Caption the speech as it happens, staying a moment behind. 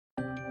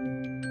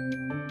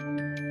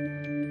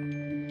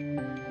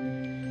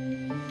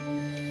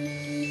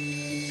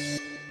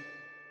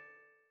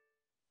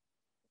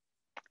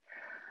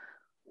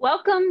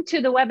Welcome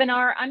to the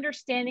webinar,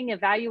 Understanding,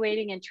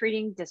 Evaluating, and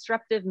Treating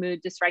Disruptive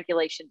Mood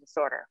Dysregulation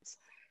Disorder.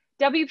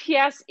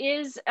 WPS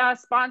is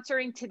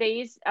sponsoring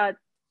today's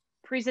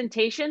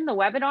presentation, the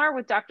webinar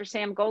with Dr.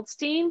 Sam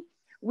Goldstein.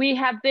 We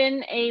have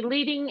been a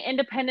leading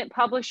independent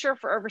publisher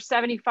for over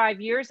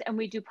 75 years, and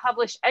we do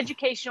publish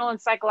educational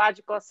and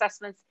psychological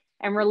assessments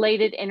and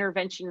related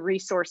intervention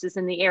resources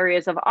in the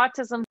areas of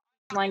autism,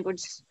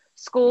 language,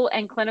 school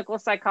and clinical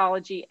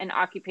psychology, and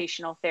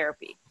occupational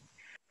therapy.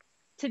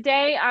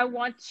 Today, I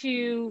want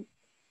to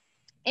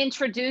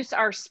introduce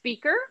our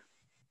speaker,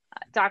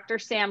 Dr.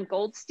 Sam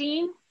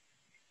Goldstein.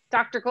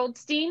 Dr.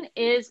 Goldstein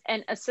is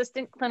an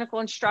assistant clinical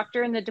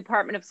instructor in the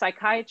Department of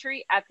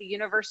Psychiatry at the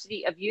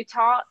University of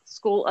Utah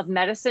School of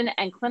Medicine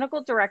and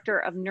clinical director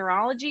of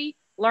Neurology,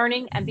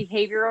 Learning, and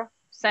Behavioral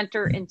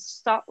Center in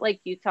Salt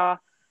Lake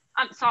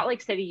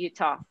City,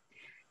 Utah.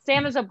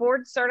 Sam is a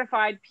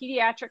board-certified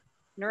pediatric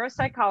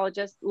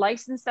neuropsychologist,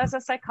 licensed as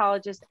a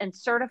psychologist, and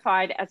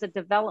certified as a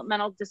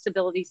developmental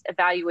disabilities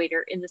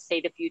evaluator in the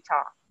state of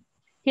Utah.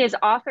 He has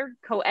authored,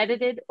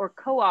 co-edited, or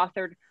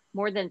co-authored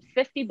more than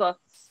 50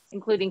 books,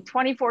 including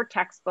 24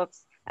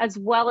 textbooks, as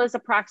well as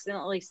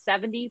approximately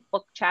 70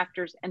 book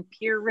chapters and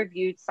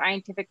peer-reviewed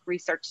scientific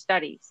research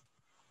studies,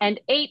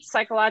 and 8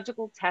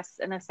 psychological tests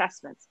and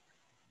assessments.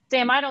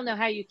 Sam, I don't know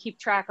how you keep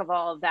track of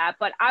all of that,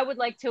 but I would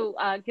like to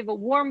give a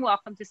warm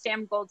welcome to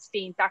Sam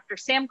Goldstein. Dr.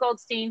 Sam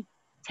Goldstein,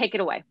 take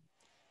it away.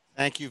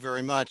 Thank you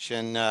very much.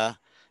 And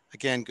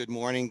again, good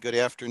morning, good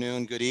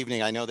afternoon, good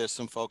evening. I know there's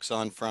some folks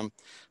on from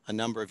a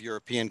number of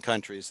European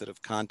countries that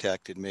have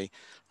contacted me.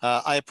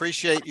 I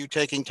appreciate you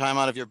taking time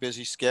out of your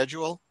busy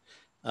schedule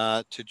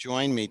to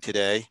join me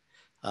today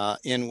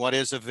in what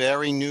is a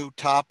very new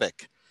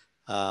topic.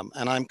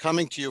 And I'm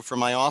coming to you from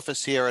my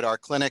office here at our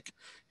clinic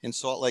in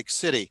Salt Lake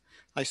City.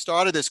 I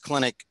started this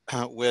clinic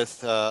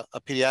with a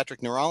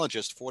pediatric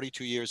neurologist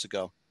 42 years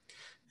ago.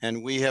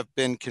 And we have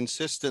been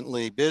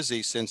consistently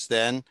busy since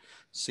then,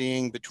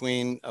 seeing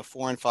between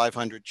 400 and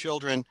 500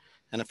 children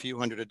and a few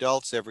hundred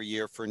adults every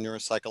year for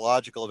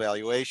neuropsychological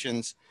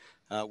evaluations.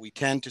 We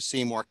tend to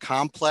see more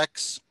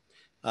complex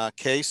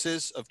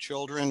cases of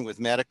children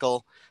with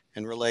medical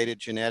and related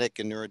genetic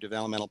and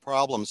neurodevelopmental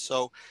problems.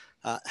 So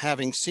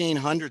having seen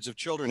hundreds of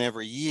children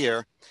every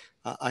year,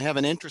 I have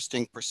an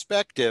interesting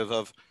perspective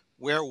of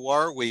where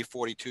were we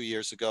 42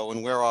 years ago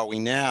and where are we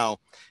now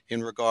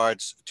in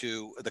regards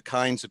to the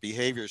kinds of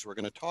behaviors we're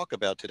going to talk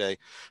about today?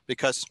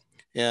 Because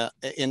in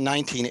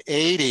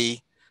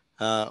 1980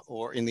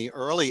 or in the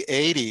early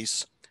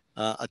 80s,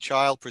 a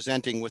child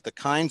presenting with the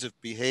kinds of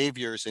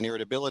behaviors and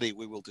irritability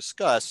we will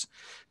discuss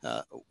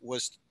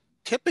was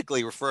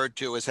typically referred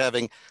to as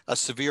having a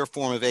severe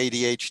form of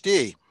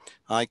ADHD.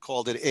 I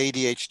called it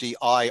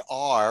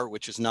ADHD-IR,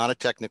 which is not a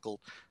technical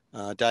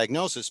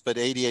diagnosis, but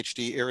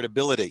ADHD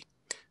irritability.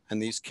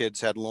 And these kids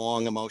had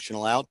long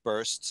emotional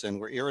outbursts and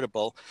were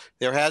irritable.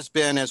 There has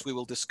been, as we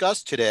will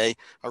discuss today,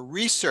 a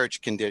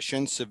research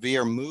condition,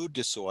 severe mood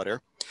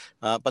disorder.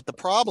 But the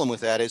problem with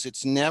that is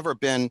it's never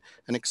been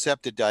an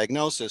accepted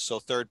diagnosis. So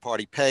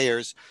third-party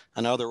payers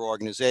and other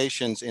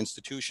organizations,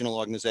 institutional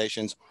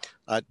organizations,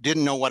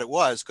 didn't know what it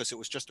was because it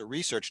was just a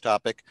research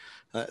topic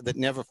that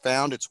never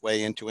found its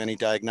way into any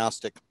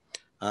diagnostic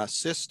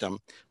system.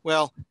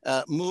 Well,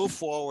 move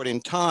forward in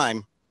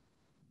time,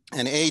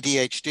 and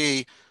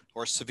ADHD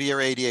or severe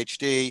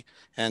ADHD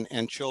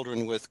and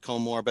children with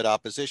comorbid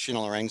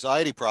oppositional or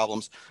anxiety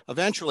problems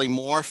eventually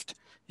morphed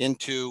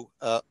into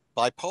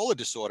bipolar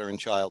disorder in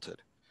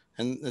childhood.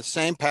 And the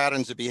same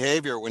patterns of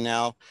behavior were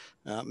now,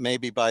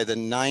 maybe by the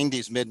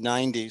 90s,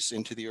 mid-90s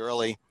into the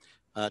early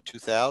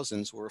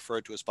 2000s, were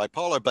referred to as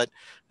bipolar. But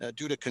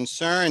due to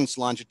concerns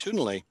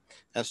longitudinally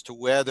as to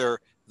whether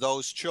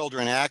those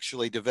children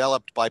actually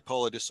developed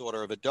bipolar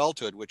disorder of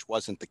adulthood, which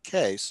wasn't the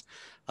case.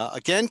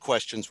 Again,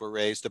 questions were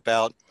raised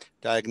about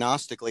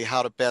diagnostically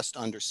how to best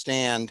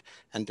understand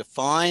and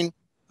define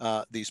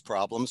these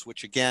problems,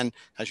 which again,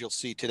 as you'll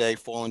see today,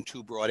 fall in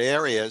 2 broad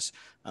areas,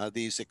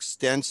 these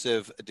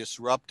extensive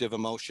disruptive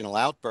emotional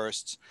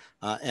outbursts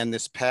and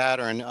this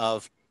pattern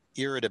of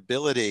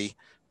irritability.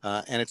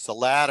 And it's the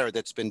latter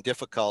that's been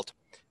difficult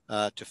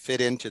to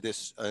fit into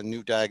this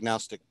new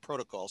diagnostic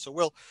protocol. So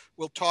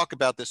we'll talk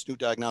about this new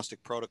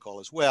diagnostic protocol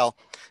as well.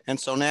 And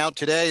so now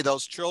today,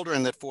 those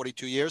children that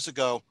 42 years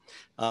ago,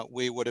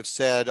 we would have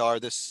said are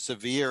this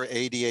severe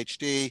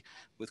ADHD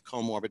with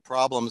comorbid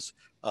problems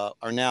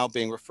are now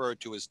being referred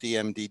to as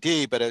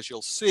DMDD. But as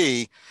you'll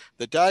see,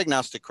 the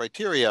diagnostic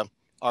criteria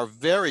are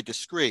very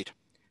discrete,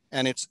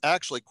 and it's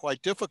actually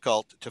quite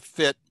difficult to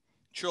fit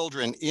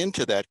children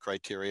into that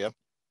criteria.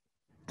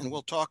 And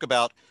we'll talk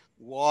about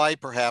why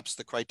perhaps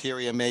the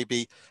criteria may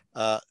be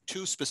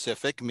too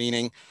specific,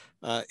 meaning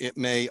it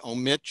may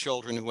omit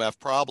children who have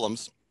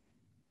problems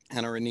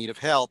and are in need of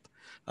help,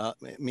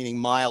 meaning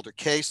milder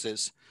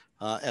cases,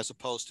 as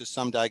opposed to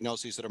some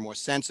diagnoses that are more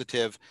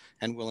sensitive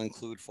and will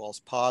include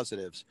false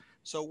positives.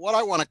 So what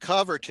I want to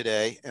cover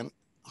today, and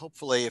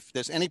hopefully if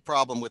there's any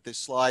problem with these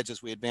slides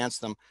as we advance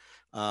them,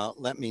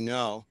 let me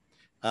know.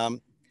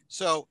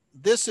 So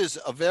this is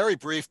a very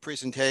brief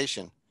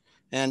presentation.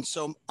 And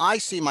so I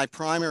see my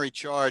primary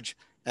charge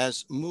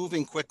as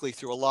moving quickly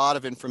through a lot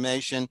of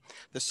information.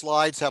 The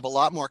slides have a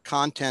lot more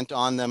content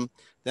on them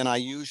than I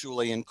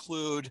usually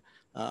include.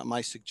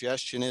 My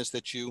suggestion is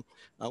that you,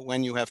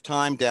 when you have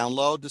time,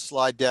 download the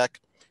slide deck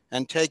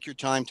and take your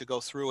time to go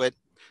through it.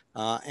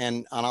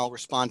 And I'll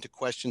respond to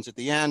questions at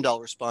the end. I'll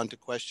respond to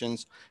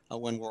questions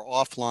when we're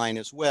offline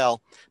as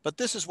well. But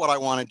this is what I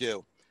want to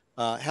do.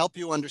 Help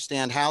you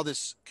understand how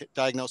this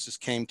diagnosis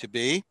came to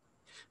be.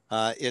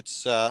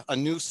 It's a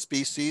new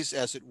species,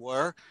 as it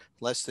were,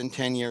 less than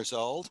 10 years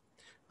old.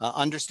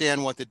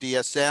 Understand what the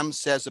DSM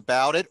says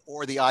about it,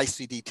 or the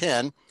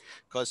ICD-10,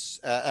 because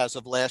as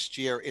of last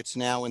year, it's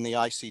now in the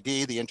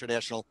ICD, the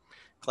International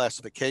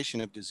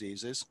Classification of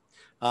Diseases.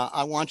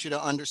 I want you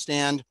to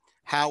understand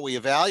how we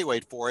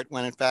evaluate for it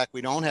when in fact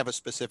we don't have a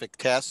specific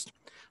test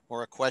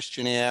or a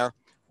questionnaire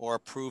or a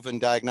proven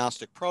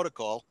diagnostic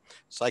protocol.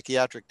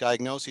 Psychiatric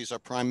diagnoses are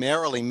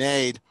primarily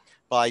made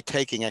by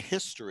taking a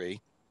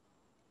history.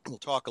 We'll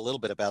talk a little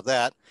bit about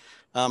that.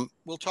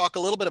 We'll talk a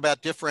little bit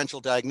about differential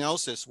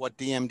diagnosis, what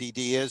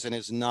DMDD is and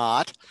is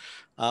not.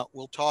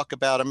 We'll talk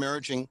about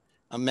emerging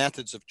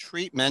methods of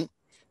treatment.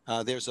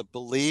 There's a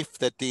belief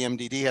that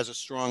DMDD has a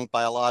strong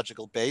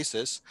biological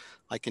basis.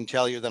 I can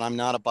tell you that I'm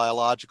not a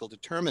biological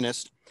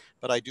determinist,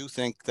 but I do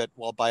think that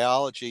while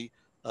biology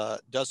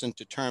doesn't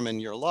determine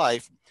your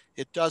life,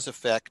 it does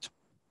affect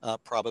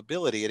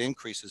probability. It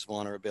increases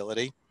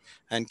vulnerability.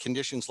 And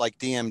conditions like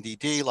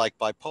DMDD, like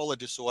bipolar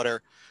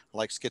disorder,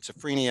 like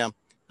schizophrenia,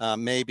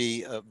 may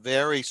be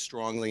very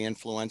strongly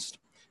influenced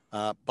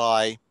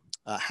by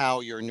how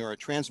your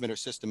neurotransmitter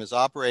system is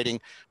operating,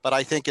 but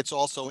I think it's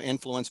also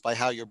influenced by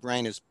how your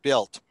brain is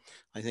built.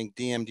 I think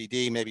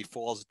DMDD maybe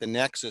falls at the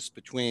nexus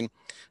between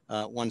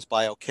one's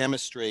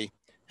biochemistry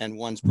and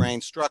one's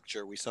brain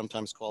structure. We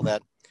sometimes call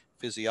that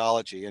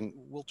physiology, and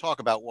we'll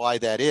talk about why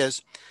that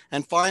is.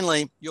 And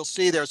finally, you'll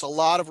see there's a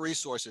lot of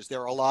resources.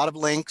 There are a lot of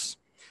links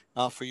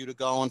for you to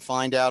go and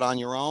find out on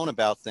your own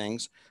about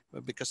things,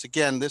 because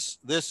again, this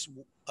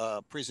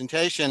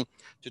presentation,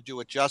 to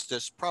do it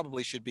justice,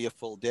 probably should be a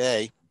full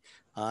day.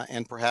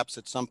 And perhaps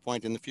at some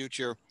point in the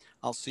future,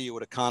 I'll see you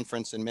at a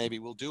conference and maybe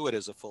we'll do it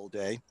as a full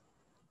day.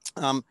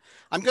 I'm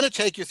going to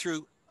take you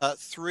through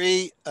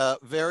three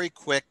very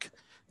quick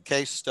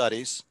case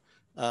studies,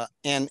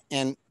 and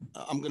I'm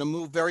going to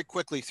move very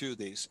quickly through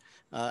these.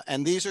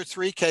 And these are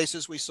three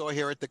cases we saw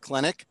here at the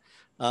clinic.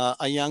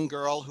 A young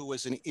girl who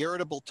was an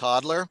irritable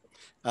toddler,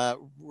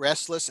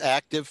 restless,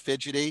 active,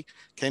 fidgety,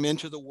 came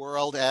into the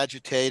world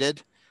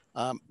agitated,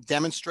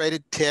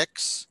 demonstrated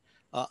tics,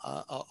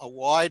 a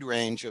wide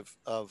range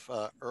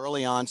of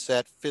early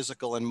onset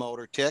physical and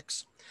motor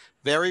tics,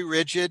 very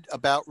rigid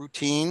about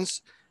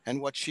routines and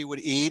what she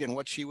would eat and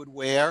what she would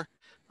wear,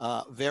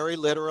 very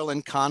literal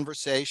in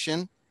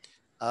conversation.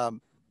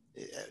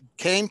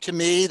 Came to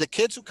me, the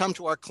kids who come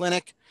to our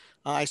clinic,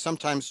 I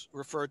sometimes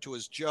refer to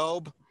as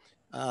Job,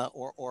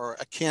 or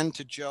akin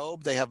to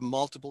Job. They have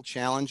multiple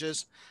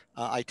challenges.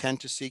 I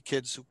tend to see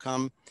kids who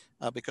come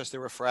because they're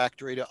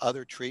refractory to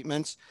other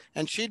treatments.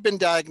 And she'd been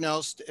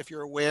diagnosed, if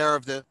you're aware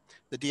of the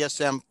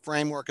DSM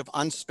framework, of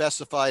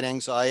unspecified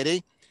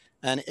anxiety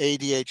and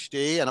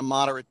ADHD and a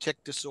moderate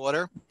tic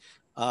disorder.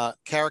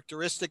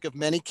 Characteristic of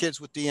many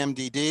kids with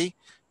DMDD,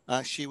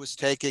 she was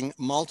taking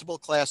multiple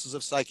classes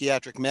of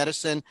psychiatric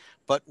medicine,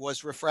 but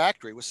was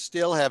refractory, was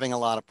still having a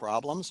lot of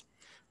problems.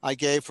 I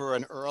gave her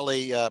an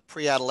early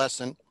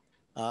pre-adolescent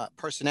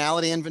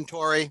personality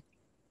inventory,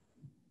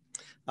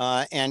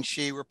 and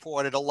she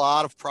reported a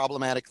lot of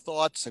problematic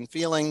thoughts and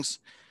feelings.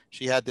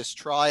 She had this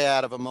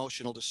triad of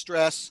emotional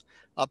distress,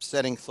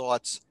 upsetting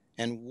thoughts,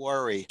 and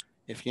worry.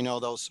 If you know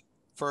those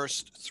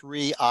first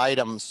three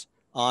items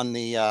on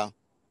the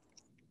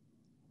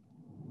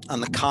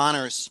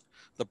Conners,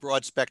 the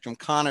broad spectrum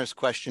Conners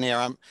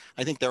questionnaire,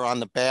 I think they're on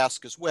the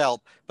BASC as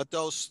well, but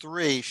those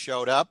three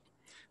showed up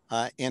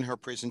in her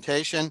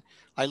presentation.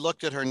 I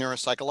looked at her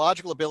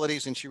neuropsychological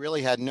abilities and she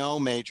really had no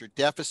major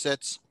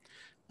deficits.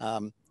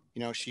 You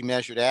know, she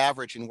measured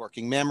average in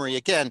working memory.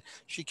 Again,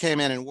 she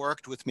came in and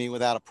worked with me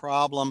without a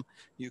problem.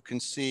 You can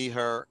see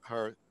her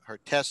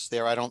tests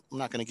there. I'm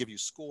not going to give you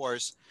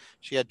scores.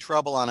 She had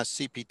trouble on a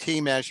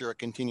CPT measure, a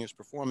continuous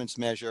performance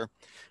measure.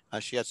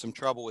 She had some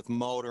trouble with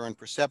motor and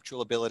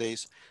perceptual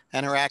abilities,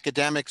 and her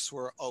academics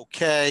were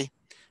okay.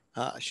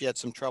 She had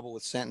some trouble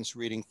with sentence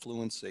reading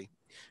fluency.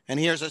 And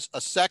here's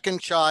a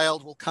second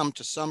child. We'll come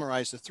to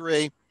summarize the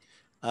three.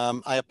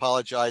 I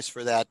apologize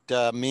for that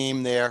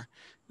meme there.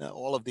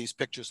 All of these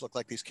pictures look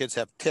like these kids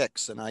have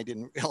tics, and I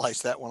didn't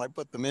realize that when I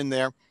put them in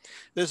there.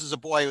 This is a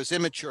boy who's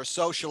immature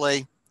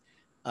socially,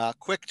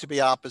 quick to be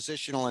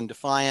oppositional and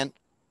defiant,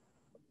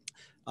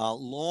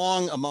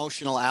 long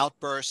emotional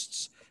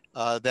outbursts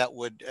that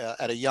would,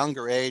 at a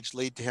younger age,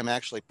 lead to him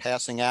actually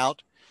passing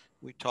out.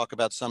 We talk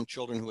about some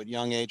children who at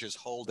young ages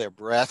hold their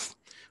breath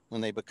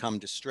when they become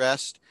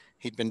distressed.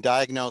 He'd been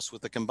diagnosed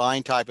with a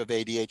combined type of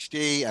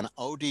ADHD and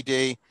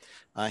ODD.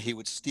 He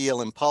would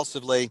steal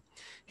impulsively.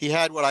 He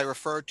had what I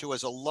refer to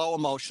as a low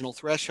emotional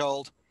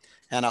threshold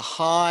and a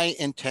high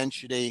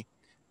intensity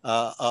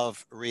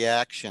of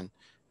reaction.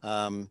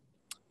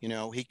 You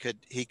know, he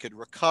could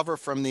recover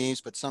from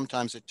these, but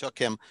sometimes it took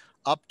him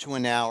up to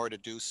an hour to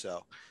do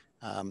so.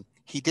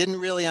 He didn't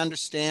really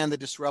understand the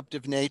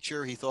disruptive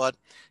nature. He thought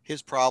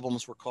his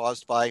problems were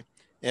caused by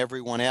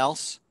everyone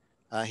else.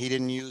 He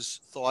didn't use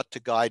thought to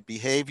guide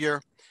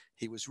behavior.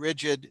 He was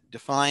rigid,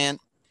 defiant.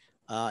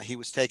 He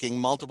was taking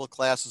multiple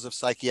classes of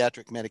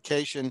psychiatric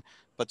medication,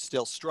 but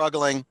still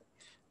struggling.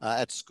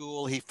 At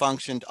school, he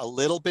functioned a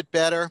little bit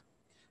better,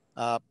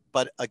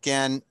 but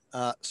again,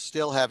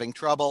 still having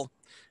trouble.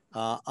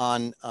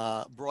 On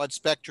broad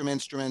spectrum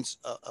instruments,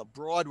 a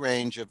broad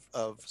range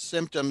of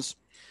symptoms,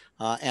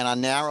 and on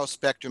narrow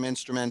spectrum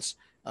instruments,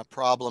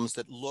 problems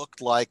that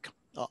looked like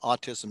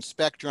autism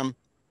spectrum.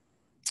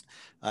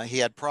 He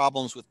had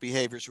problems with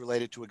behaviors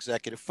related to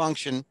executive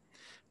function,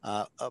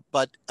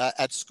 but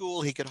at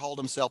school, he could hold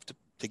himself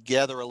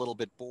together a little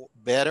bit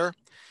better.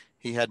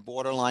 He had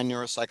borderline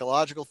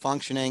neuropsychological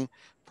functioning,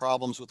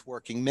 problems with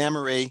working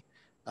memory,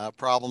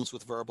 problems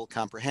with verbal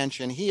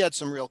comprehension. He had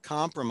some real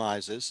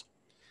compromises.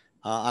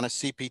 On a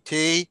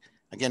CPT,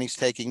 again, he's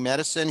taking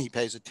medicine, he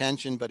pays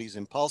attention, but he's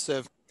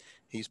impulsive.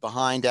 He's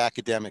behind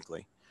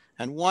academically.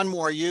 And one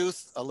more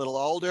youth, a little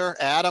older,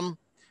 Adam.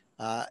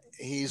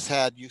 He's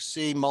had, you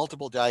see,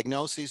 multiple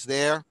diagnoses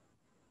there,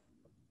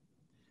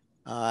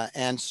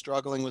 and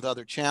struggling with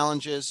other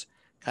challenges,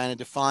 kind of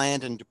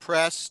defiant and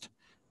depressed,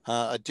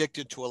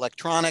 addicted to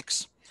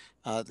electronics.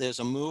 There's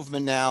a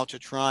movement now to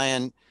try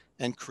and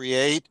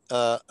create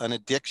an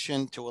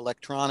addiction to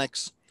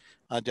electronics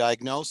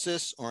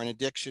diagnosis, or an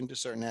addiction to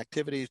certain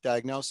activities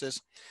diagnosis.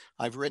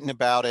 I've written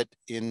about it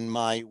in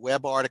my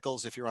web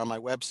articles, if you're on my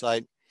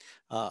website,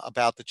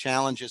 about the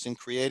challenges in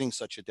creating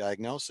such a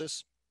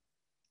diagnosis.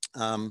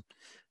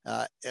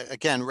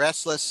 Again,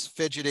 restless,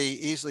 fidgety,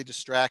 easily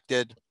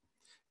distracted,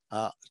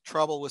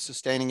 trouble with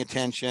sustaining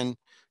attention,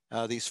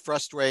 these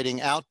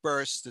frustrating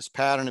outbursts, this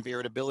pattern of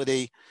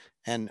irritability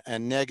and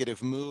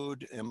negative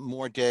mood, and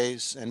more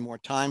days and more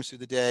times through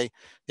the day.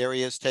 There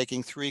he is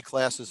taking 3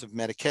 classes of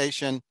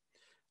medication.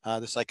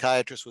 The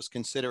psychiatrist was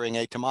considering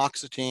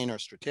atomoxetine or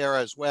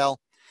Strattera as well.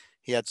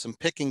 He had some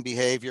picking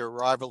behavior,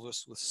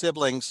 rivalrous with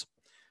siblings,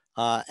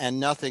 and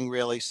nothing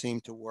really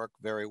seemed to work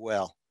very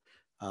well.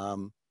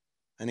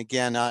 And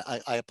again,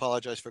 I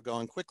apologize for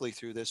going quickly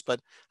through this,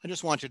 but I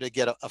just want you to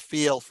get a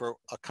feel for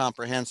a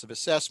comprehensive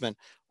assessment.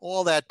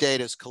 All that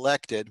data is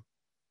collected.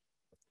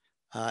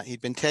 He'd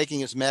been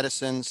taking his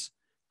medicines,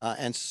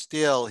 and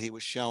still he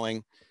was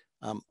showing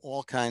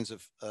all kinds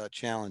of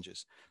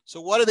challenges. So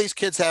what do these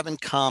kids have in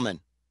common?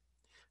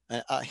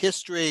 A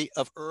history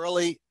of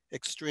early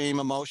extreme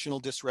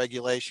emotional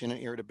dysregulation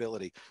and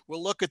irritability.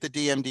 We'll look at the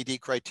DMDD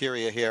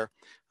criteria here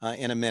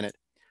in a minute.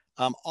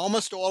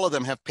 Almost all of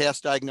them have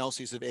past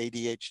diagnoses of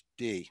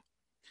ADHD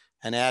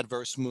and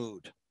adverse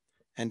mood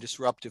and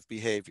disruptive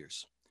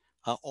behaviors.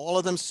 All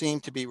of them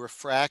seem to be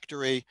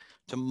refractory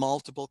to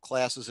multiple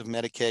classes of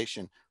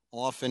medication,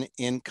 often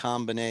in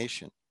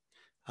combination.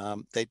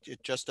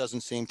 It just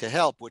doesn't seem to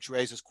help, which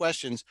raises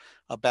questions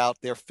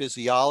about their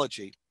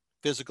physiology,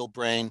 physical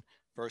brain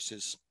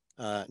versus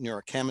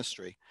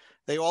neurochemistry.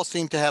 They all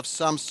seem to have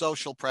some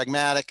social,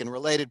 pragmatic, and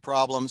related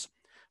problems.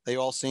 They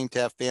all seem to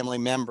have family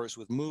members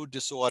with mood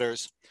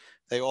disorders.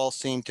 They all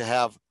seem to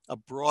have a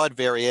broad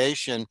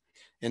variation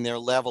in their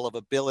level of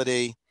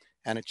ability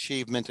and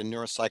achievement and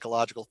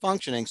neuropsychological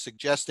functioning,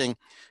 suggesting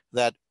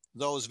that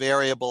those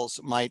variables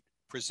might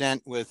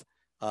present with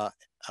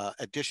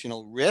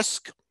additional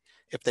risk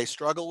if they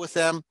struggle with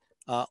them,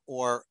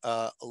 or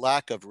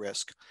lack of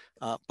risk.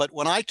 But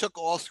when I took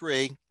all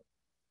 3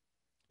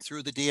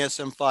 through the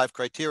DSM-5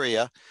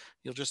 criteria,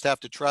 you'll just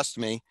have to trust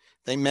me,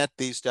 they met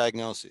these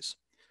diagnoses.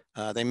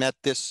 They met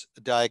this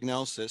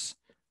diagnosis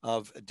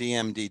of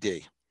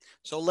DMDD.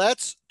 So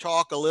let's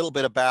talk a little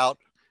bit about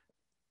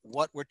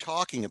what we're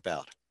talking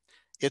about.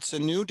 It's a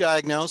new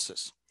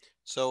diagnosis.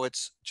 So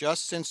it's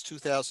just since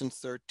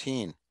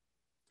 2013.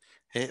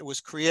 It was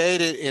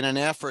created in an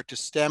effort to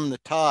stem the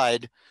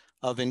tide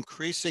of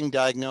increasing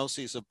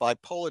diagnoses of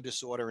bipolar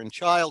disorder in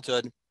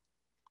childhood,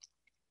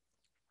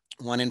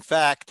 when in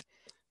fact,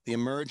 the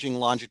emerging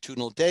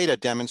longitudinal data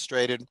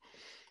demonstrated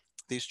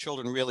these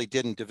children really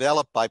didn't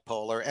develop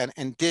bipolar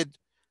and did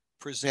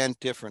present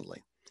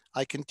differently.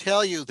 I can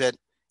tell you that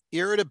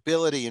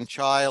irritability in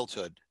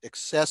childhood,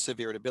 excessive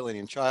irritability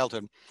in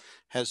childhood,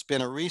 has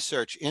been a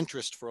research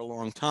interest for a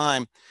long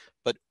time,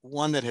 but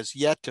one that has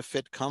yet to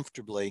fit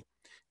comfortably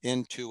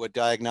into a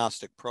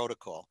diagnostic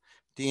protocol.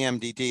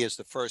 DMDD is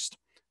the first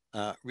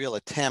real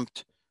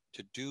attempt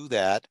to do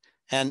that.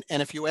 And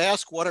if you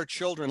ask what are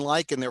children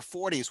like in their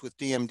 40s with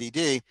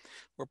DMDD,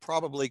 we're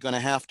probably going to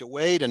have to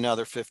wait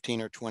another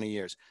 15 or 20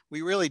 years.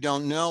 We really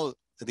don't know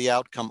the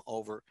outcome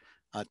over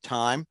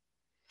time.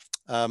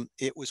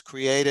 It was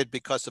created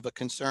because of a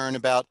concern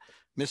about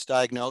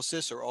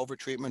misdiagnosis or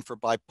overtreatment for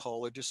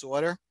bipolar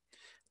disorder.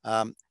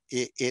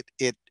 It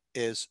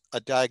is a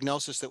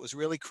diagnosis that was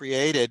really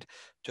created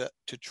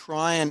to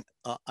try and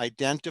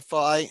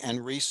identify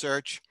and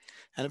research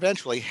and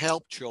eventually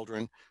help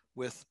children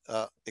with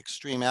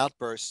extreme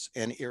outbursts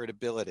and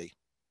irritability.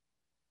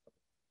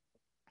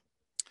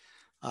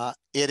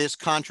 It is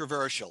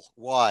controversial.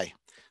 Why?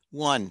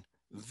 One,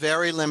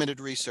 very limited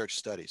research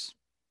studies.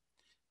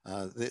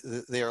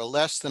 There are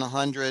less than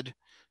 100.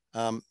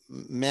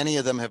 Many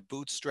of them have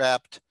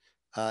bootstrapped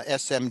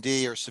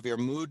SMD or severe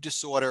mood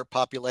disorder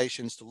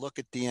populations to look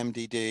at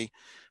DMDD.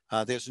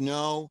 There's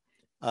no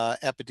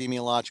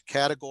epidemiologic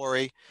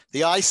category.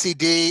 The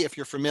ICD, if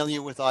you're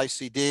familiar with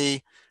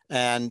ICD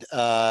and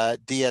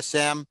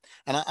DSM,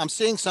 and I'm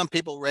seeing some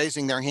people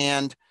raising their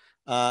hand,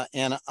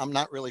 and I'm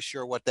not really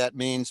sure what that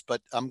means,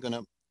 but I'm going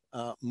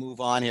to move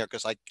on here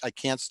because I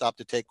can't stop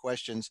to take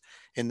questions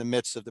in the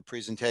midst of the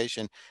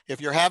presentation.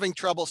 If you're having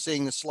trouble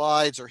seeing the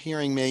slides or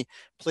hearing me,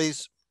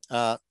 please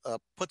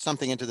put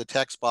something into the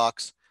text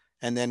box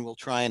and then we'll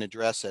try and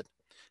address it.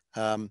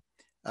 The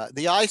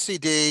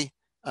ICD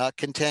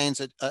contains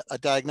a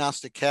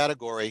diagnostic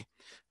category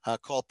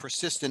called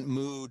persistent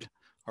mood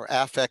or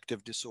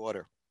affective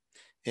disorder.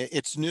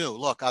 It's new.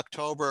 Look,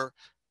 October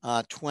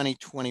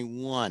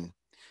 2021.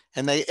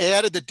 And they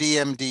added the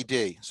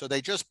DMDD. So they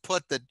just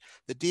put the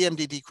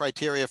DMDD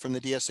criteria from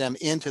the DSM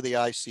into the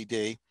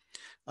ICD,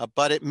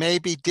 but it may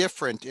be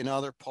different in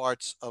other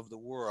parts of the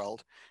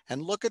world.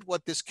 And look at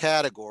what this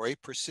category,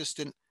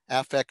 persistent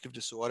affective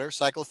disorder,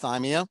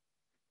 cyclothymia,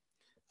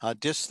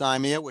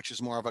 dysthymia, which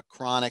is more of a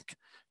chronic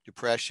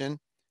depression,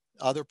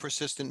 other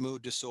persistent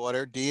mood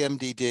disorder,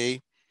 DMDD,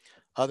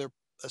 other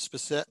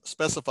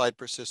specified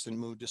persistent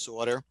mood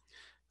disorder,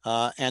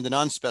 and an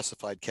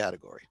unspecified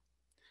category.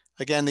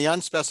 Again, the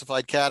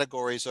unspecified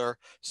categories are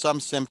some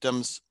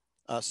symptoms,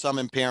 some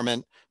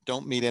impairment,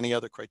 don't meet any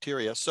other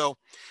criteria. So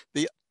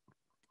the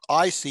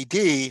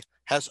ICD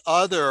has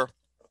other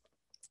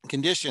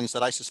conditions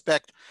that I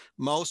suspect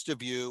most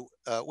of you,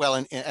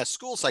 as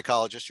school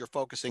psychologists, you're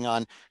focusing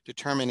on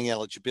determining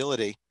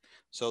eligibility.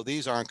 So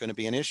these aren't going to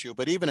be an issue.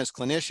 But even as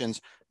clinicians,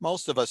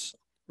 most of us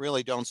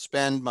really don't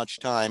spend much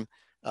time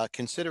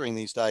considering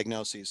these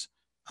diagnoses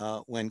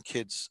when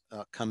kids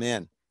come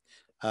in.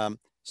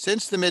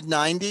 Since the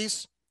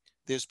mid-90s,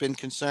 there's been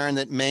concern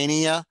that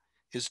mania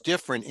is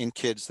different in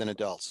kids than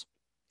adults.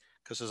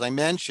 Because as I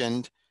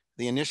mentioned,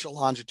 the initial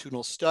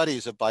longitudinal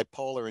studies of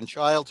bipolar in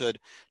childhood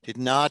did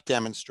not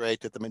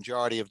demonstrate that the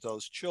majority of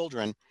those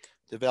children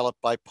develop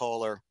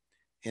bipolar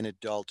in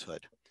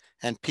adulthood.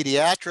 And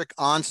pediatric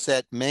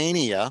onset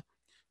mania,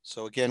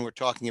 so again, we're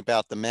talking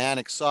about the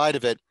manic side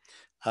of it,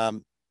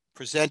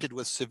 presented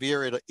with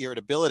severe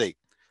irritability.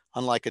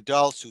 Unlike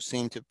adults who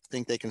seem to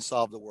think they can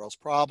solve the world's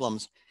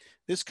problems,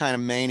 this kind of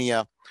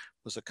mania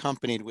was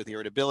accompanied with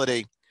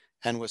irritability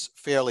and was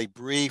fairly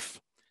brief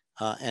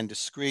and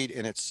discrete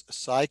in its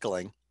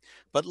cycling.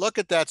 But look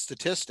at that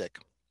statistic.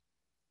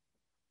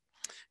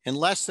 In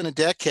less than a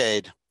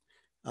decade,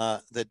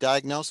 the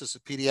diagnosis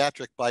of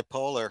pediatric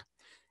bipolar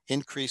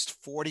increased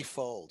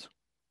 40-fold.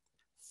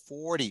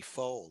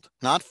 40-fold,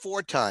 not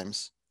 4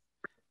 times,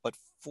 but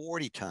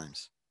 40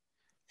 times.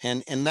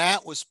 And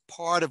that was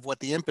part of what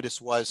the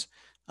impetus was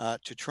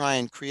to try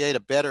and create a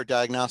better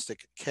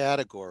diagnostic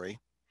category.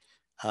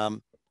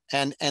 And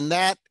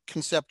that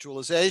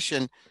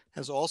conceptualization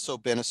has also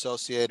been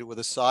associated with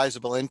a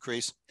sizable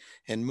increase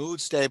in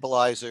mood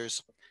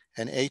stabilizers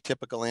and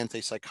atypical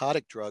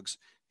antipsychotic drugs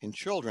in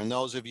children.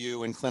 Those of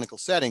you in clinical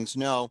settings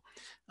know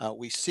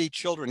we see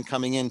children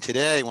coming in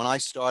today. When I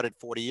started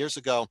 40 years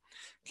ago,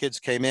 kids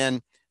came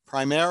in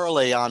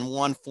primarily on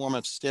one form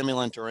of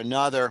stimulant or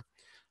another.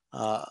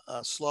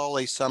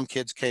 Slowly, some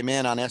kids came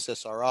in on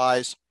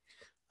SSRIs,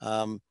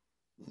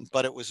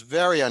 but it was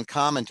very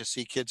uncommon to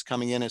see kids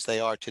coming in as they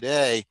are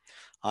today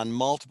on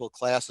multiple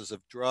classes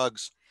of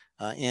drugs,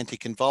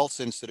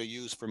 anticonvulsants that are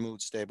used for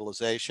mood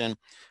stabilization,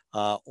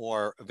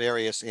 or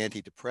various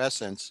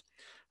antidepressants.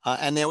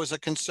 And there was a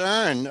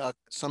concern,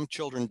 some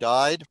children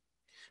died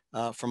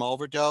from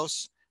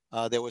overdose.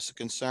 There was a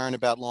concern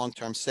about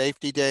long-term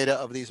safety data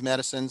of these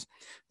medicines.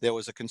 There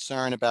was a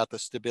concern about the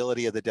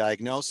stability of the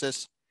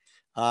diagnosis.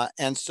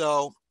 And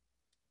so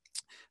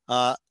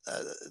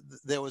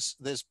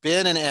there's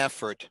been an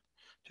effort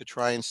to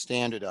try and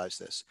standardize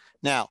this.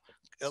 Now,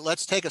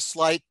 let's take a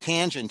slight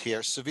tangent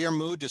here, severe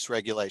mood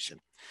dysregulation.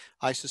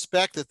 I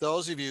suspect that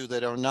those of you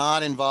that are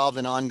not involved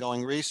in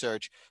ongoing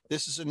research,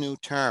 this is a new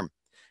term.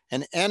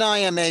 And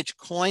NIMH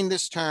coined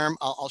this term.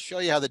 I'll show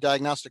you how the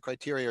diagnostic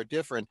criteria are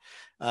different.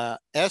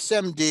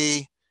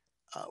 SMD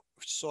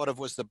sort of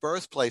was the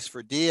birthplace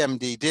for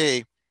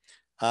DMDD,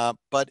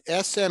 but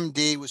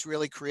SMD was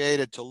really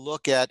created to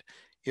look at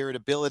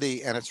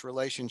irritability and its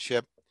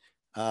relationship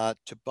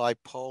to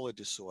bipolar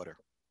disorder.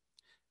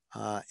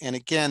 And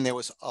again, there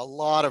was a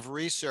lot of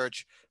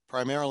research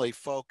primarily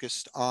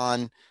focused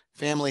on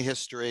family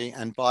history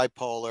and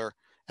bipolar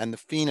and the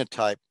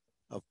phenotype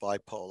of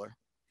bipolar.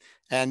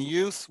 And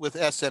youth with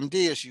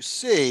SMD, as you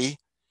see,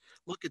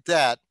 look at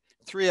that,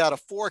 3 out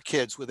of 4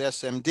 kids with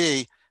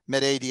SMD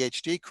met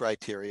ADHD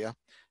criteria,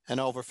 and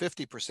over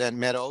 50%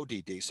 met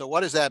ODD. So what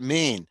does that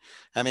mean?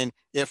 I mean,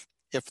 if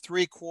if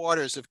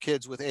 3/4 of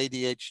kids with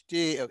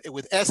ADHD,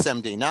 with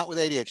SMD, not with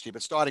ADHD,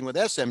 but starting with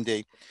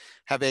SMD,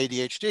 have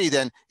ADHD,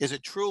 then is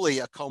it truly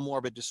a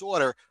comorbid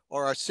disorder,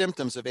 or are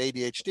symptoms of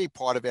ADHD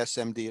part of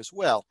SMD as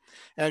well?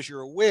 As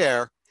you're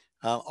aware,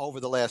 over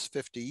the last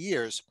 50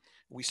 years,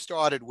 we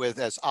started with,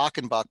 as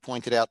Achenbach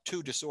pointed out,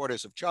 2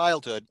 disorders of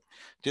childhood,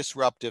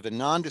 disruptive and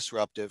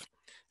non-disruptive,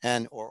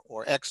 and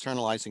or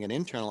externalizing and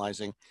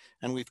internalizing,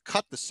 and we've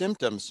cut the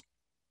symptoms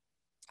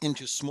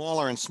into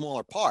smaller and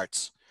smaller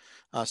parts,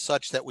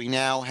 such that we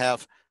now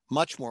have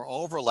much more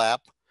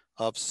overlap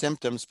of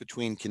symptoms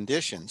between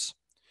conditions.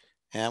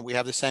 And we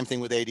have the same thing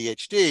with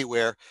ADHD,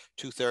 where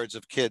 2/3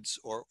 of kids,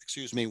 or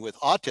excuse me, with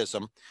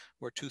autism,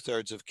 where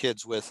 2/3 of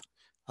kids with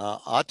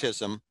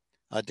autism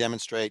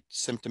demonstrate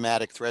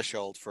symptomatic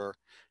threshold for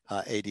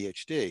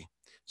ADHD.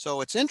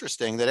 So it's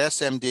interesting that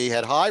SMD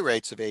had high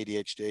rates of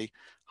ADHD,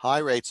 high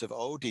rates of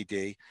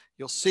ODD.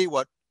 You'll see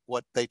what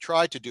they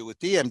tried to do with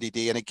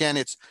DMDD. And again,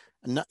 it's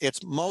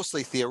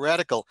mostly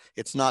theoretical.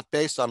 It's not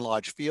based on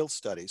large field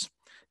studies.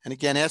 And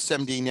again,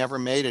 SMD never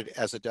made it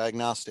as a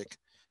diagnostic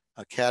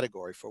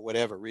category for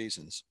whatever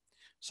reasons.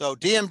 So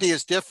DMD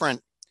is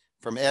different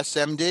from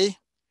SMD.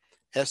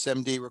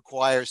 SMD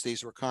requires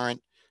these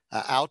recurrent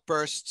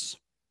outbursts,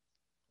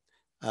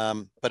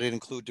 but it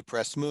includes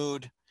depressed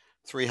mood,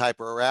 3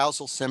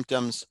 hyperarousal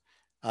symptoms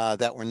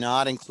that were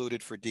not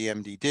included for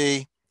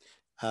DMDD.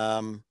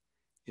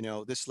 You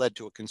know, this led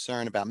to a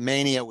concern about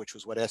mania, which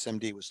was what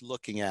SMD was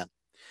looking at.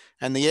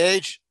 And the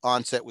age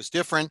onset was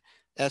different.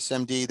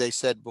 SMD, they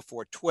said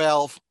before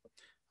 12,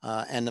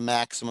 and the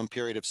maximum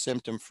period of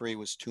symptom-free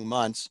was 2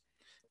 months.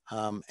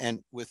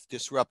 And with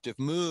disruptive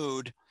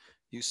mood,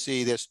 you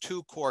see there's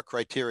 2 core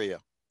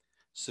criteria.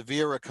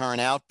 Severe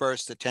recurrent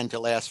outbursts that tend to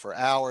last for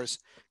hours,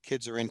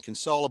 kids are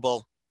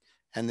inconsolable,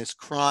 and this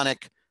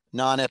chronic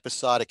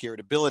non-episodic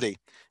irritability.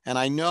 And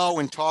I know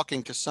in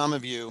talking to some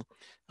of you,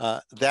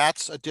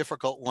 that's a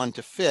difficult one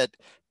to fit,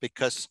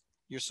 because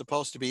you're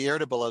supposed to be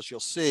irritable, as you'll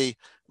see,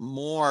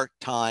 more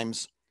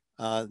times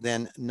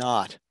than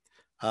not.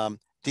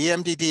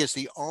 DMDD is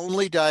the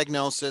only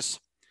diagnosis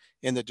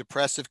in the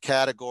depressive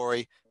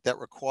category that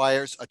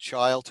requires a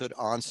childhood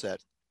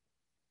onset.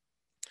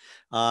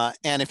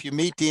 And if you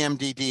meet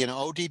DMDD and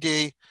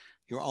ODD,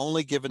 you're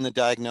only given the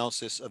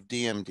diagnosis of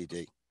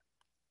DMDD.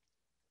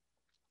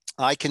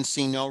 I can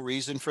see no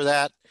reason for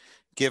that,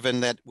 given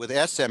that with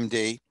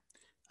SMD,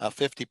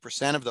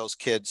 50% of those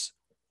kids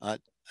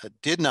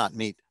did not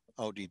meet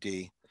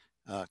ODD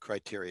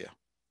criteria.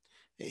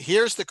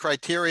 Here's the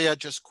criteria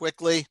just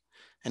quickly.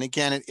 And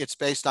again, it's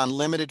based on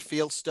limited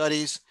field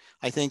studies.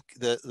 I think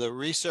the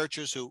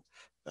researchers who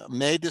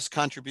made this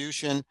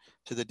contribution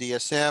to the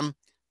DSM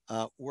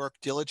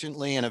worked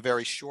diligently in a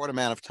very short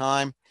amount of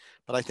time,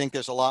 but I think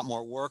there's a lot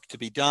more work to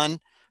be done.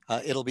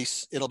 It'll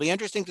be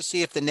interesting to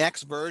see if the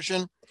next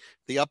version,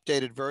 the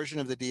updated version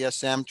of the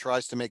DSM,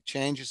 tries to make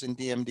changes in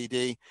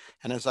DMDD.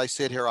 And as I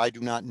sit here, I do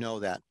not know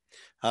that.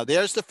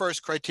 There's the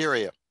first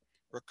criteria: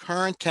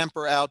 recurrent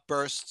temper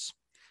outbursts,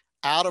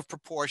 out of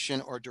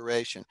proportion or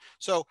duration.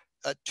 So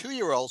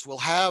 2-year-olds will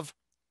have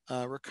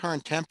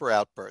recurrent temper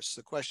outbursts.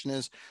 The question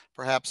is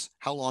perhaps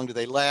how long do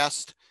they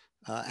last?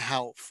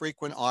 How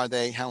frequent are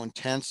they? How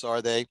intense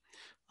are they?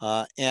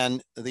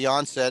 And the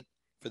onset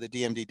for the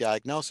DMD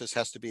diagnosis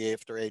has to be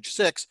after age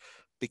 6,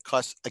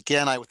 because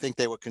again, I would think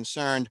they were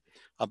concerned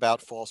about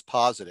false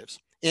positives.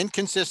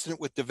 Inconsistent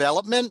with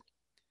development,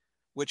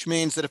 which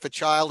means that if a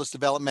child is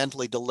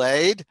developmentally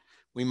delayed,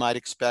 we might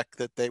expect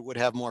that they would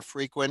have more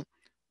frequent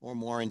or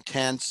more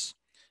intense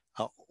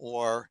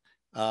or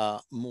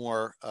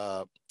more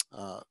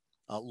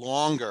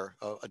longer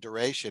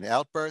duration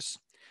outbursts,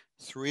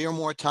 3 or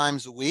more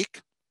times a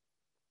week.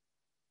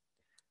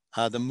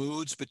 The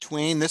moods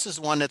between, this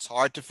is one that's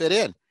hard to fit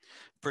in.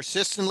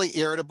 Persistently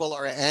irritable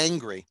or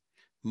angry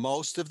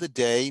most of the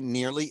day,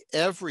 nearly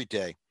every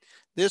day.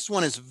 This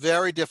one is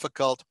very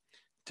difficult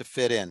to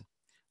fit in.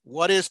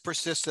 What is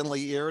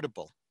persistently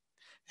irritable?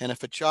 And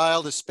if a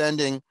child is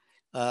spending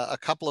a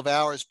couple of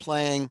hours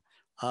playing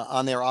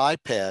on their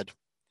iPad,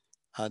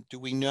 do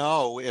we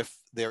know if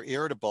they're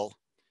irritable?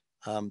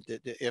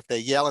 If they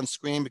yell and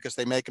scream because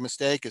they make a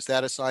mistake, is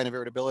that a sign of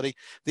irritability?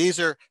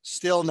 These are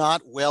still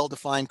not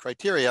well-defined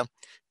criteria,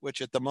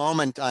 which at the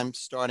moment I'm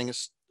starting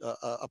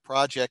a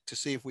project to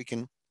see if we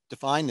can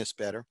define this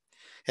better.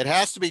 It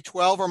has to be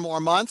 12 or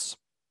more months.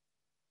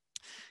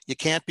 You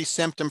can't be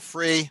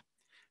symptom-free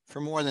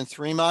for more than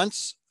 3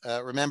 months.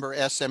 Remember,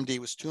 SMD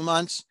was 2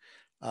 months.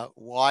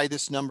 Why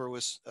this number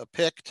was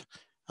picked,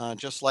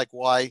 just like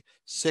why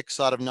 6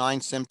 out of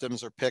 9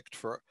 symptoms are picked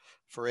for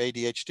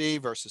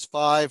ADHD versus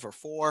 5 or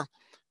 4,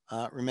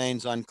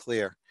 remains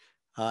unclear.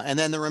 And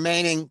then the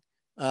remaining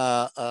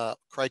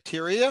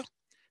criteria,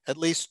 at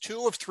least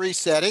 2 of 3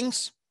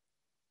 settings.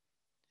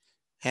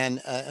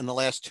 And in the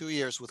last 2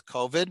 years with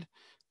COVID,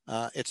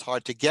 it's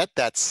hard to get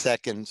that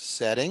second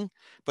setting,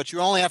 but you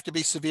only have to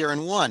be severe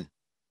in 1.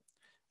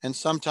 And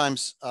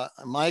sometimes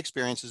my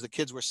experience is the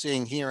kids we're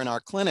seeing here in our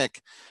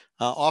clinic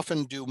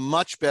often do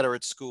much better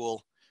at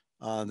school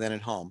than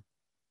at home.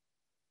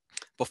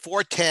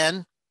 Before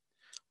 10,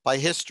 by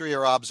history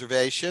or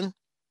observation,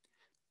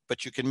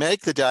 but you can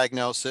make the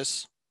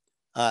diagnosis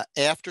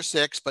after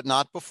 6, but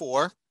not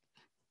before,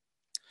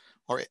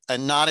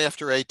 and not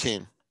after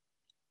 18.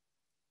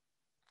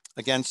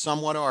 Again,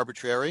 somewhat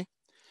arbitrary.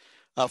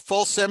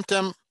 Full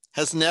symptom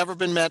has never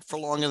been met for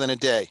longer than a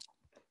day.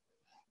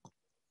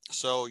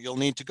 So you'll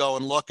need to go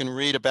and look and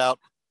read about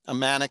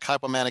manic,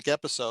 hypomanic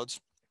episodes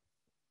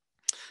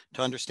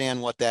to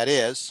understand what that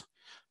is.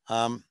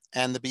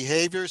 And the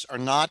behaviors are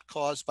not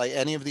caused by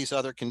any of these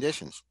other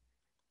conditions.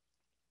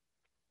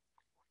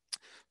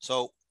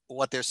 So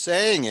what they're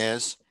saying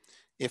is,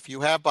 if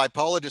you have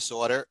bipolar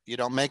disorder, you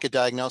don't make a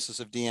diagnosis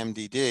of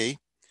DMDD.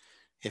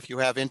 If you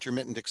have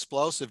intermittent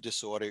explosive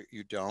disorder,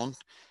 you don't.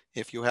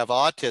 If you have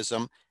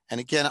autism, and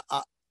again,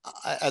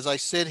 as I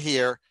sit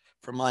here,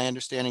 from my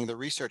understanding of the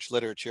research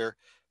literature,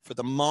 for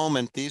the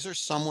moment, these are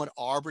somewhat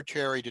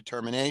arbitrary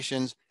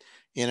determinations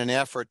in an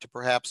effort to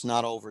perhaps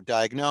not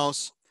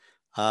overdiagnose,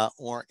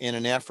 or in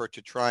an effort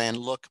to try and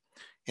look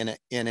in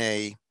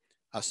a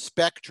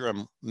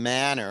spectrum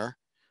manner.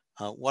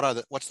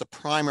 What's the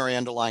primary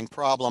underlying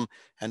problem,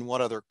 and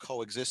what other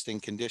coexisting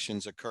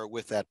conditions occur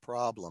with that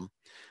problem?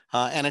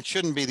 And it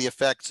shouldn't be the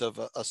effects of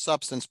a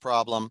substance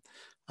problem,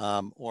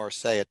 or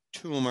say a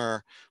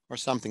tumor or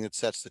something that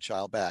sets the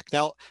child back.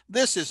 Now,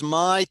 this is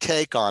my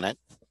take on it.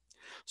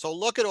 So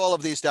look at all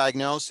of these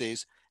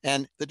diagnoses,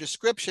 and the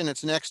description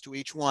that's next to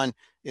each one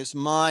is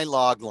my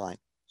log line.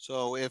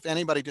 So if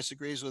anybody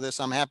disagrees with this,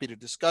 I'm happy to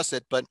discuss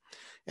it, but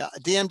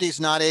DMD is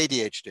not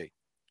ADHD,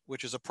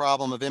 which is a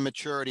problem of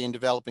immaturity in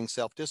developing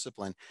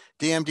self-discipline.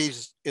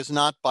 DMD is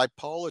not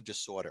bipolar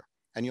disorder.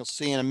 And you'll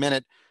see in a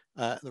minute,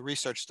 the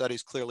research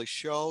studies clearly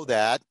show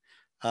that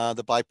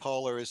the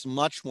bipolar is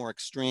much more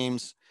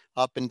extremes,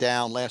 up and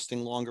down,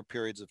 lasting longer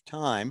periods of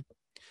time.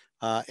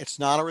 It's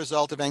not a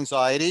result of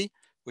anxiety,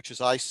 which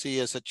is I see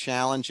as a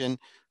challenge in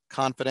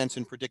confidence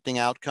in predicting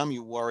outcome.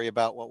 You worry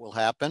about what will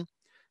happen.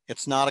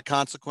 It's not a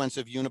consequence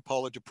of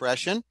unipolar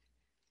depression,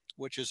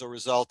 which is a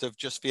result of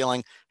just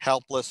feeling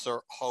helpless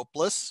or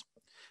hopeless.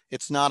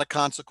 It's not a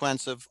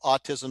consequence of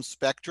autism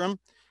spectrum,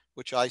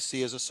 which I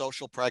see as a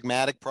social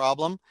pragmatic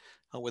problem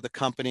with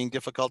accompanying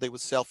difficulty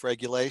with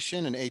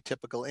self-regulation and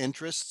atypical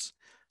interests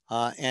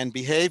and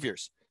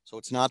behaviors. So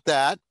it's not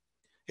that.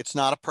 It's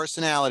not a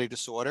personality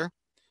disorder.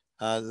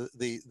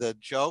 The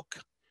joke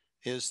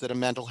is that a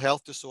mental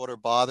health disorder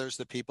bothers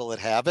the people that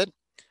have it,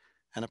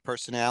 and a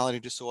personality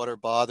disorder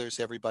bothers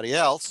everybody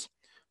else,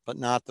 but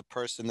not the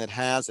person that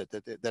has it.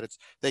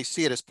 They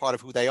see it as part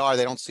of who they are.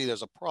 They don't see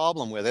there's a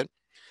problem with it.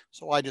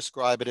 So I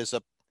describe it as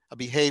a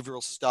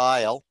behavioral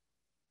style,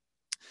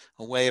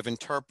 a way of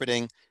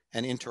interpreting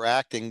and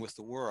interacting with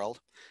the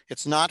world.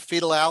 It's not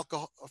fetal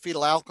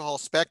alcohol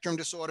spectrum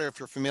disorder. If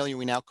you're familiar,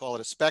 we now call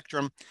it a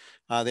spectrum.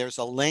 There's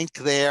a link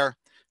there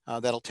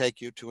that'll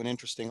take you to an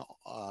interesting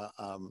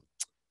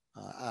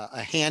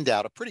a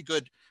handout, a pretty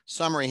good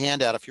summary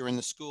handout if you're in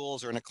the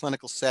schools or in a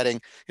clinical setting.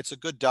 It's a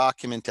good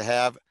document to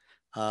have,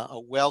 a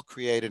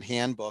well-created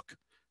handbook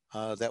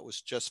that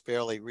was just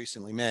fairly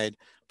recently made.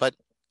 But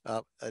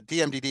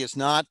DMDD is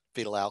not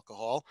fetal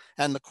alcohol.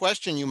 And the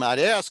question you might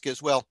ask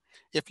is, well,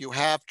 if you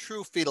have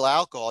true fetal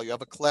alcohol, you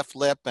have a cleft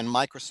lip and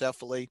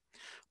microcephaly,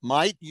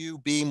 might you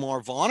be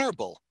more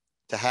vulnerable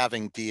to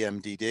having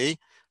DMDD?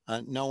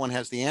 No one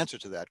has the answer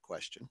to that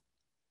question.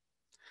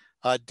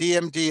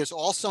 DMD is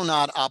also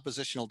not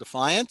oppositional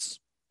defiance,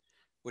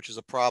 which is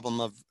a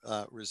problem of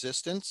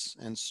resistance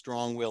and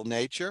strong-willed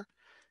nature.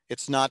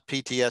 It's not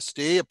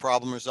PTSD, a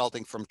problem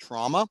resulting from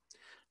trauma.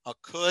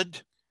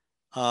 Could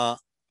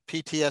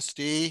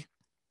PTSD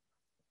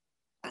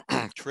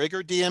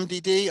trigger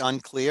DMDD?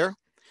 Unclear.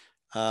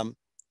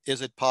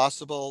 Is it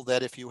possible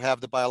that if you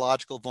have the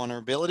biological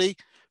vulnerability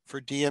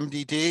for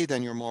DMDD,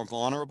 then you're more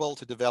vulnerable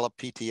to develop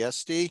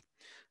PTSD?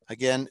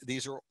 Again,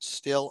 these are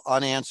still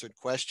unanswered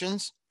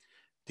questions.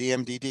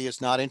 DMDD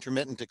is not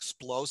intermittent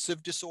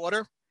explosive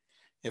disorder,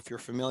 if you're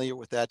familiar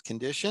with that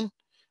condition.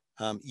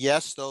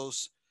 Yes,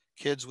 those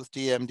kids with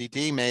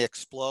DMDD may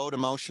explode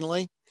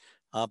emotionally,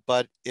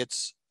 but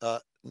it's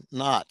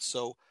not.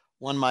 So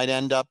one might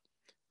end up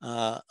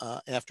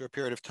after a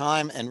period of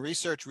time and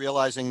research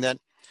realizing that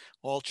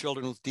all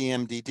children with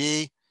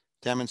DMDD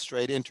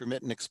demonstrate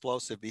intermittent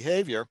explosive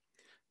behavior,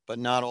 but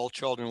not all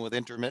children with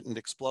intermittent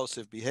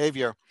explosive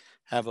behavior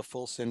have a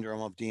full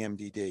syndrome of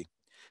DMDD.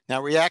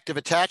 Now, reactive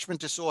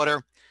attachment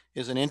disorder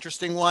is an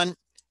interesting one.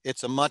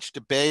 It's a much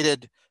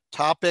debated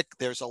topic.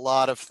 There's a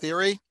lot of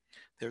theory.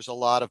 There's a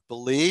lot of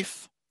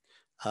belief.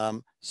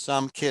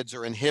 Some kids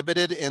are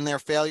inhibited in their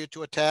failure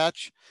to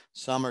attach.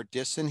 Some are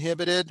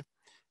disinhibited.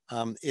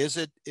 Does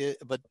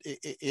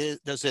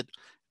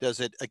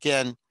it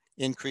again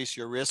increase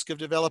your risk of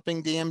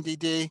developing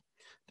DMDD?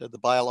 Do the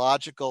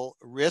biological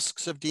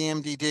risks of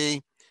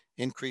DMDD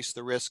increase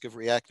the risk of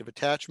reactive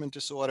attachment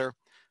disorder?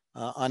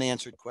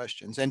 Unanswered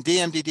questions. And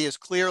DMDD is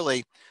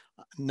clearly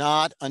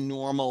not a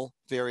normal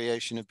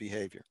variation of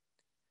behavior.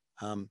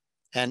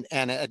 And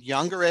at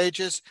younger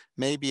ages,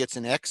 maybe it's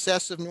an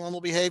excess of normal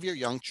behavior.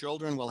 Young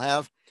children will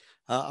have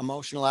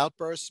emotional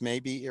outbursts, may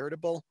be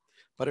irritable,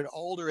 but at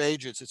older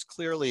ages, it's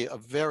clearly a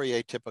very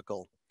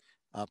atypical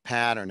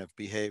pattern of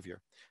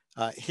behavior.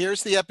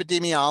 Here's the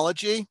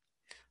epidemiology.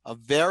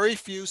 Very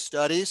few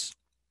studies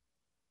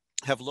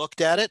have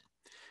looked at it.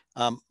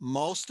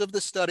 Most of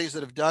the studies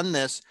that have done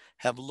this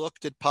have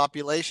looked at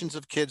populations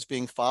of kids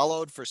being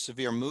followed for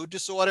severe mood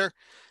disorder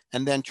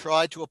and then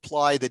tried to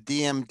apply the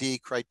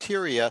DMD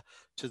criteria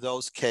to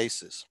those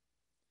cases.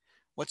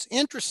 What's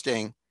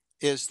interesting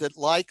is that,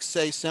 like,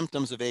 say,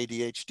 symptoms of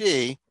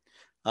ADHD,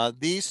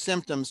 these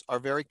symptoms are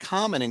very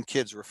common in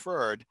kids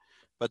referred,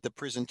 but the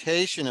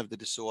presentation of the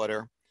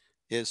disorder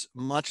is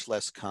much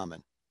less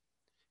common.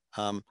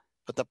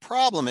 But the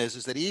problem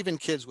is that even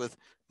kids with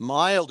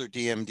milder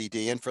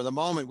DMDD, and for the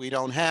moment we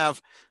don't have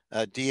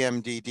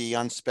DMDD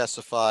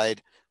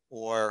unspecified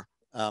or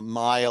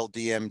mild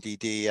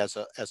DMDD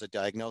as a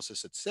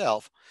diagnosis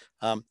itself,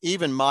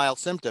 even mild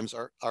symptoms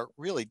are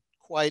really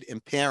quite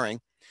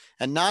impairing.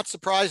 And not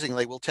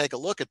surprisingly, we'll take a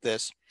look at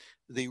this,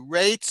 the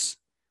rates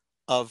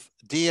of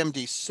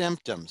DMD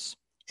symptoms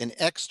in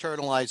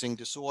externalizing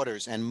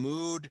disorders and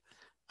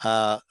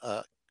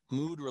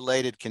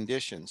mood-related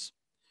conditions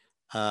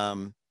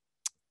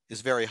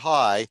is very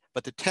high,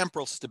 but the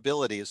temporal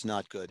stability is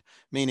not good,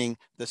 meaning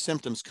the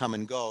symptoms come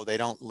and go. They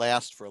don't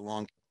last for a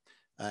long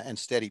and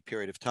steady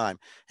period of time.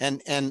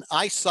 And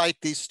I cite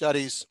these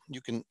studies.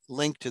 You can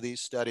link to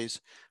these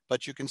studies,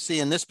 but you can see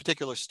in this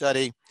particular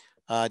study,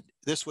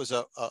 this was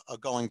a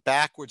going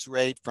backwards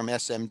rate from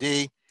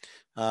SMD,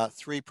 3%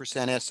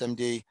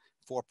 SMD,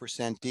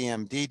 4%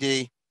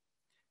 DMDD.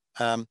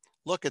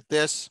 Look at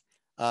this,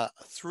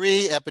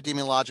 3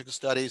 epidemiological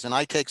studies, and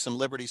I take some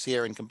liberties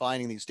here in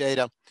combining these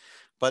data.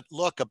 But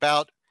look,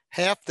 about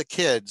half the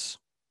kids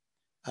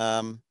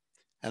and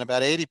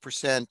about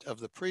 80% of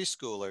the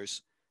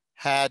preschoolers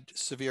had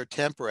severe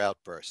temper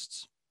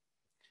outbursts.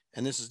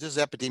 And this is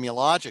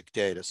epidemiologic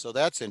data, so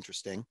that's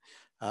interesting.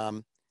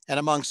 And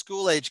among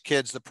school-age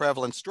kids, the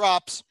prevalence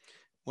drops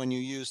when you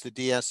use the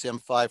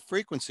DSM-5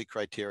 frequency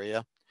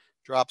criteria,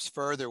 drops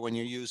further when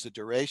you use the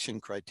duration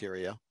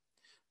criteria.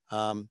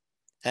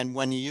 And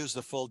when you use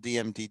the full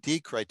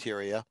DMDD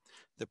criteria,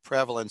 the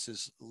prevalence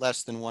is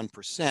less than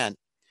 1%.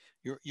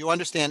 You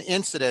understand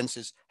incidence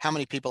is how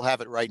many people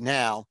have it right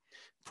now.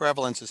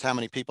 Prevalence is how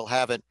many people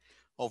have it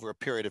over a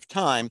period of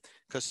time,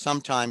 because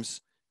sometimes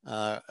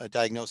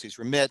diagnoses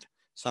remit,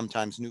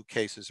 sometimes new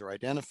cases are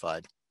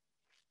identified.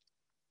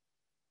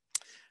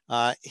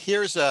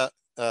 Here's a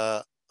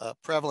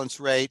prevalence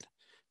rate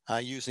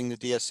using the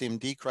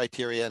DSM-D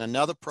criteria in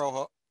another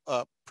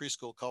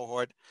preschool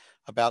cohort,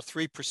 about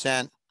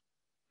 3%.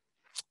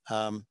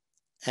 And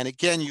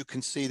again, you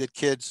can see that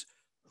kids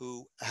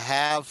who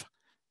have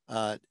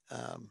a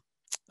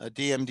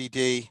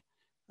DMDD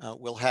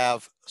will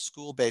have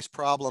school-based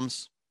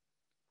problems,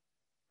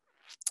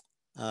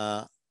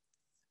 and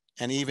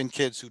even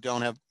kids who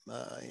don't have,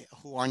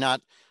 who are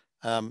not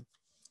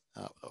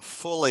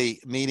fully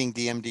meeting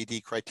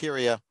DMDD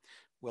criteria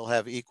will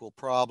have equal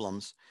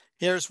problems.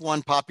 Here's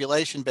one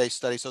population-based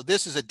study. So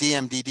this is a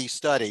DMDD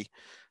study,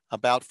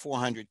 about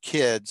 400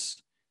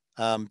 kids.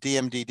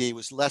 DMDD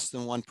was less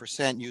than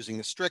 1% using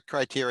the strict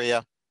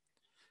criteria.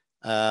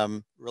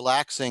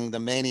 Relaxing the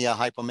mania,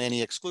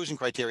 hypomania exclusion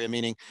criteria,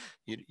 meaning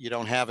you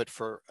don't have it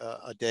for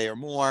a day or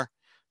more,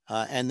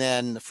 and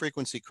then the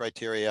frequency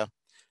criteria.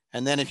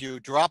 And then if you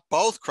drop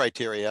both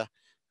criteria,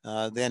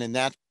 then in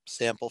that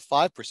sample,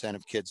 5%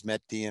 of kids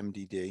met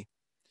DMDD.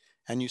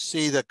 And you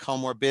see the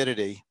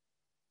comorbidity,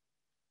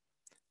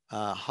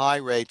 high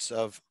rates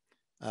of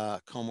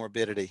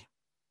comorbidity,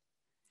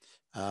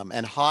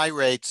 and high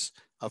rates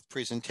of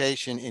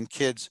presentation in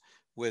kids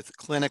with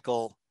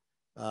clinical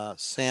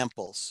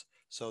samples.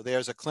 So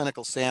there's a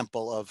clinical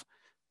sample of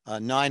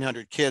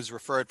 900 kids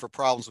referred for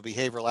problems with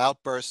behavioral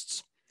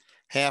outbursts.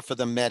 Half of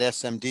them met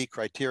SMD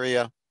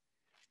criteria.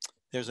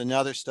 There's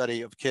another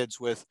study of kids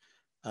with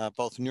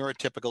both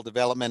neurotypical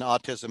development,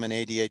 autism, and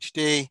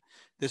ADHD.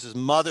 This is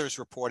mothers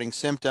reporting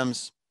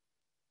symptoms.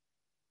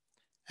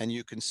 And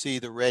you can see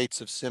the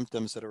rates of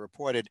symptoms that are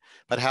reported,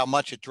 but how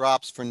much it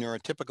drops for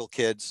neurotypical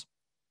kids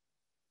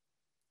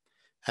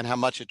and how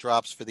much it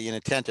drops for the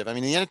inattentive. I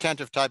mean, the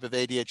inattentive type of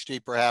ADHD,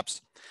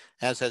 perhaps,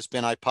 as has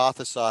been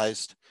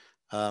hypothesized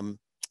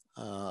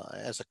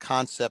as a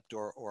concept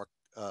or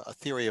a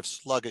theory of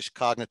sluggish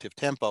cognitive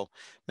tempo,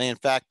 may in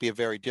fact be a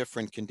very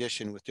different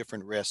condition with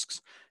different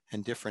risks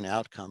and different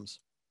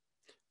outcomes.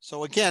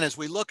 So again, as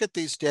we look at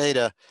these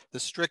data, the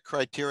strict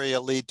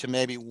criteria lead to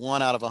maybe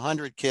 1 out of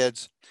 100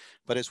 kids,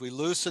 but as we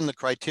loosen the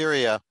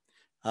criteria,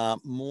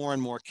 more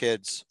and more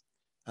kids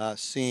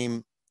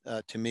seem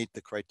to meet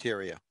the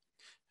criteria.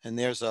 And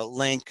there's a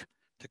link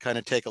to kind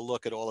of take a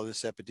look at all of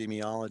this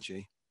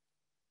epidemiology.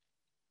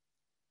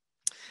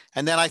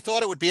 And then I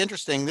thought it would be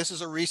interesting. This is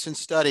a recent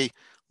study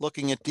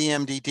looking at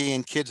DMDD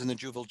in kids in the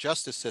juvenile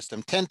justice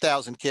system,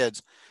 10,000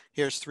 kids.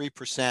 Here's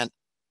 3%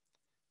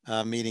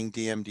 meeting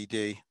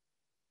DMDD.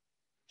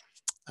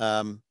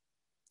 And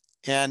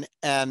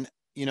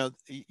you know,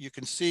 you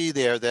can see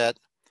there that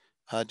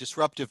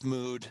disruptive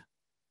mood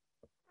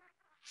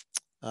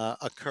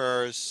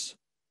occurs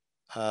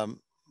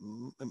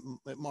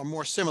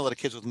more similar to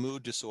kids with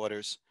mood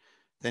disorders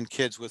than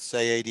kids with,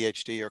 say,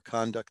 ADHD or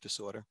conduct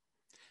disorder.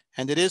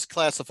 And it is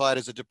classified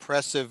as a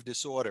depressive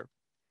disorder.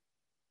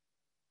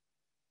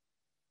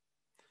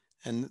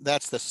 And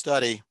that's the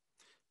study.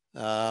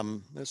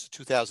 This is a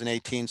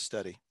 2018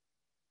 study.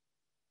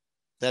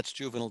 That's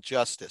juvenile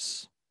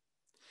justice.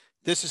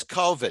 This is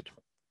COVID,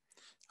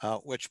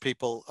 which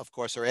people, of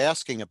course, are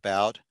asking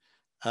about.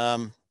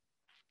 The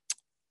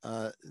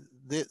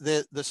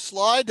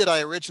slide that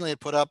I originally had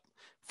put up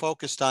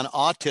focused on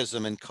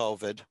autism and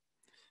COVID,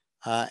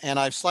 and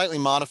I've slightly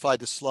modified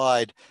the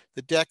slide.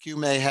 The deck you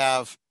may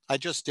have, I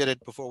just did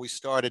it before we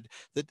started.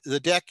 The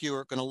deck you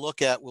are going to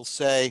look at will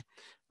say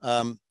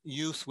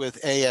youth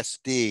with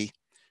ASD,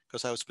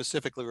 because I was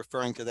specifically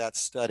referring to that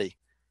study.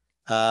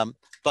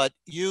 But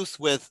youth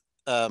with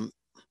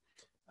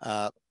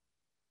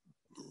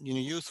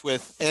youth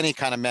with any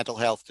kind of mental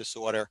health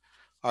disorder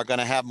are going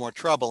to have more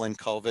trouble in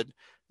COVID,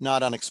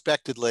 not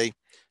unexpectedly.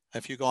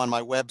 If you go on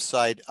my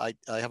website, I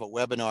have a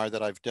webinar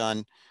that I've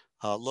done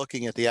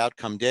looking at the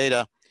outcome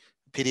data.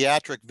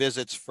 Pediatric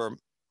visits for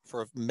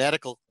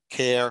medical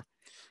care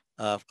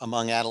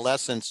among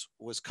adolescents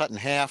was cut in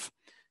half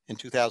in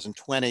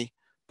 2020,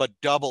 but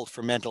doubled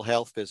for mental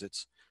health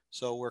visits.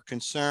 So we're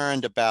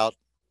concerned about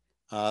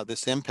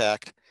this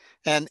impact.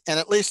 And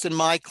at least in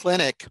my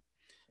clinic,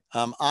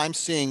 I'm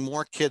seeing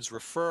more kids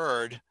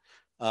referred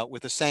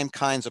with the same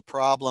kinds of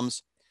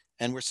problems,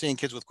 and we're seeing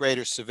kids with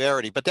greater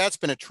severity. But that's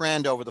been a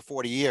trend over the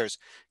 40 years.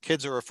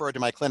 Kids who are referred to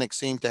my clinic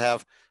seem to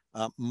have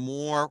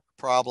more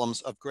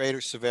problems of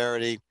greater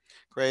severity,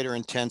 greater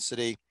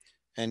intensity,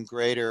 and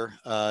greater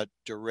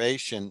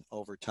duration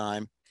over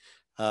time.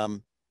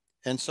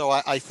 And so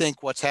I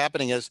think what's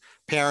happening is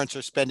parents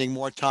are spending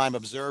more time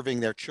observing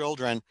their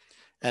children,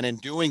 and in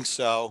doing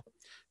so,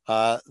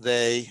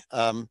 they're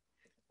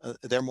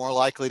more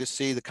likely to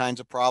see the kinds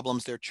of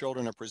problems their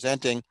children are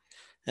presenting,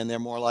 and they're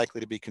more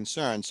likely to be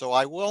concerned. So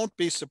I won't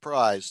be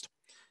surprised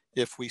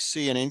if we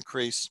see an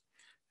increase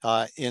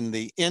in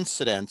the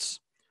incidence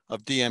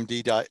of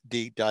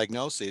DMDD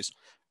diagnoses,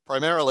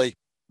 primarily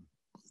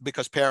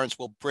because parents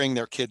will bring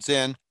their kids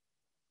in.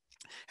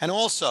 And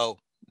also,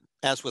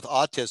 as with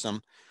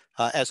autism,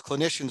 as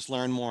clinicians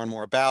learn more and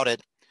more about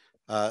it,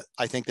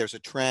 I think there's a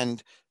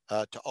trend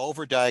to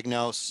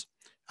overdiagnose,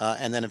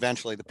 and then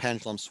eventually the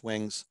pendulum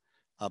swings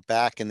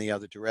back in the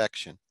other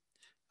direction.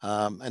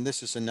 And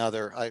this is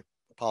another, I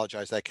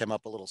apologize, that came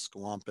up a little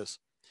squampus.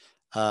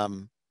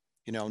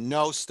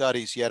 No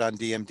studies yet on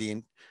DMD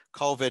and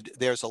COVID.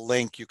 There's a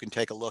link you can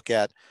take a look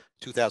at,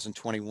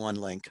 2021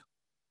 link.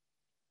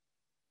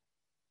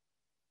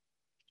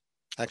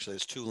 Actually,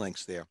 there's two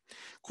links there.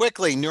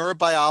 Quickly,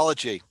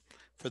 neurobiology,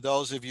 for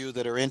those of you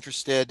that are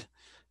interested.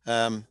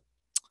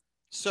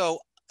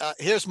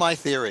 Here's my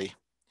theory.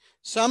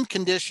 Some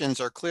conditions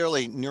are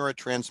clearly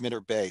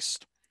neurotransmitter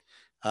based.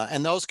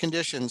 And those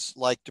conditions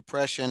like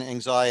depression,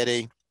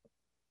 anxiety,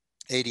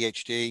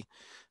 ADHD,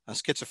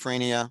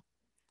 schizophrenia,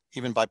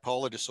 even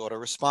bipolar disorder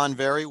respond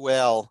very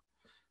well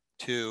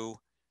to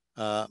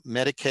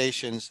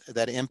medications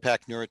that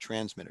impact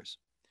neurotransmitters.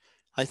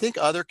 I think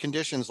other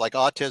conditions like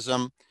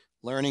autism,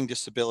 learning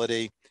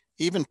disability,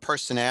 even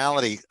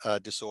personality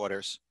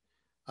disorders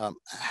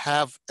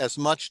have as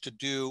much to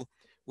do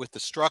with the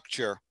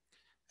structure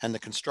and the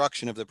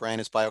construction of the brain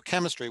as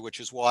biochemistry, which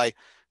is why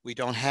we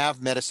don't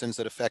have medicines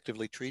that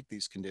effectively treat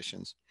these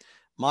conditions.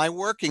 My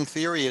working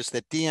theory is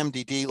that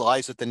DMDD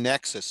lies at the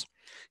nexus.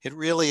 It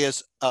really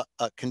is a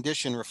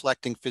condition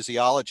reflecting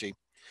physiology,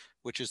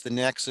 which is the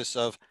nexus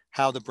of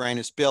how the brain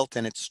is built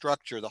and its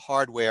structure, the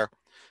hardware,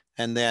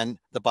 and then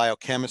the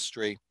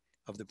biochemistry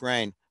of the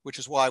brain, which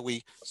is why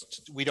we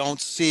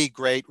don't see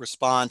great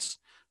response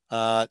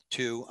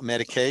to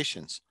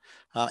medications.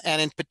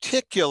 And in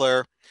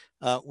particular,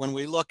 when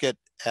we look at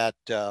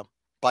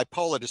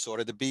bipolar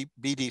disorder, the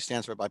BD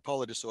stands for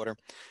bipolar disorder.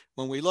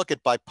 When we look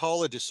at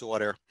bipolar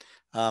disorder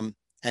and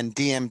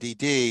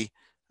DMDD,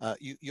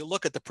 you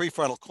look at the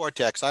prefrontal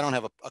cortex. I don't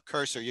have a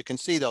cursor. You can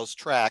see those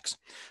tracks.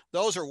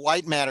 Those are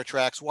white matter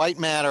tracks. White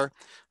matter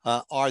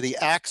are the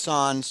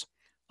axons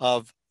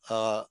of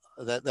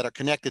that are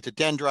connected to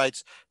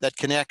dendrites that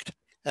connect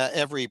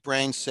every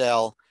brain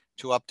cell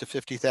to up to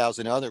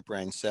 50,000 other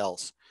brain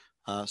cells.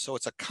 So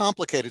it's a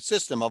complicated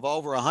system of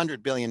over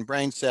 100 billion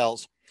brain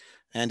cells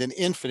and an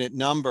infinite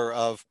number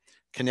of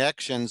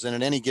connections. And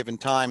at any given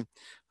time,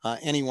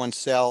 any one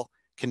cell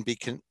can be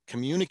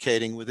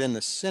communicating within the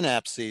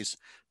synapses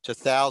to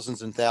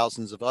thousands and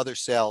thousands of other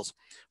cells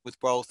with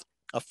both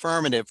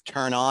affirmative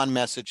turn on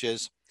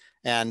messages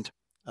and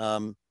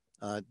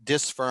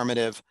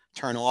disfirmative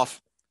turn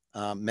off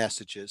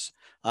messages.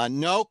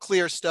 No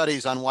clear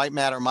studies on white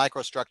matter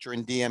microstructure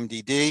in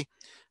DMDD,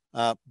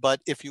 but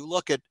if you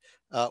look at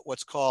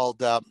what's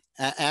called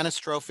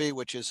anastrophy,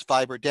 which is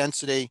fiber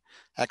density,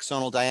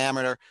 axonal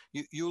diameter,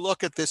 you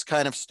look at this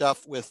kind of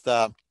stuff with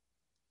a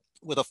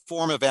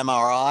form of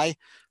MRI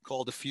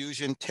called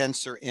diffusion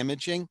tensor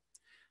imaging.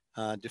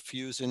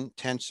 diffusion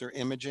tensor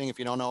imaging. If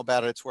you don't know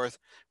about it, it's worth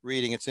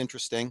reading. It's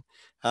interesting.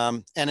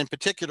 And in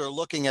particular,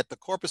 looking at the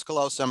corpus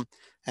callosum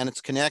and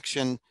its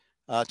connection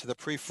to the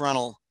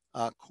prefrontal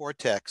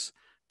cortex,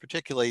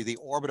 particularly the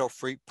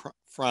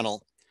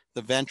orbitofrontal,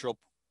 the ventral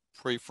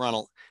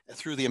prefrontal,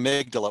 through the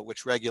amygdala,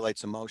 which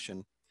regulates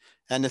emotion.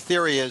 And the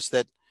theory is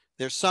that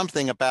there's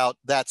something about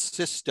that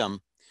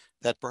system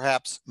that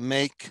perhaps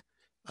make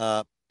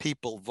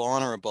people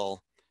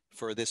vulnerable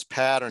for this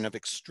pattern of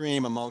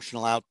extreme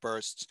emotional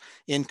outbursts,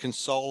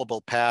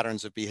 inconsolable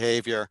patterns of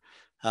behavior,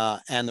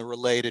 and the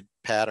related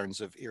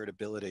patterns of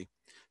irritability.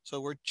 So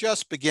we're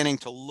just beginning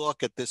to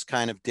look at this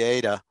kind of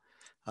data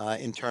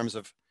in terms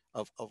of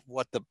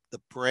what the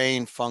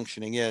brain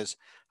functioning is.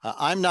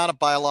 I'm not a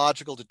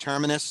biological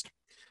determinist.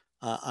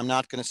 I'm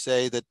not going to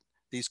say that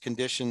these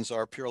conditions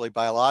are purely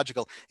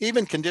biological.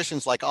 Even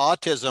conditions like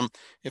autism,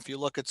 if you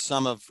look at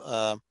some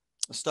of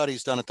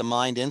studies done at the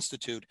Mind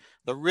Institute,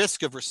 the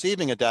risk of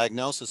receiving a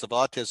diagnosis of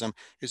autism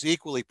is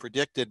equally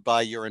predicted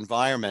by your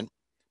environment,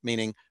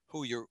 meaning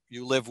who you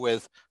live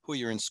with, who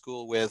you're in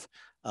school with,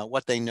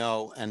 what they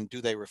know, and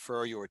do they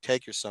refer you or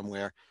take you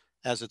somewhere,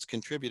 as it's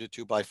contributed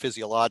to by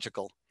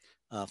physiological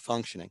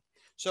functioning.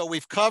 So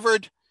we've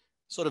covered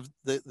sort of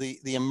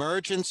the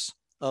emergence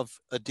of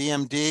a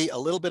DMD, a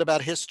little bit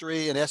about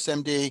history and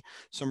SMD,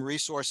 some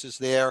resources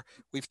there.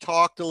 We've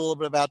talked a little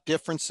bit about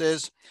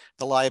differences,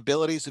 the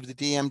liabilities of the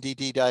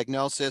DMDD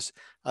diagnosis,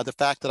 the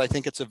fact that I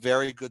think it's a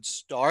very good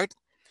start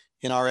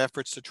in our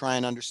efforts to try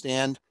and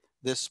understand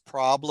this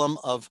problem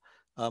of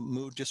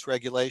mood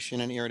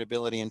dysregulation and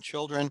irritability in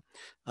children,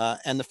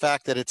 and the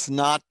fact that it's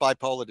not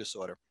bipolar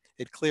disorder.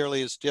 It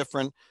clearly is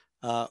different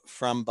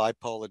from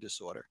bipolar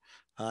disorder.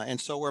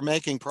 And so we're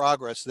making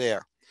progress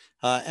there.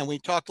 And we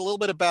talked a little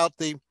bit about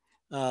the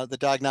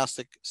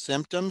diagnostic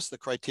symptoms, the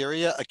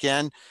criteria.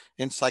 Again,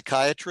 in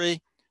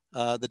psychiatry,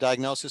 the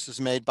diagnosis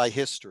is made by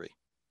history.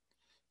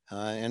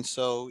 And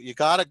so you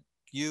got to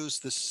use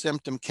the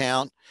symptom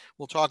count.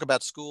 We'll talk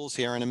about schools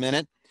here in a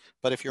minute,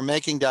 but if you're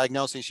making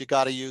diagnoses, you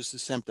got to use the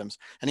symptoms.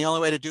 And the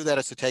only way to do that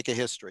is to take a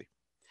history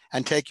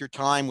and take your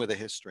time with a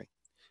history,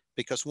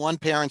 because one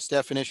parent's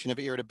definition of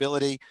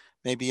irritability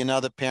may be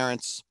another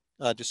parent's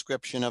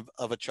description of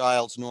a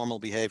child's normal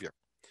behavior.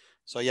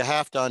 So you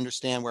have to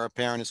understand where a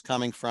parent is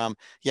coming from.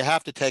 You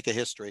have to take a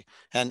history,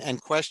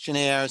 and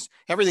questionnaires,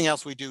 everything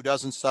else we do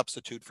doesn't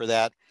substitute for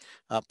that.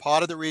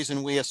 Part of the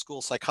reason we as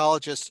school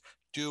psychologists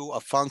do a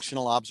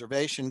functional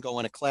observation, go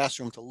in a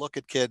classroom to look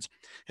at kids,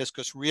 is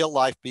because real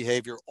life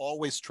behavior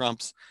always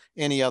trumps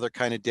any other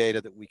kind of data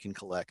that we can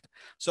collect.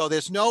 So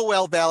there's no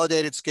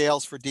well-validated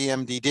scales for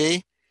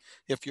DMDD.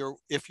 If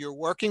you're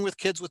working with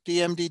kids with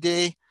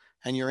DMDD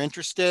and you're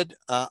interested,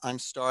 I'm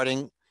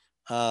starting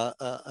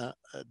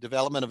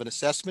development of an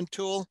assessment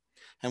tool,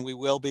 and we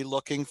will be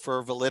looking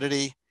for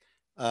validity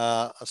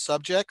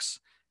subjects.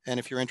 And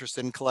if you're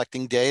interested in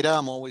collecting data,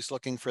 I'm always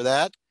looking for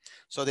that.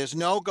 So there's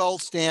no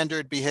gold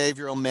standard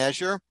behavioral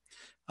measure.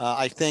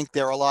 I think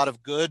there are a lot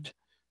of good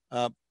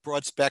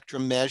broad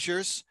spectrum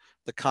measures,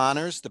 the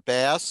Conners, the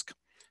Basque,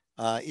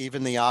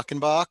 even the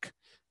Achenbach,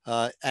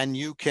 and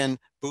you can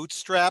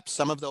bootstrap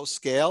some of those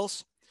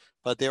scales,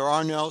 but there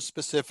are no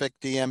specific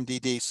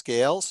DMDD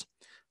scales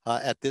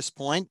at this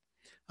point.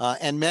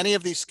 And many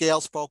of these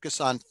scales focus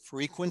on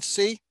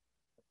frequency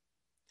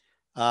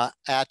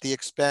at the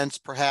expense,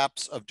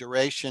 perhaps, of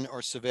duration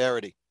or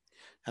severity.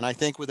 And I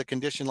think with a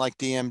condition like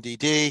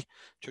DMDD,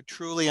 to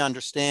truly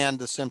understand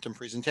the symptom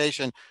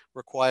presentation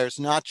requires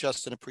not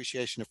just an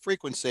appreciation of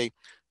frequency,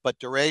 but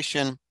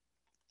duration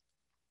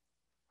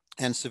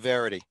and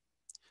severity.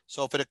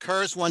 So if it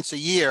occurs once a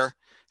year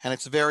and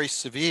it's very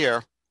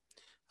severe,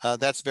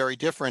 that's very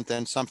different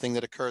than something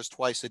that occurs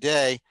twice a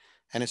day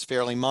and is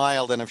fairly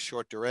mild and of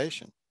short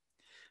duration.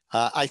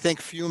 I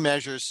think few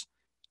measures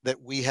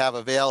that we have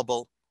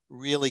available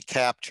really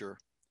capture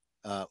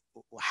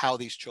how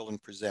these children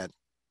present.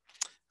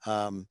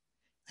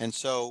 And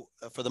so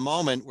for the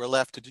moment, we're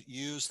left to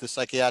use the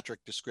psychiatric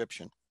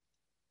description.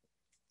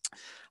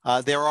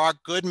 There are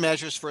good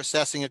measures for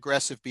assessing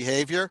aggressive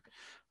behavior.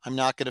 I'm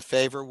not going to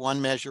favor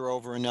one measure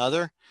over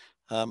another.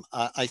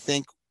 I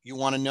think you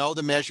want to know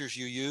the measures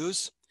you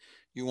use.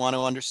 You want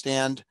to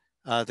understand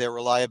their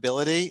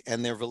reliability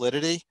and their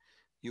validity.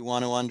 You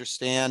want to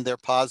understand their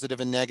positive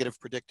and negative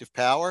predictive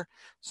power.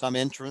 Some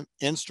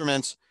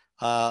instruments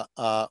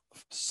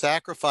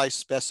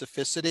sacrifice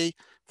specificity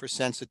for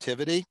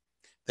sensitivity.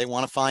 They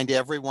want to find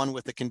everyone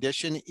with the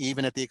condition,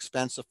 even at the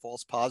expense of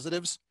false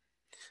positives.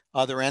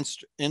 Other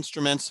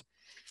instruments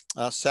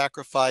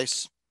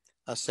sacrifice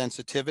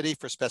sensitivity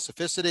for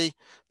specificity.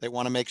 They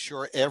want to make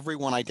sure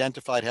everyone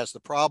identified has the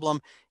problem,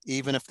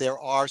 even if there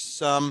are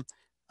some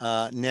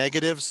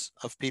negatives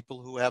of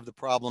people who have the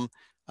problem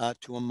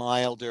to a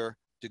milder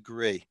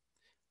degree.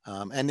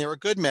 And there are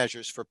good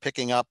measures for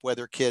picking up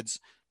whether kids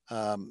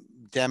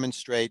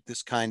demonstrate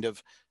this kind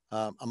of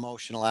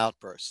emotional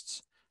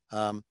outbursts.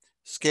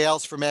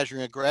 Scales for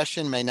measuring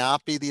aggression may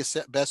not be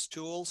the best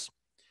tools.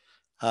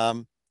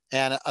 And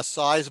a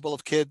sizable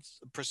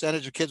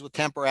percentage of kids with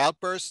temper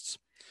outbursts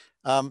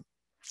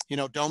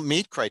don't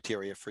meet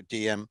criteria for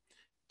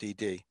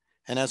DMDD.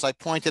 And as I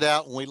pointed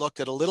out, when we looked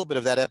at a little bit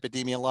of that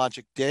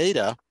epidemiologic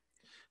data,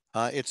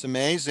 it's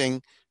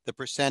amazing the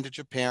percentage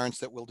of parents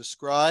that will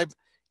describe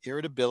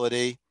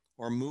irritability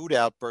or mood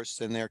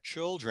outbursts in their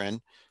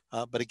children,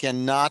 but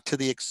again, not to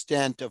the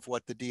extent of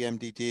what the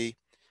DMDD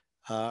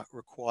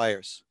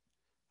requires.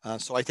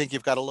 So I think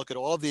you've got to look at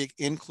all of the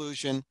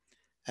inclusion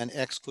and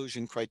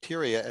exclusion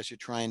criteria as you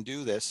try and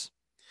do this.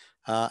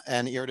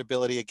 And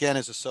irritability, again,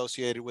 is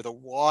associated with a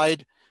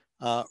wide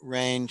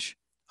range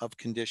of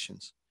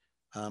conditions.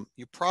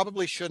 You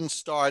probably shouldn't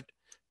start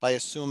by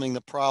assuming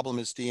the problem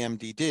is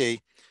DMDD.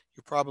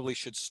 You probably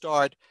should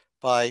start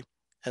by,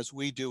 as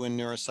we do in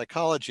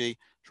neuropsychology,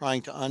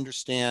 trying to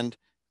understand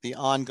the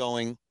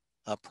ongoing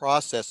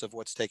process of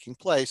what's taking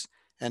place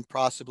and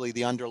possibly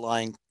the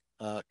underlying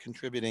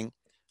contributing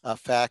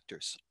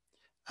factors.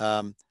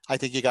 I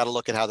think you got to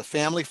look at how the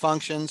family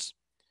functions.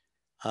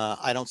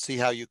 I don't see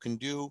how you can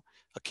do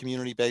a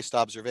community-based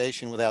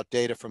observation without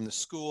data from the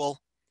school.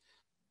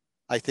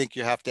 I think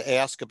you have to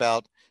ask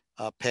about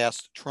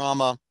past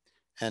trauma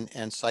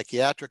and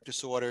psychiatric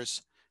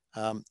disorders.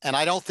 And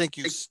I don't think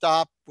you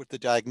stop with the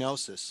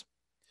diagnosis.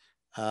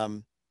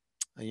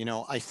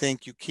 I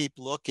think you keep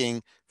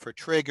looking for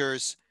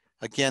triggers.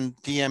 Again,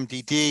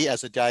 DMDD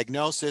as a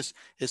diagnosis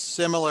is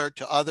similar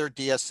to other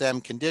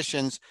DSM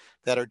conditions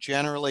that are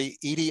generally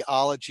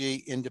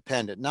etiology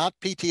independent, not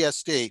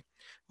PTSD,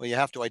 where you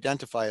have to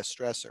identify a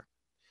stressor,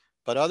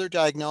 but other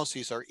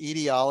diagnoses are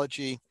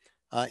etiology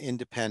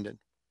independent.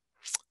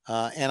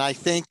 And I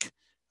think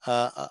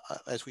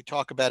as we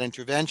talk about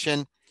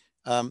intervention,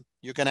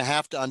 you're going to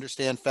have to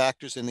understand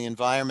factors in the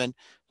environment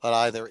that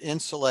either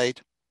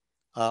insulate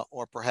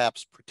or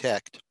perhaps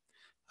protect.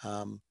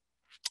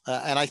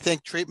 And I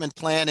think treatment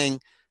planning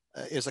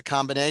is a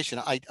combination.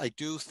 I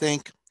do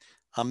think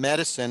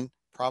medicine,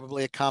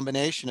 probably a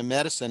combination of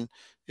medicine,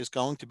 is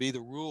going to be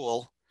the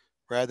rule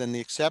rather than the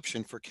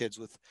exception for kids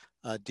with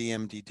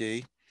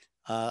DMDD.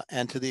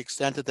 And to the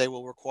extent that they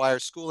will require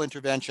school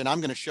intervention, I'm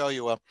going to show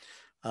you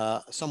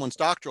someone's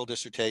doctoral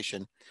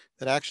dissertation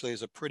that actually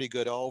is a pretty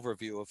good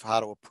overview of how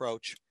to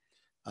approach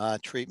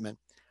treatment.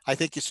 I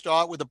think you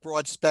start with a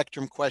broad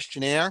spectrum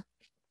questionnaire.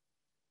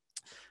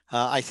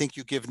 I think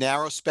you give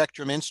narrow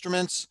spectrum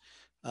instruments.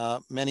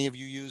 Many of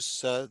you use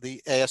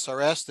the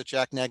ASRS that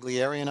Jack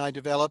Naglieri and I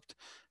developed,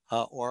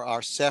 or our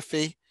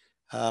CEFI.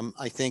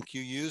 I think you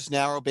use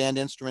narrow band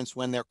instruments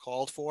when they're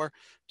called for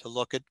to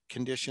look at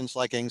conditions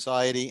like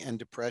anxiety and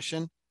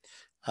depression.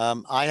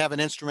 I have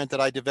an instrument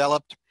that I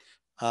developed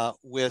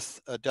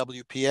with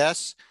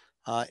WPS.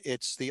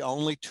 It's the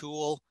only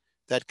tool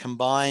that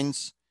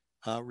combines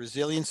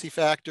resiliency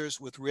factors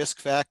with risk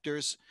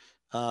factors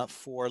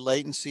for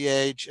latency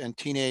age and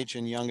teenage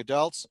and young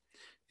adults.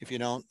 If you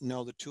don't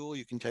know the tool,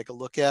 you can take a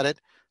look at it.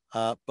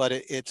 But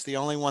it's the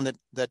only one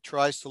that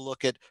tries to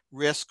look at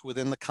risk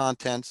within the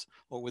contents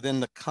or within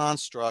the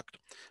construct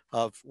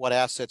of what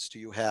assets do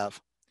you have.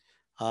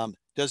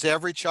 Does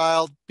every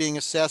child being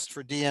assessed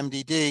for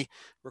DMDD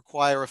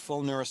require a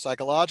full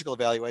neuropsychological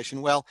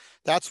evaluation? Well,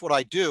 that's what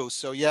I do.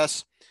 So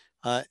yes,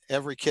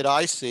 every kid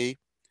I see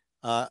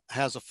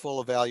has a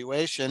full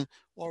evaluation,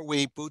 or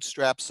we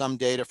bootstrap some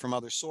data from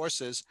other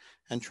sources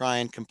and try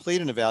and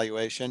complete an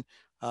evaluation.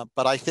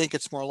 But I think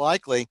it's more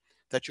likely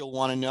that you'll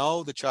want to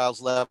know the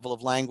child's level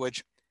of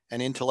language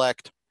and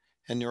intellect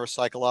and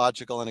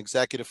neuropsychological and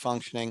executive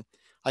functioning.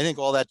 I think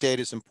all that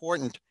data is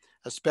important,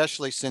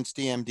 especially since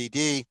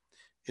DMDD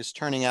is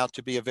turning out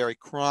to be a very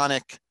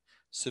chronic,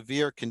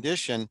 severe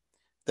condition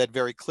that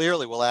very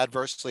clearly will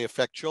adversely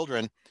affect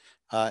children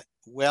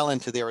well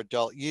into their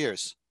adult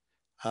years.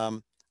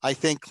 I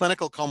think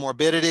clinical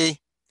comorbidity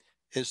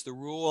is the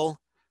rule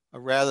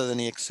rather than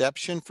the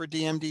exception for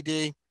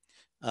DMDD.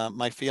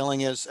 My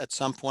feeling is at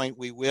some point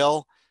we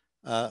will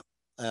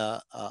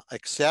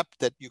accept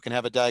that you can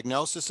have a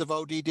diagnosis of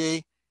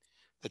ODD,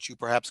 that you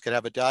perhaps could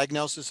have a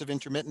diagnosis of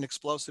intermittent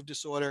explosive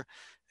disorder.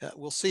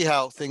 We'll see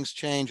how things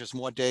change as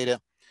more data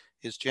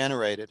is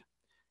generated.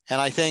 And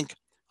I think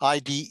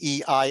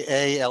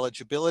IDEIA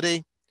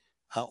eligibility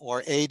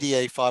or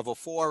ADA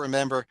 504,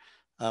 remember,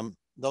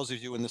 those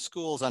of you in the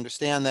schools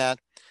understand that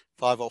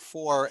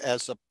 504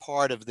 as a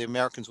part of the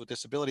Americans with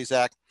Disabilities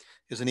Act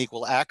is an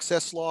equal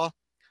access law.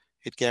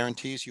 It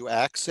guarantees you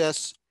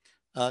access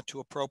to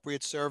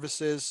appropriate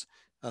services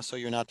so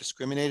you're not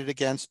discriminated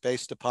against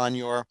based upon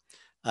your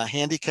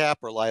handicap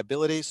or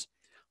liabilities.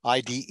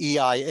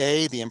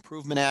 IDEIA, the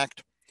Improvement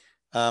Act,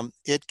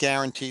 it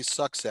guarantees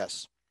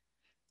success.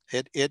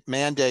 It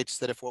mandates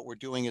that if what we're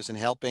doing isn't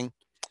helping,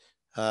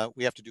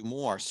 we have to do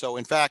more. So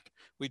in fact,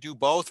 we do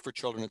both for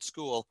children at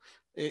school.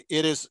 It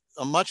is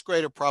a much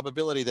greater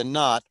probability than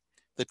not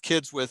that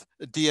kids with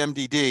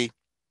DMDD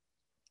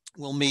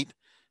will meet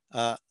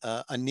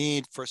a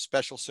need for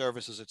special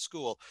services at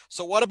school.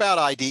 So what about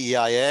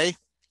IDEIA?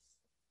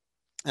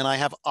 And I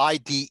have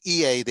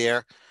IDEA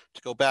there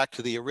to go back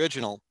to the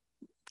original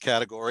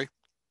category.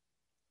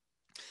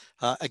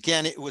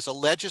 Again, it was a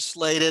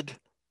legislated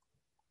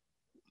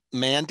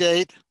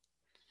mandate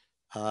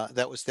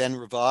that was then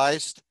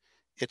revised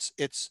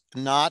It's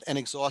not an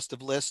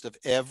exhaustive list of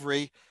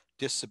every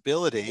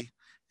disability.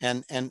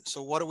 And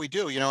so what do we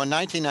do? You know, in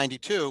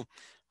 1992,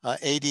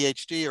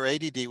 ADHD or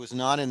ADD was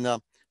not in the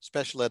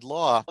special ed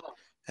law,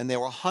 and there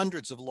were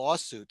hundreds of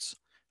lawsuits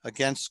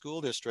against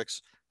school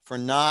districts for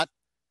not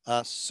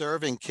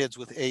serving kids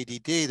with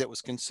ADD that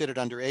was considered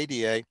under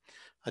ADA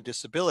a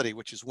disability,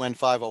 which is when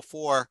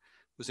 504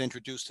 was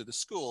introduced to the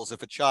schools.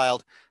 If a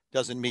child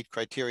doesn't meet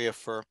criteria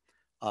for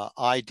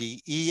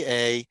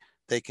IDEA,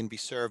 they can be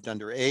served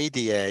under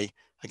ADA.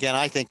 Again,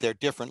 I think they're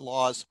different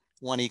laws,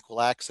 one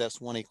equal access,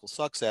 one equal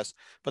success,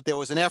 but there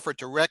was an effort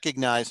to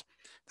recognize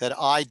that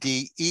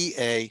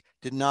IDEA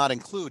did not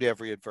include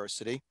every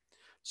adversity.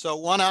 So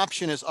one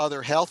option is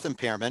other health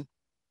impairment,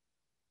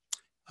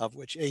 of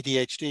which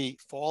ADHD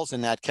falls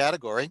in that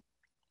category.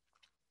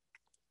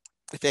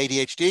 If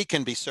ADHD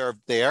can be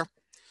served there,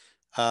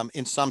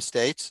 in some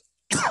states,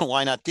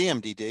 why not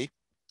DMDD?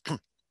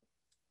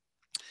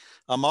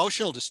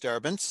 Emotional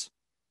disturbance,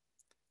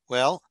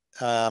 well,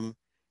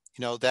 you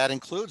know, that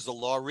includes, the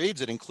law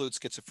reads, it includes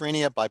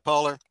schizophrenia,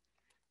 bipolar,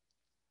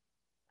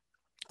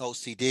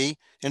 OCD.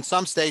 In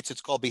some states,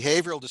 it's called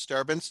behavioral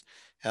disturbance.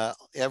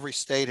 Every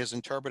state has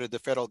interpreted the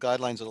federal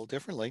guidelines a little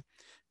differently.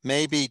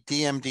 Maybe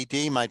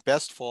DMDD might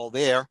best fall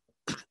there.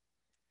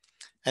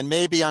 And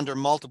maybe under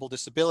multiple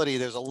disability,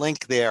 there's a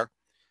link there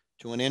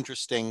to an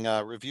interesting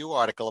review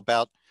article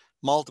about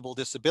multiple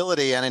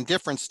disability. And in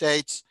different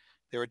states,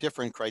 there are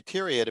different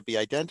criteria to be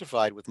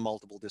identified with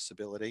multiple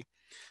disability.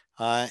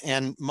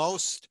 And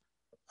most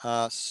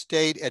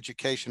state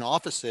education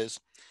offices,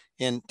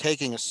 in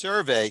taking a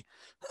survey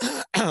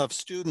of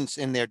students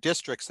in their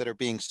districts that are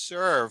being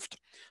served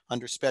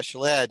under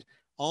special ed,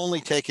 only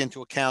take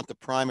into account the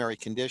primary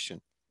condition.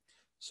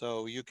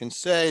 So you can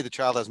say the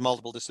child has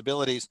multiple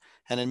disabilities,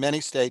 and in many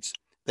states,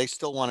 they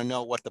still want to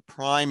know what the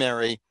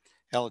primary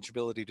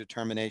eligibility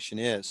determination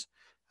is.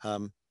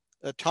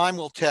 Time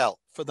will tell.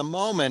 For the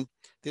moment,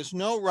 there's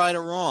no right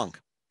or wrong.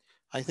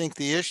 I think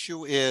the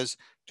issue is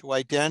to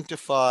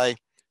identify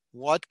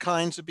what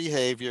kinds of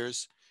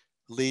behaviors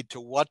lead to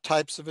what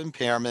types of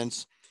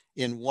impairments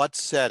in what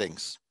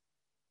settings,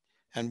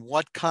 and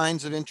what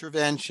kinds of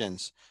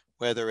interventions,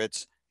 whether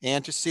it's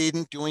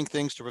antecedent, doing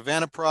things to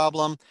prevent a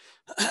problem,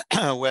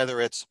 whether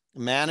it's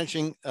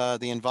managing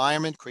the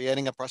environment,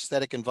 creating a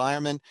prosthetic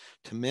environment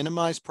to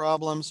minimize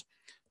problems,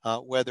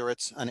 whether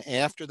it's an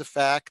after the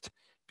fact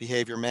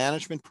behavior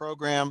management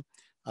program,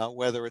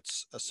 whether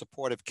it's a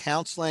supportive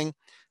counseling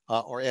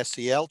or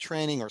SEL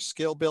training or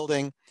skill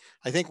building.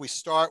 I think we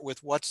start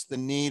with what's the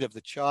need of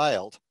the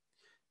child.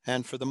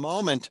 And for the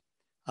moment,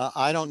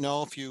 I don't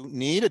know if you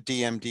need a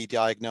DMD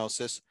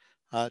diagnosis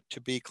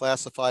to be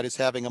classified as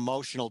having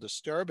emotional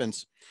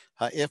disturbance,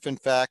 if in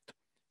fact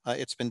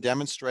it's been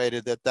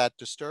demonstrated that that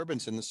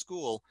disturbance in the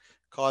school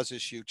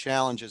causes you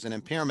challenges and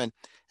impairment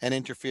and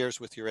interferes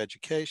with your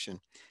education.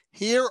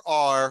 Here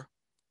are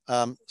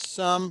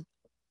some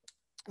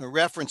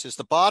references.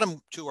 The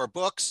bottom two are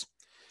books.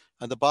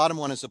 The bottom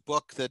one is a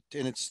book that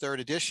in its third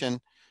edition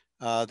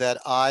that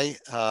I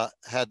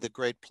had the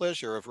great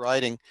pleasure of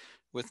writing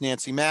with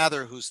Nancy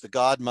Mather, who's the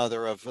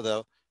godmother of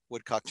the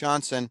Woodcock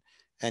Johnson,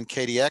 and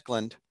Katie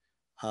Eklund.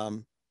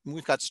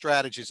 We've got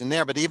strategies in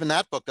there, but even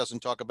that book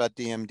doesn't talk about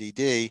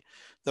DMDD.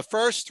 The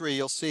first three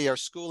you'll see are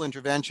school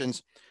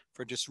interventions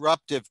for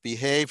disruptive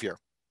behavior.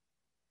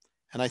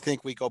 And I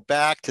think we go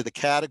back to the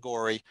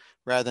category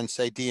rather than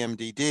say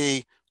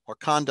DMDD or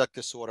conduct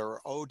disorder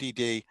or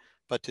ODD,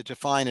 but to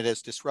define it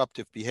as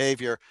disruptive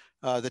behavior.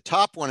 The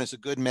top one is a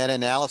good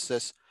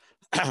meta-analysis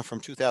from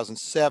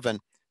 2007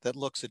 that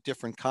looks at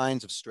different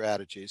kinds of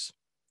strategies.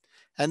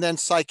 And then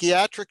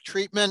psychiatric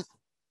treatment.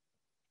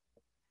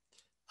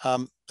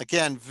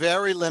 Again,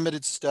 very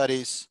limited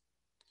studies,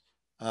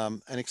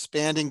 an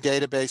expanding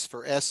database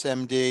for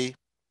SMD,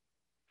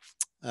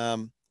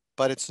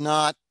 but it's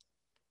not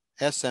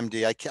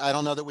SMD. I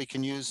don't know that we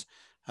can use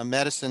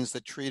medicines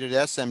that treated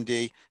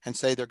SMD and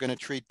say they're going to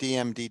treat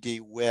DMDD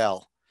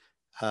well.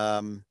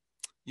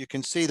 You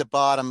can see the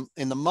bottom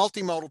in the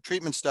multimodal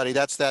treatment study.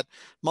 That's that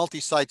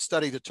multi-site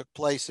study that took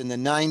place in the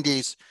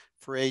 90s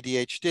for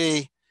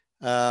ADHD.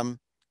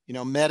 You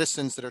know,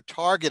 medicines that are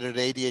targeted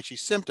at ADHD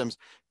symptoms,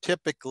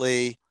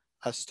 typically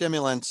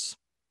stimulants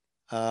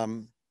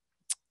or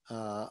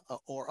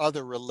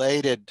other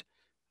related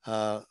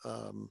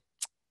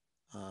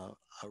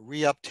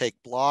reuptake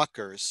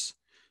blockers,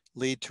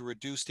 lead to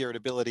reduced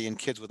irritability in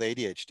kids with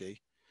ADHD.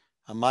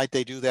 Might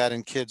they do that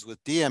in kids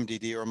with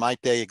DMDD, or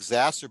might they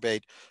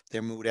exacerbate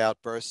their mood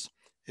outbursts,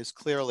 is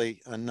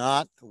clearly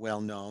not well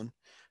known.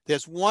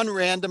 There's one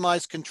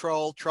randomized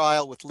control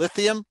trial with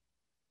lithium,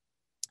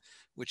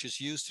 which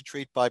is used to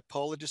treat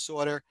bipolar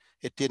disorder.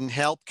 It didn't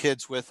help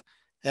kids with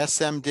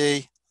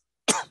SMD.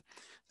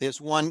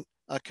 There's one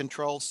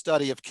controlled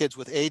study of kids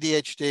with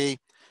ADHD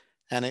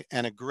and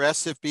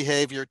aggressive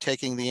behavior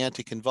taking the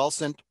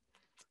anticonvulsant,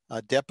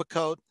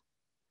 Depakote.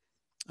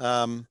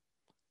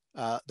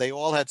 They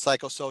all had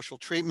psychosocial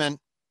treatment,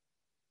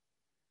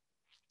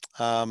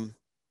 and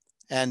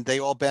they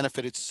all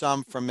benefited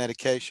some from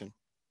medication.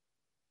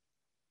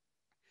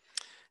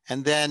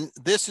 And then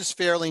this is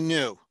fairly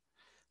new.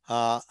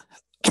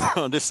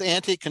 This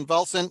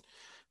anticonvulsant,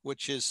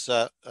 which is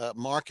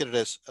marketed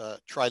as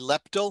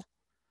trileptal,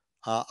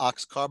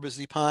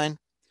 oxcarbazepine,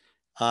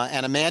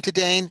 and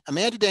amantadine.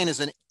 Amantadine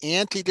is an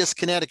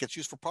antidyskinetic. It's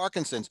used for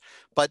Parkinson's.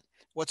 But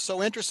what's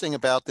so interesting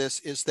about this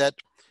is that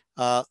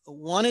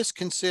one is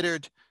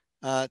considered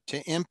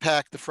to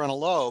impact the frontal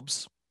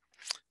lobes,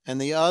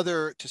 and the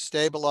other to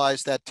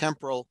stabilize that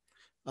temporal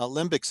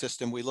limbic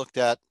system we looked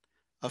at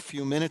a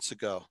few minutes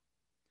ago.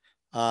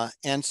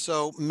 And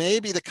so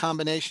maybe the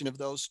combination of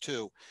those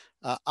two.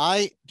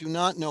 I do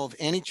not know of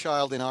any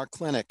child in our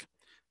clinic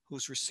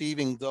who's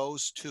receiving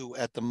those two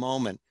at the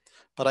moment,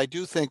 but I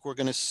do think we're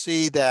going to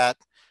see that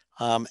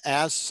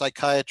as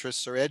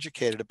psychiatrists are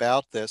educated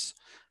about this,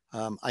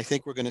 I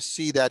think we're going to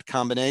see that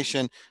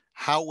combination.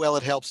 How well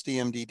it helps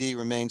DMDD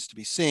remains to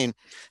be seen.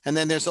 And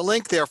then there's a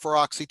link there for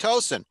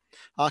oxytocin.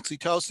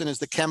 Oxytocin is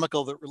the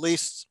chemical that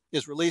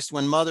is released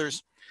when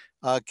mothers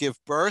give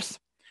birth.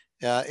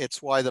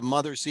 It's why the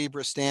mother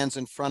zebra stands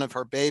in front of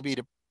her baby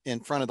in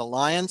front of the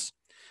lions.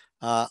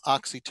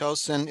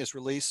 Oxytocin is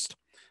released.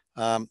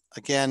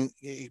 Again,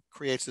 it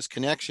creates this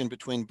connection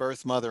between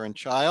birth mother and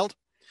child.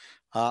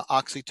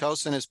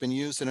 Oxytocin has been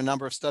used in a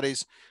number of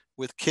studies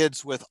with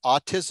kids with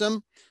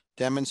autism,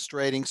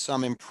 demonstrating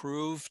some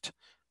improved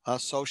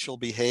social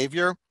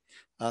behavior.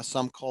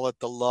 Some call it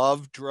the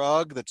love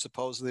drug that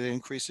supposedly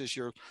increases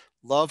your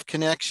love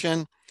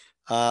connection.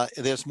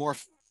 There's more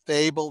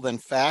fable than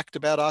fact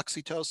about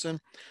oxytocin,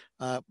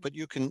 but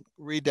you can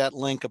read that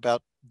link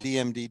about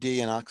DMDD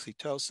and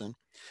oxytocin.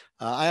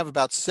 I have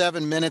about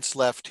 7 minutes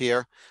left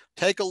here.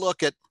 Take a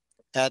look at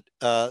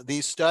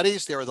these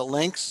studies. There are the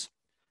links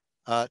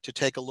to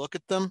take a look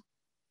at them,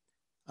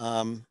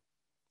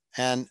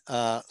 and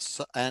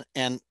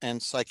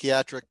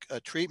psychiatric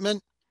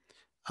treatment.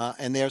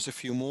 And there's a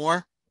few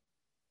more.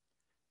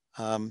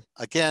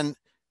 Again,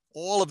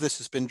 all of this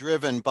has been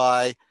driven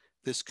by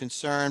this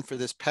concern for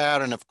this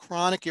pattern of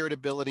chronic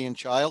irritability in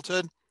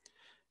childhood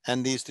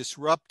and these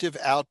disruptive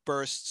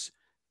outbursts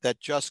that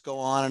just go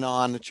on and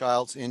on. The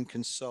child's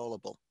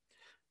inconsolable.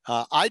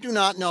 I do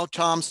not know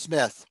Tom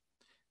Smith.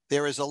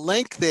 There is a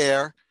link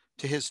there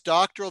to his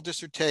doctoral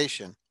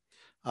dissertation,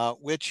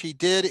 which he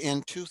did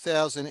in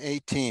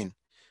 2018.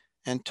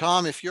 And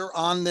Tom, if you're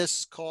on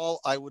this call,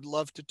 I would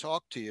love to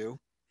talk to you.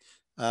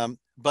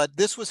 But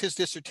this was his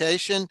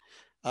dissertation,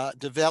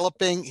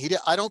 developing,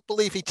 I don't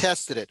believe he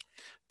tested it,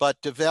 but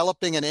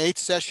developing an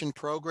 8-session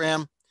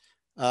program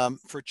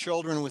for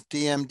children with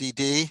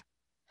DMDD.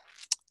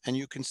 And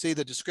you can see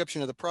the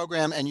description of the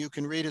program, and you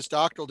can read his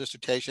doctoral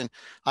dissertation.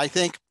 I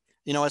think,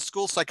 you know, as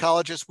school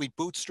psychologists, we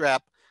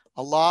bootstrap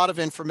a lot of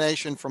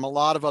information from a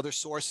lot of other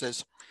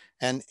sources,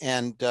 and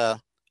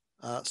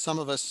some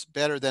of us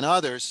better than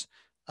others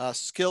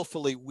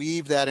skillfully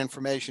weave that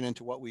information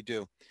into what we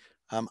do.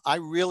 I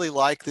really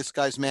like this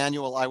guy's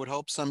manual. I would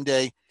hope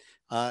someday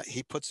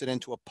he puts it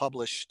into a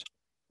published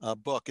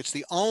book. It's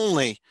the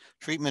only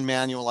treatment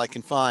manual I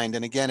can find,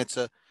 and again, it's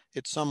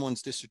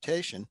someone's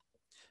dissertation.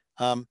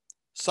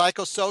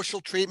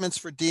 Psychosocial treatments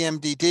for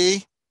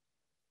DMDD.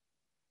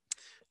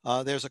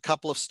 There's a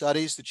couple of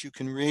studies that you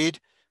can read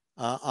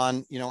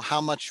on, you know,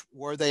 how much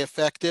were they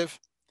effective.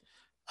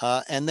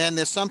 And then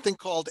there's something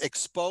called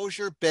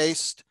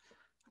exposure-based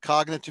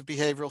cognitive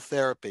behavioral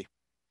therapy.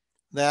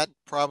 That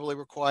probably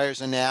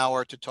requires an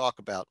hour to talk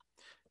about.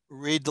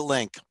 Read the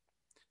link.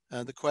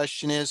 The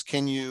question is,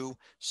 can you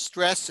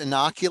stress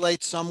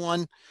inoculate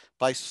someone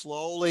by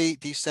slowly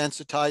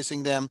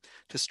desensitizing them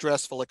to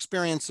stressful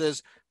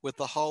experiences with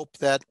the hope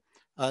that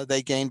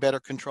they gain better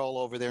control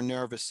over their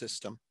nervous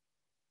system?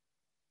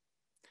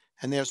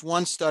 And there's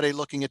one study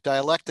looking at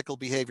dialectical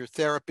behavior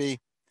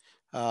therapy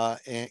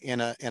in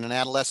an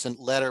adolescent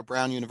letter,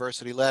 Brown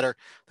University letter,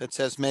 that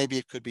says maybe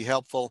it could be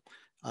helpful.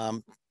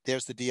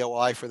 There's the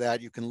DOI for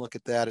that. You can look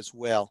at that as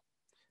well.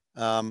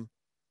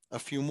 A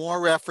few more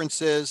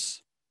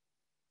references.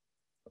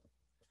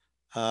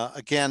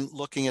 Again,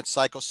 looking at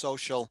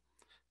psychosocial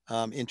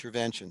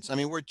interventions. I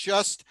mean, we're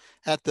just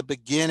at the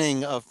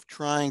beginning of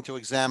trying to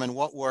examine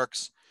what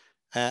works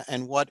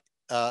and what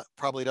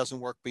probably doesn't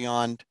work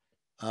beyond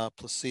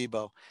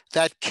placebo.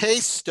 That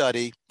case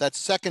study, that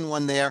second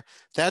one there,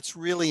 that's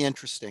really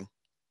interesting.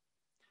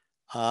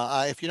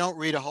 If you don't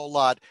read a whole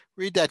lot,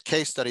 read that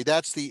case study.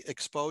 That's the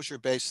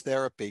exposure-based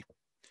therapy.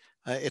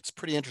 It's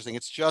pretty interesting.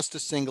 It's just a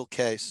single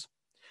case.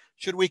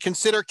 Should we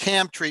consider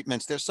CAMP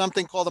treatments? There's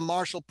something called the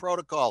Marshall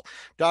Protocol.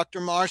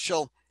 Dr.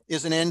 Marshall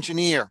is an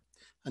engineer,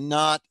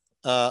 not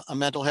a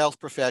mental health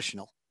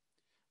professional.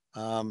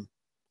 And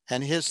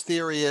his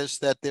theory is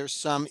that there's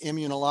some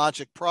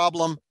immunologic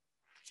problem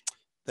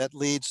that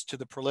leads to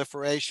the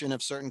proliferation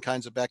of certain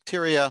kinds of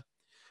bacteria.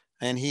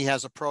 And he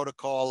has a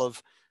protocol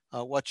of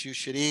what you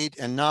should eat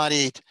and not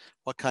eat,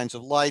 what kinds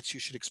of lights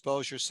you should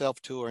expose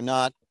yourself to or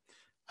not.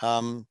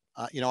 You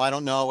know, I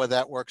don't know whether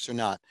that works or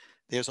not.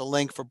 There's a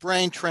link for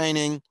brain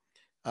training,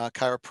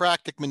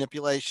 chiropractic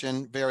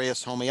manipulation,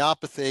 various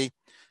homeopathy,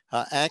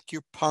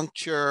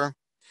 acupuncture,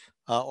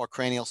 or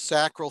cranial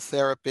sacral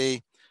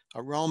therapy,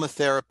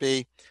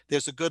 aromatherapy.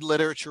 There's a good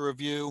literature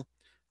review.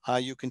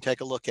 You can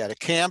take a look at it.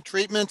 CAM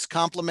treatments,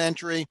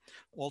 complementary,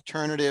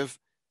 alternative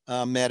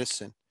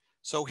medicine.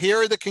 So here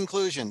are the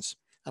conclusions,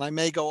 and I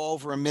may go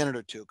over a minute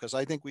or two because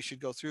I think we should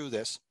go through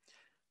this.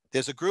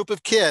 There's a group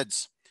of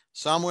kids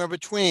somewhere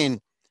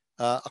between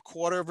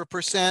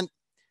 0.25%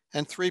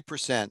 and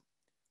 3%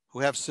 who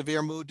have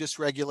severe mood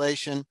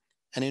dysregulation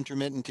and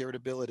intermittent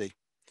irritability.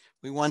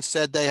 We once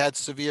said they had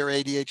severe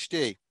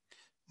ADHD.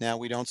 Now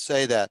we don't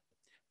say that.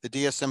 The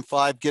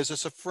DSM-5 gives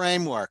us a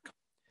framework.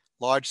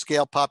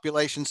 Large-scale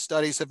population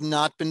studies have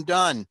not been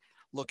done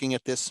looking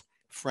at this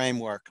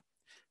framework.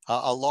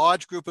 A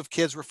large group of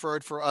kids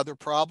referred for other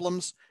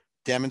problems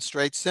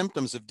demonstrate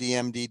symptoms of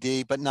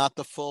DMDD, but not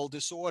the full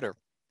disorder.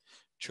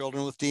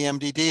 Children with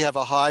DMDD have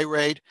a high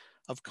rate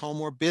of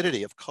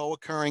comorbidity, of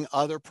co-occurring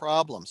other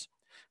problems,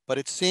 but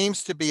it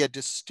seems to be a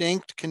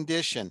distinct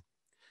condition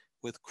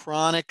with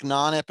chronic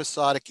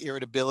non-episodic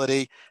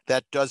irritability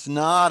that does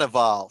not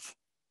evolve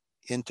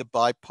into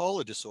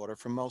bipolar disorder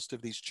for most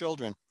of these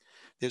children.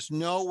 There's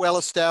no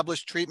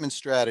well-established treatment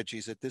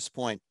strategies at this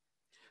point.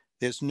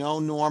 There's no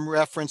norm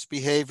reference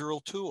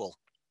behavioral tool.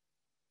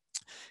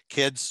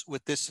 Kids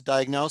with this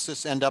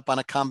diagnosis end up on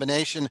a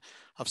combination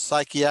of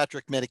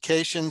psychiatric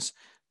medications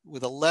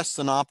with a less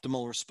than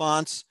optimal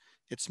response.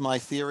 It's my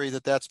theory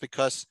that that's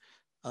because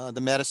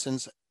the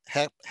medicines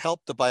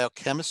help the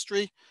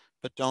biochemistry,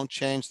 but don't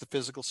change the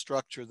physical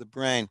structure of the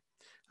brain.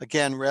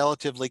 Again,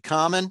 relatively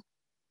common,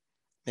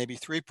 maybe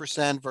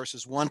 3%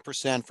 versus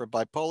 1% for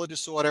bipolar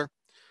disorder.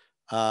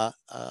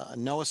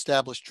 No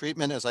established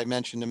treatment, as I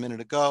mentioned a minute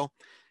ago.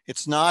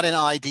 It's not an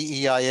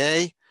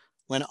IDEIA.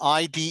 When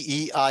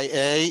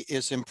IDEIA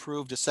is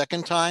improved a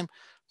second time,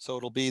 so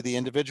it'll be the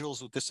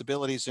Individuals with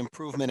Disabilities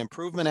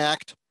Improvement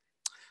Act.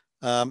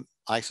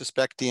 I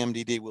suspect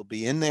DMDD will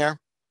be in there.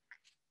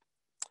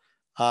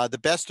 The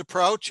best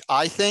approach,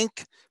 I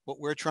think, what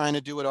we're trying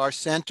to do at our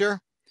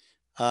center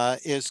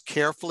is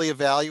carefully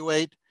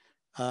evaluate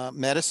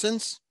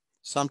medicines,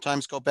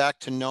 sometimes go back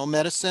to no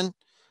medicine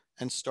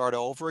and start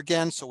over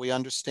again so we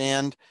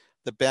understand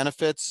the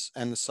benefits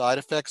and the side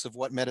effects of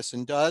what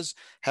medicine does,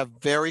 have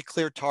very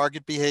clear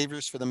target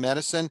behaviors for the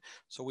medicine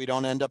so we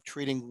don't end up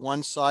treating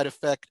one side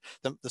effect,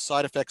 the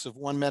side effects of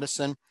one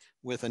medicine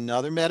with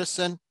another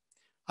medicine.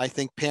 I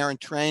think parent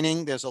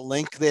training, there's a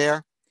link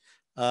there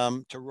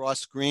to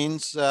Ross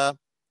Green's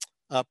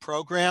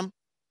program.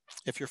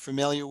 If you're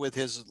familiar with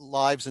his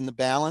Lives in the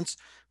Balance,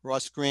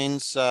 Ross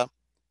Green's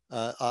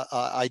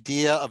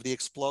idea of the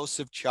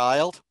explosive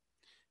child.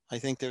 I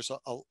think there's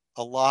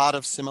a lot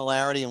of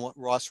similarity in what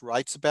Ross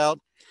writes about.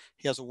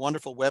 He has a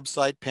wonderful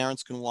website.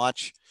 Parents can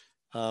watch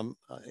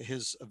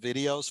his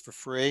videos for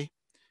free.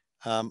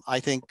 I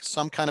think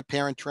some kind of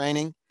parent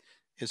training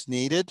is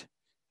needed.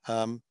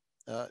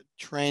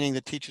 Training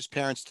that teaches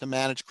parents to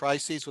manage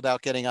crises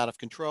without getting out of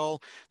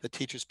control, that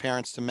teaches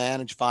parents to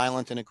manage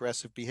violent and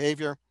aggressive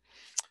behavior.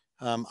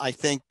 I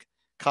think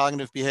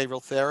cognitive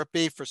behavioral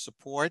therapy for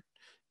support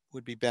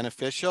would be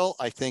beneficial.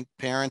 I think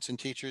parents and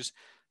teachers,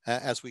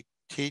 as we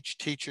teach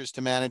teachers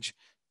to manage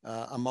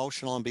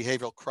emotional and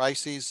behavioral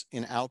crises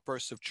in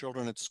outbursts of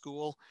children at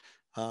school,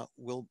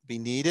 will be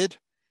needed.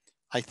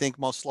 I think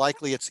most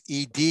likely it's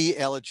ED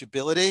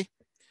eligibility,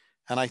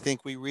 and I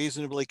think we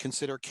reasonably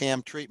consider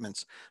CAM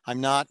treatments.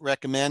 I'm not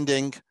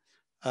recommending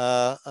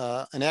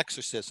an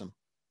exorcism,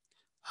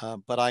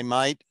 but I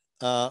might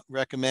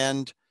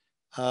recommend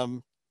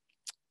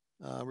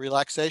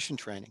relaxation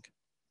training.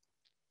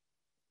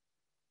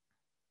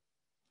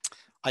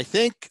 I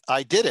think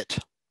I did it.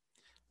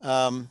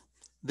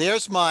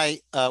 There's my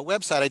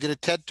website. I did a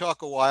TED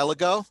Talk a while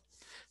ago.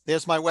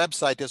 There's my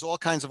website. There's all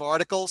kinds of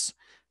articles.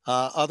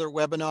 Other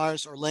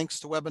webinars or links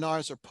to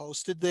webinars are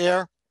posted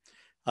there.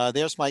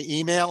 There's my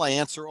email. I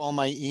answer all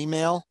my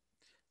email.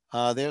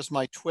 There's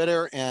my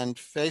Twitter and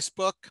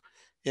Facebook.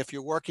 If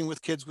you're working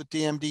with kids with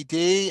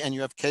DMDD and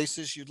you have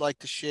cases you'd like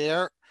to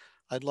share,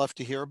 I'd love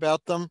to hear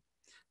about them.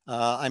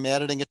 I'm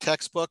editing a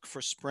textbook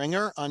for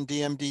Springer on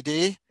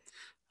DMDD.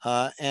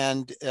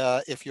 And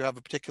if you have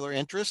a particular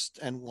interest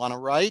and want to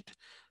write,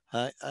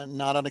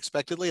 not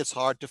unexpectedly, it's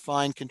hard to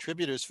find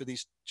contributors for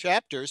these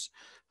chapters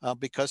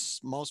because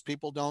most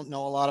people don't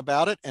know a lot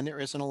about it and there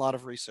isn't a lot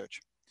of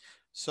research.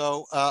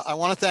 So I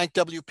want to thank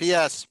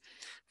WPS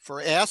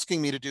for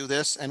asking me to do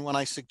this. And when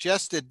I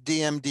suggested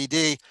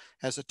DMDD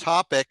as a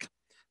topic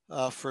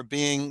for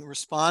being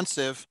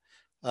responsive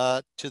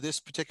to this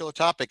particular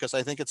topic, because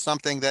I think it's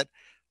something that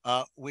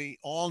we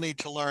all need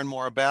to learn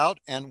more about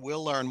and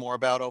will learn more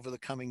about over the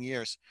coming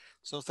years.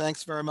 So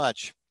thanks very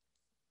much.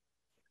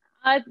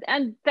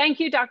 And thank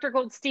you, Dr.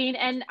 Goldstein.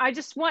 And I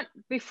just want,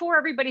 before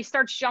everybody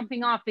starts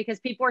jumping off, because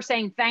people are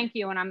saying thank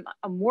you, and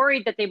I'm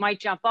worried that they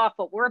might jump off,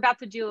 but we're about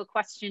to do a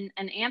question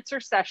and answer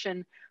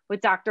session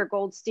with Dr.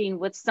 Goldstein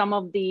with some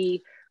of the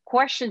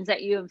questions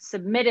that you have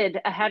submitted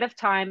ahead of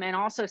time and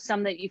also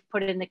some that you've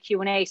put in the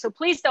Q&A. So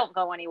please don't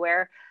go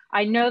anywhere.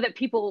 I know that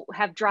people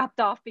have dropped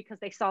off because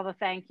they saw the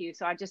thank you,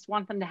 so I just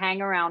want them to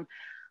hang around.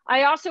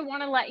 I also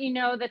want to let you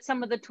know that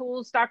some of the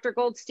tools Dr.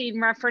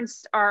 Goldstein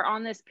referenced are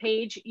on this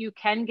page. You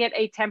can get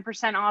a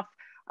 10% off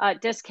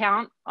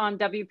discount on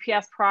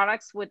WPS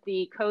products with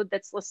the code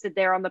that's listed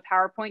there on the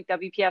PowerPoint,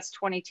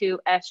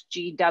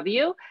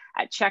 WPS22SGW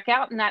at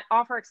checkout. And that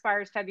offer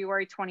expires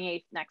February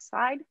 28th. Next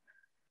slide.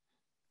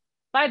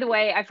 By the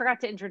way, I forgot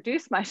to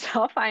introduce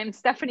myself. I am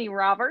Stephanie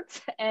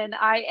Roberts, and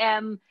I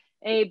am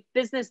a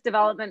business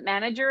development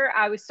manager.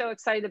 I was so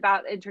excited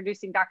about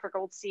introducing Dr.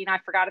 Goldstein, I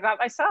forgot about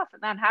myself,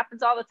 and that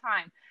happens all the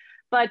time.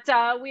 But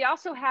we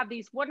also have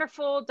these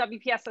wonderful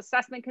WPS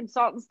assessment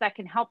consultants that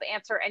can help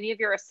answer any of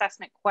your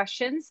assessment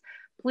questions.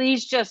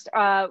 Please just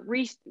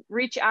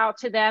reach out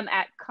to them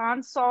at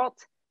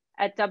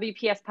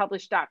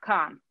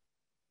consult@wpspublish.com.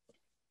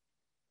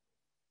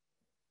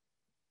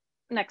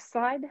 Next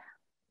slide.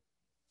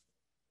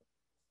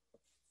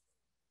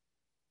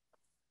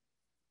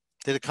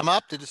 Did it come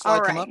up? Did the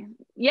slide come up?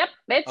 Yep,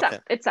 it's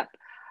up. It's up.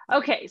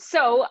 Okay,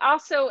 so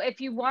also if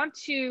you want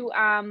to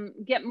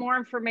get more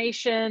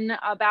information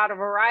about a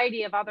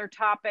variety of other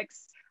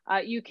topics,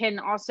 you can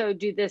also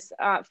do this,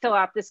 fill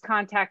out this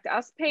contact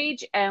us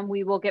page, and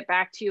we will get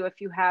back to you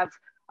if you have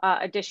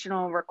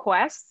additional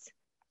requests.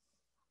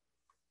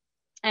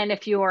 And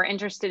if you are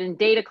interested in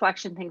data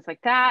collection, things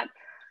like that.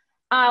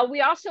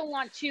 We also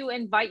want to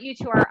invite you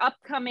to our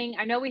upcoming,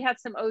 I know we had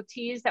some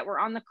OTs that were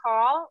on the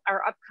call,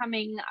 our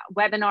upcoming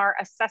webinar,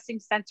 Assessing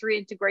Sensory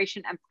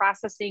Integration and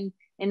Processing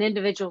in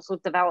Individuals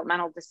with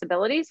Developmental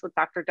Disabilities with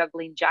Dr.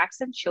 Dougleen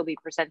Jackson. She'll be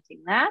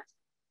presenting that.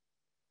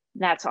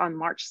 That's on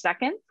March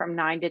 2nd from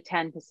 9 to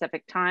 10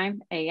 Pacific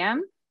time,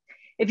 AM.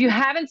 If you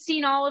haven't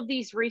seen all of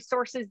these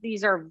resources,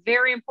 these are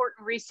very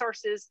important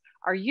resources.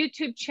 Our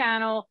YouTube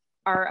channel,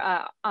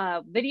 our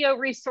video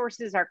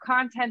resources, our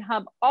content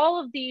hub, all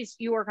of these,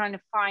 you are going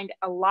to find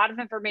a lot of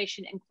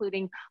information,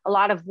 including a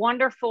lot of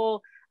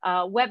wonderful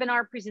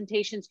webinar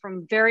presentations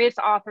from various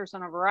authors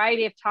on a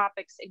variety of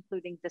topics,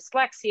 including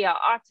dyslexia,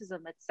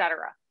 autism,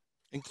 etc.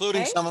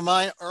 Including some of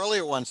my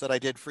earlier ones that I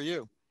did for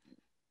you.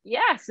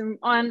 Yes,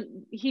 and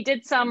he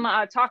did some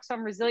talks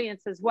on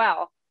resilience as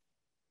well.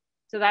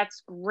 So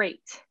that's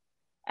great.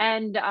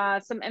 And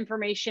some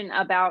information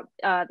about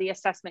the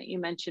assessment you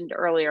mentioned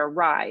earlier,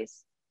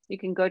 RISE. You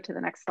can go to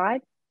the next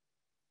slide.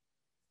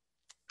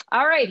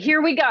 All right,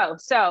 here we go.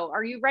 So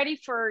are you ready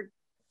for,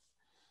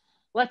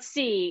 let's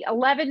see,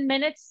 11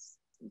 minutes,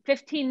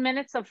 15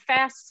 minutes of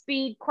fast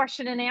speed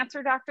question and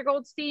answer, Dr.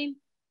 Goldstein?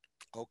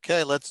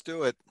 Okay, let's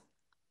do it.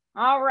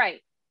 All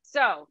right,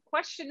 so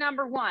question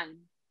number 1.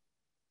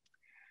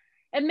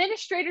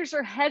 Administrators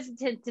are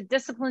hesitant to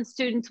discipline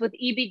students with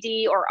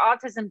EBD or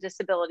autism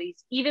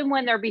disabilities, even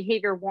when their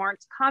behavior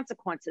warrants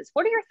consequences.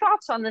 What are your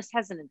thoughts on this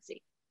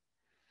hesitancy?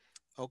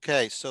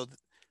 Okay, so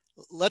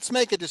let's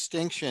make a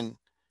distinction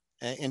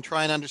and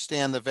try and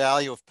understand the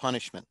value of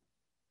punishment.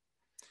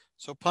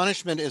 So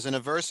punishment is an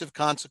aversive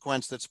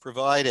consequence that's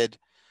provided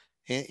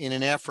in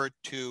an effort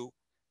to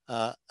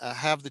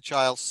have the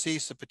child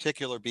cease a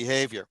particular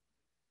behavior,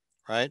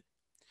 right?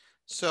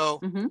 So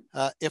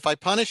if I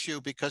punish you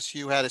because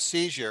you had a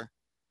seizure,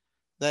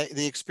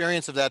 the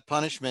experience of that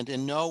punishment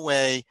in no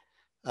way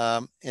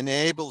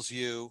enables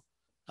you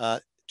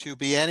to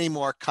be any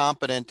more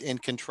competent in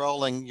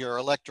controlling your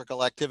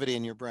electrical activity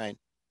in your brain.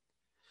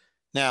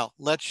 Now,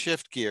 let's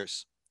shift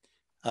gears.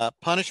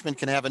 Punishment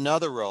can have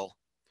another role.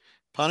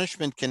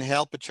 Punishment can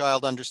help a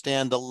child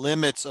understand the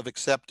limits of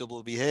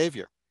acceptable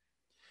behavior.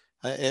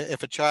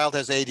 If a child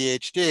has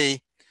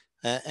ADHD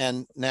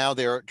and now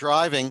they're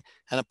driving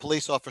and a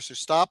police officer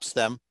stops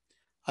them,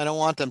 I don't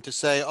want them to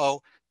say,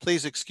 oh,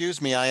 please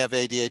excuse me, I have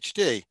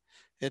ADHD.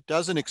 It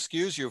doesn't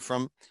excuse you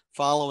from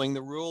following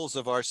the rules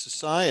of our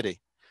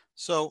society.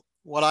 So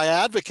what I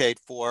advocate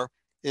for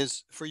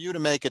is for you to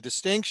make a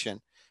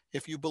distinction.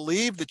 If you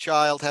believe the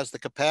child has the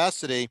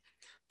capacity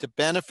to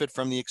benefit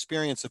from the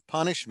experience of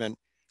punishment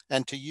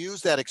and to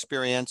use that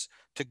experience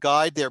to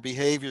guide their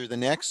behavior the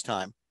next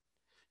time,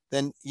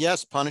 then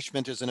yes,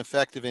 punishment is an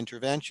effective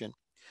intervention.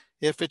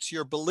 If it's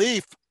your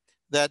belief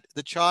that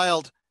the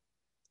child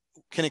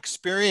can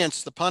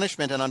experience the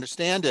punishment and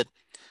understand it,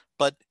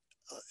 but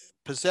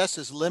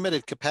possesses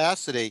limited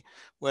capacity,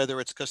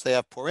 whether it's because they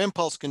have poor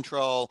impulse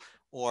control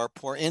or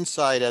poor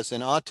insight, as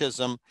in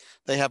autism,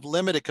 they have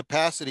limited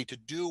capacity to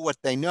do what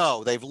they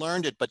know. They've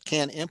learned it but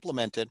can't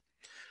implement it.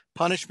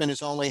 Punishment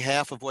is only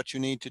half of what you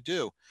need to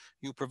do.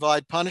 You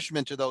provide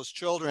punishment to those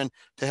children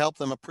to help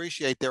them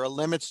appreciate there are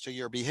limits to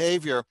your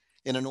behavior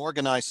in an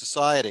organized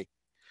society.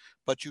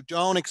 But you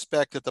don't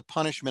expect that the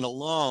punishment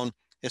alone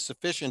is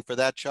sufficient for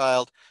that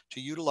child to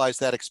utilize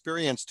that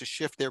experience to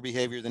shift their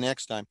behavior the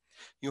next time.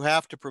 You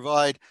have to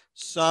provide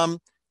some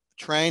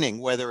training,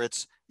 whether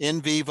it's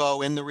in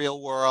vivo, in the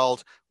real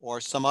world,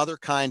 or some other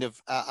kind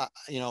of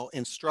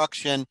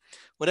instruction.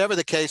 Whatever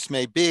the case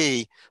may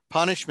be,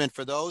 punishment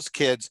for those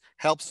kids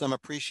helps them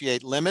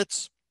appreciate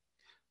limits,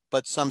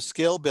 but some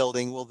skill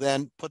building will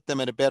then put them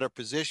in a better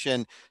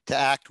position to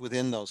act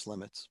within those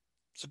limits.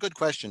 It's a good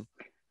question.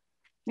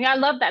 Yeah, I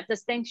love that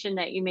distinction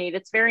that you made.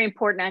 It's very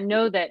important. I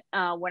know that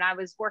when I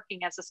was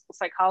working as a school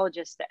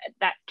psychologist,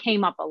 that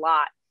came up a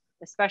lot.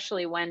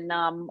 especially when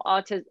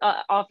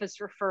office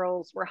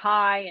referrals were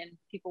high and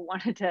people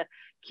wanted to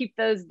keep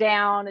those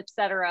down, et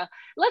cetera.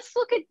 Let's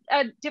look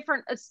at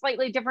a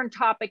slightly different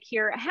topic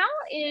here. How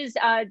is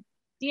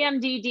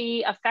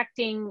DMDD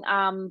affecting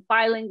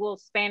bilingual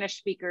Spanish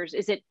speakers?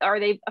 Are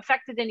they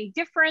affected any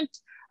different?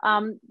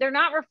 They're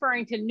not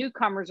referring to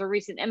newcomers or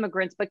recent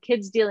immigrants, but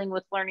kids dealing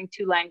with learning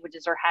two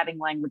languages or having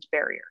language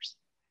barriers.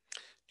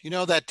 You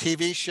know that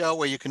TV show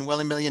where you can win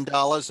 $1 million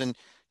and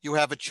you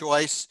have a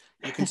choice?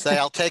 You can say,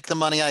 I'll take the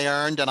money I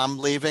earned and I'm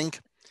leaving.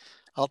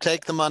 I'll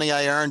take the money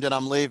I earned and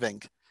I'm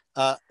leaving.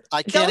 I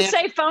can't don't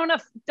say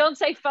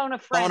phone a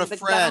friend, phone a because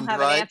friend, I don't have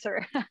right? an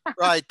answer.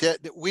 Right.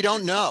 We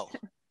don't know.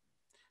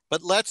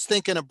 But let's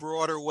think in a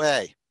broader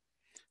way.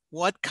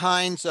 What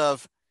kinds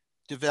of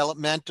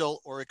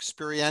developmental or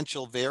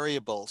experiential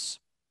variables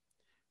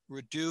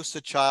reduce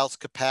a child's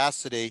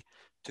capacity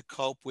to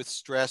cope with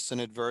stress and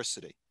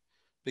adversity?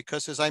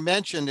 Because as I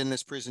mentioned in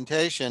this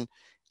presentation,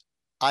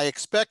 I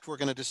expect we're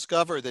going to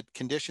discover that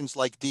conditions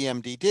like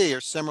DMDD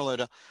are similar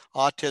to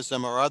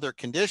autism or other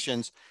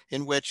conditions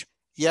in which,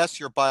 yes,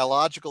 your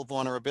biological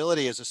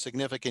vulnerability is a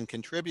significant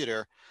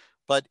contributor,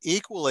 but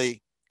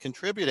equally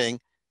contributing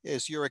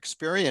is your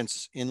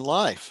experience in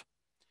life,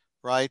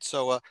 right?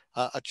 So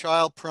a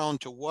child prone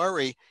to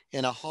worry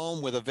in a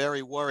home with a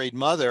very worried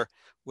mother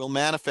will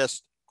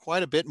manifest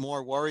quite a bit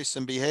more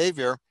worrisome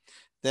behavior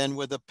than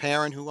with a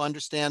parent who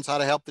understands how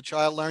to help the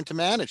child learn to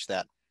manage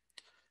that.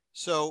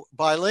 So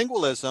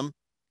bilingualism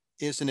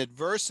is an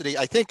adversity.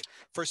 I think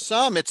for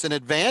some it's an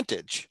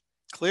advantage.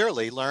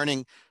 Clearly,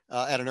 learning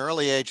at an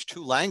early age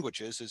 2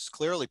 languages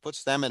clearly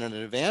puts them in an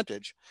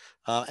advantage,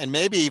 and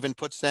maybe even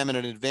puts them in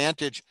an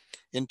advantage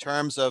in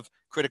terms of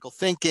critical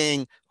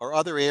thinking or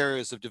other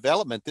areas of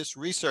development. This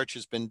research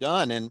has been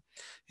done, and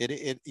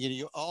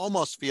you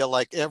almost feel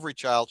like every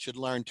child should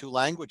learn 2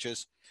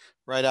 languages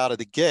right out of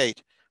the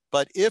gate.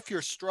 But if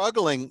you're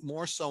struggling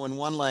more so in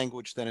one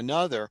language than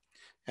another,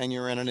 and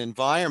you're in an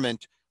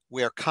environment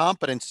where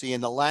competency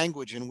in the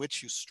language in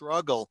which you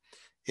struggle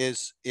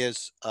is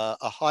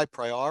a high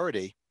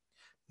priority,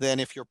 then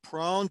if you're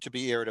prone to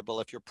be irritable,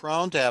 if you're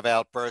prone to have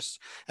outbursts,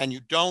 and you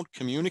don't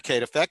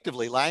communicate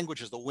effectively,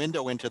 language is the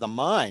window into the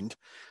mind,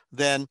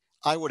 then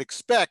I would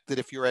expect that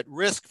if you're at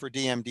risk for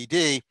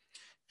DMDD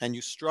and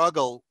you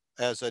struggle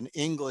as an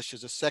English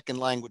as a second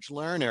language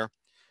learner,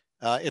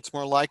 it's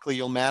more likely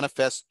you'll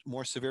manifest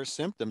more severe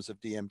symptoms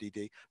of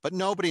DMDD, but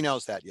nobody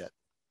knows that yet.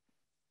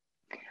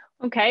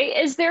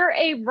 Okay, is there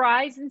a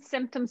rise in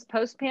symptoms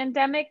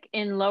post-pandemic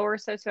in lower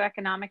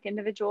socioeconomic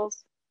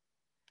individuals?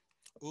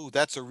 Ooh,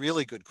 that's a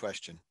really good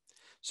question.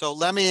 So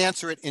let me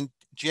answer it in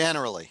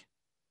generally.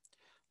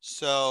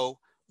 So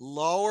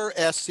lower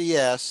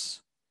SES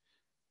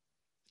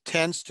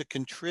tends to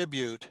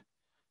contribute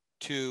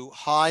to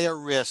higher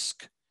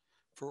risk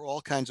for all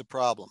kinds of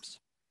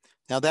problems.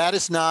 Now that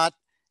is not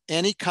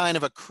any kind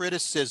of a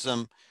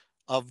criticism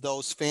of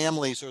those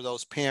families or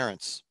those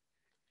parents.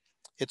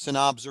 It's an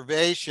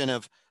observation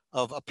of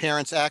a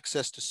parent's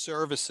access to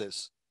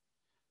services,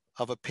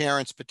 of a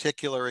parent's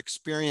particular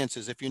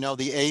experiences. If you know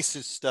the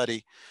ACEs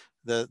study,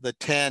 the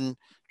 10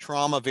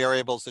 trauma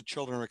variables that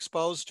children are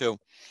exposed to,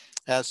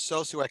 as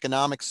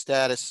socioeconomic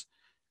status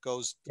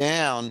goes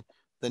down,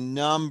 the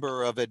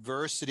number of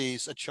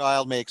adversities a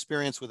child may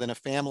experience within a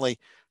family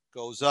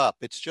goes up.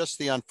 It's just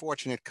the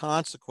unfortunate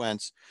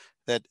consequence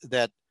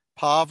that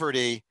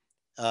poverty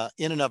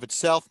in and of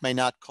itself may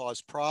not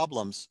cause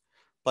problems,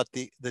 but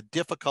the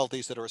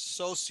difficulties that are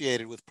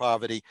associated with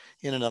poverty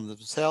in and of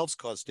themselves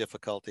cause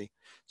difficulty.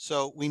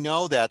 So we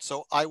know that.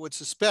 So I would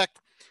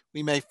suspect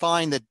we may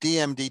find that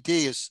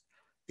DMDD is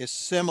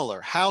similar.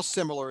 How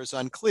similar is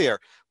unclear.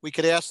 We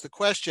could ask the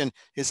question,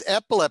 is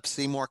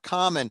epilepsy more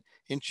common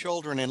in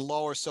children in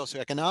lower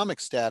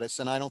socioeconomic status?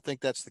 And I don't think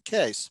that's the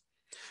case,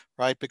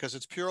 right? Because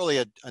it's purely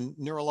a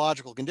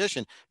neurological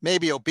condition.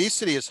 Maybe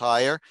obesity is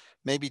higher.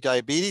 Maybe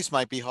diabetes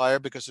might be higher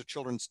because of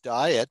children's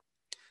diet.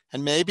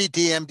 And maybe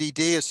DMDD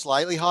is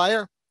slightly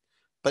higher,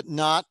 but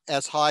not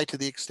as high to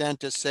the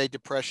extent as, say,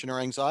 depression or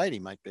anxiety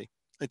might be.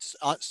 It's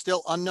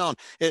still unknown.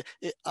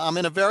 I'm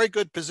in a very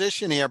good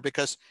position here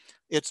because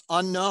it's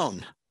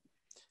unknown.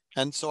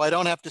 And so I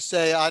don't have to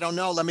say, I don't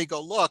know, let me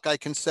go look. I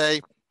can say,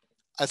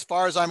 as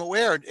far as I'm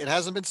aware, it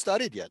hasn't been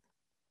studied yet.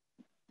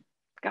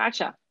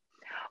 Gotcha.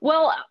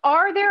 Well,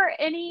 are there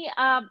any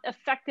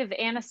effective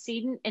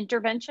antecedent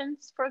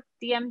interventions for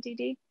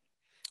DMDD?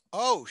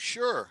 Oh,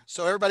 sure.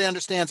 So everybody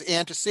understands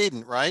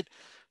antecedent, right?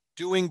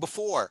 Doing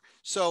before.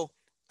 So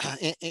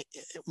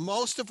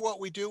most of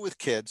what we do with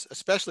kids,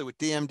 especially with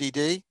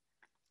DMDD,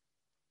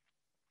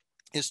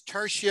 is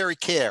tertiary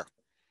care.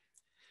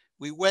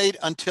 We wait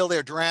until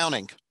they're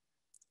drowning,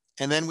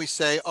 and then we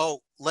say,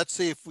 oh, let's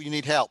see if we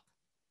need help.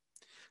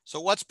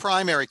 So what's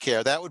primary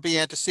care? That would be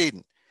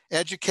antecedent.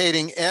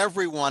 Educating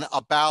everyone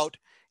about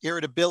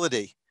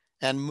irritability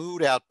and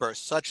mood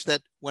outbursts, such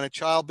that when a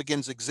child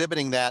begins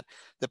exhibiting that,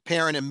 the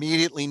parent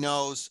immediately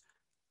knows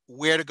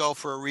where to go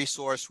for a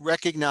resource,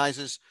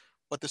 recognizes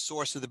what the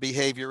source of the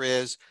behavior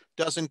is,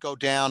 doesn't go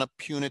down a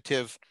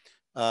punitive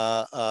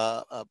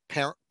a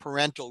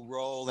parental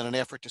role in an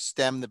effort to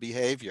stem the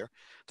behavior.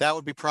 That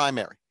would be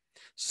primary.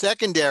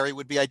 Secondary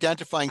would be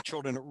identifying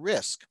children at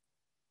risk,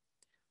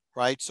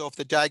 right? So if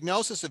the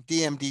diagnosis of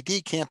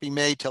DMDD can't be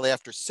made till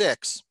after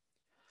 6,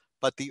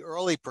 but the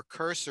early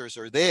precursors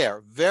are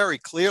there, very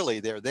clearly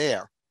they're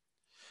there,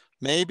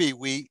 maybe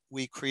we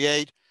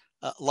create,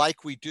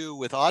 like we do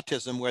with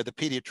autism, where the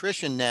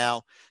pediatrician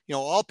now,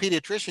 all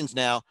pediatricians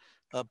now,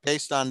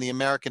 based on the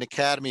American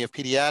Academy of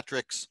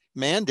Pediatrics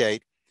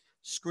mandate,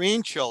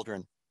 screen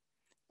children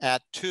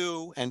at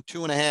 2 and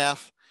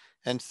 2.5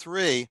 and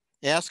 3,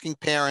 asking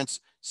parents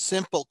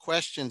simple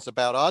questions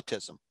about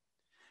autism.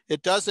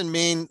 It doesn't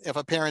mean if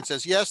a parent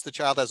says, yes, the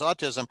child has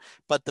autism,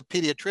 but the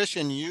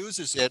pediatrician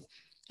uses it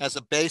as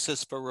a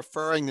basis for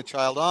referring the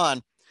child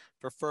on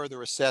for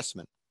further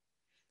assessment.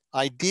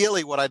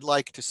 Ideally, what I'd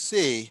like to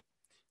see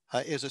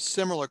is a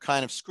similar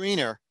kind of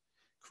screener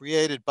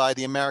created by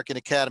the American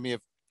Academy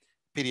of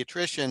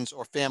Pediatricians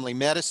or Family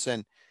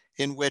Medicine,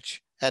 in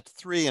which at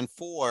 3 and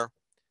 4,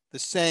 the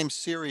same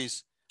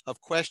series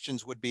of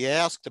questions would be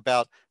asked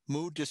about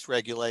mood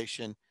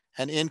dysregulation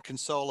and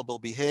inconsolable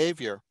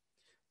behavior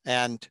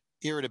and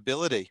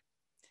irritability.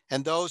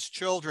 And those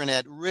children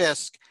at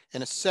risk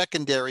in a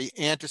secondary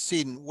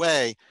antecedent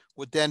way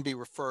would then be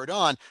referred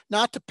on,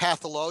 not to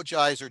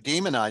pathologize or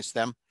demonize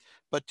them,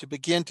 but to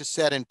begin to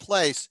set in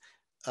place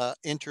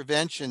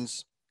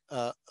interventions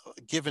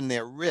given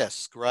their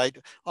risk, right?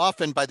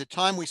 Often by the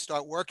time we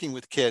start working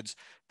with kids,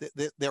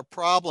 their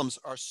problems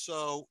are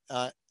so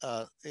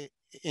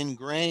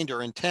ingrained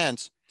or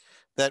intense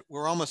that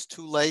we're almost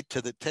too late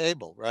to the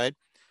table, right?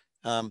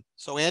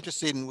 So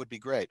antecedent would be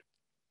great.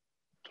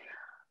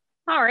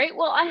 All right,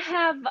 well, I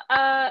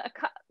have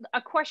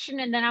a question,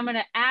 and then I'm going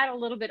to add a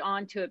little bit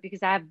onto it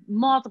because I have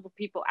multiple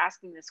people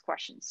asking this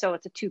question. So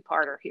it's a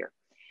two-parter here.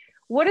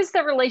 What is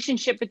the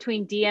relationship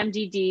between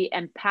DMDD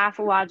and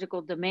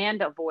pathological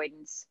demand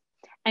avoidance?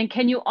 And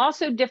can you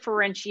also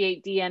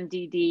differentiate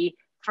DMDD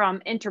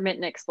from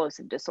intermittent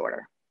explosive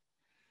disorder?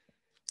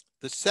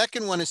 The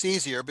second one is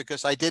easier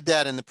because I did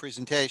that in the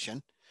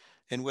presentation,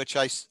 in which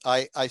I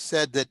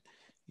said that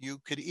you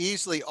could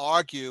easily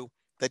argue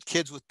that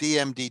kids with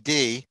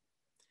DMDD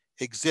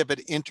exhibit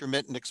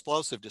intermittent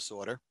explosive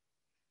disorder,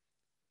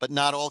 but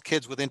not all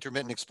kids with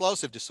intermittent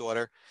explosive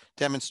disorder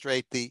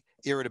demonstrate the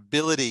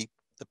irritability,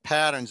 the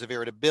patterns of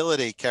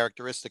irritability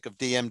characteristic of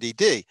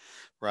DMDD,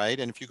 right?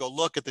 And if you go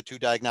look at the 2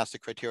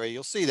 diagnostic criteria,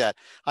 you'll see that.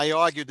 I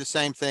argued the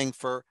same thing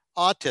for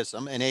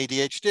autism and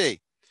ADHD,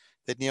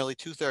 that nearly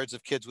 2/3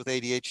 of kids with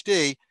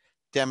ADHD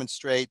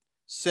demonstrate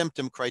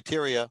symptom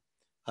criteria,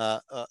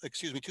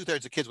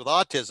 2/3 of kids with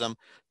autism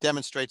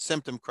demonstrate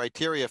symptom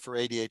criteria for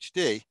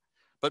ADHD,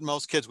 but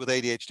most kids with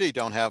ADHD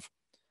don't have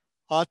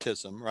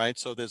autism, right?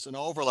 So there's an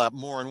overlap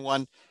more in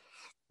one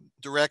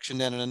direction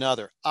than in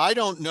another. I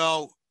don't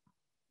know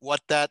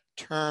what that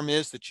term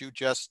is that you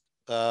just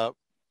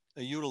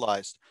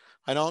utilized.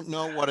 I don't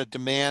know what a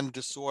demand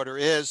disorder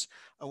is.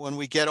 When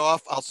we get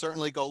off, I'll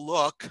certainly go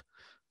look,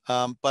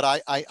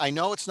 but I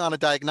know it's not a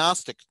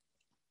diagnostic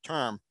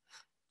term.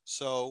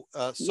 So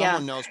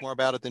someone knows more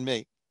about it than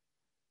me.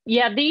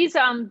 Yeah, these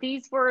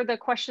were the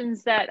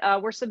questions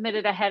that were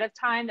submitted ahead of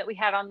time that we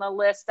had on the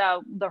list,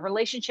 the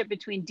relationship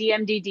between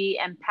DMDD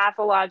and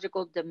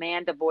pathological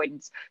demand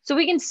avoidance. So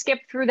we can skip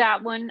through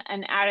that one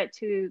and add it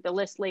to the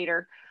list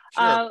later.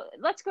 Sure.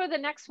 Let's go to the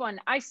next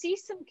one. I see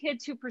some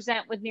kids who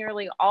present with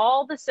nearly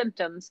all the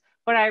symptoms,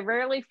 but I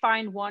rarely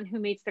find one who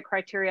meets the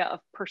criteria of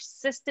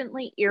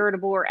persistently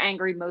irritable or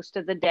angry most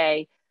of the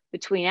day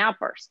between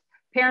outbursts.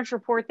 Parents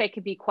report they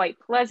can be quite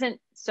pleasant,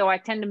 so I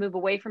tend to move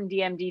away from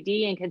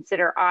DMDD and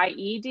consider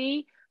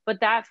IED, but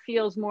that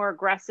feels more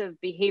aggressive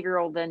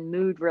behavioral than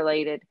mood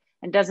related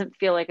and doesn't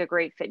feel like a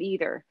great fit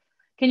either.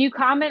 Can you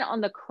comment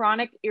on the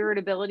chronic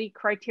irritability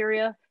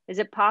criteria? Is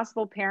it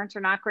possible parents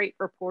are not great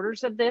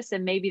reporters of this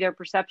and maybe their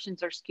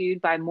perceptions are skewed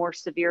by more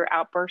severe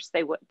outbursts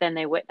than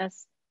they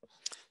witness?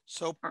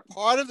 So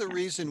part of the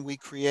reason we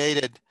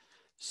created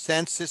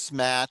census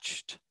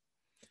matched,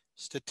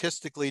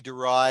 statistically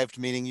derived,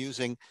 meaning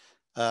using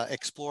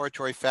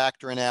exploratory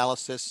factor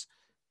analysis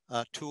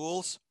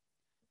tools,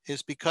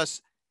 is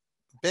because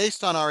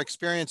based on our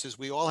experiences,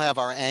 we all have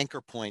our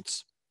anchor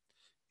points.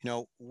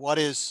 What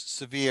is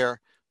severe,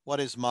 what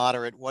is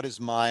moderate, what is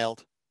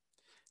mild,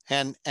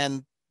 and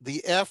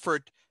the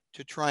effort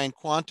to try and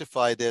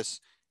quantify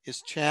this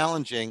is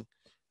challenging.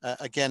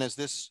 Again, as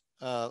this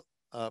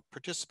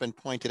participant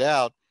pointed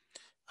out,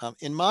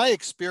 in my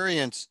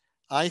experience,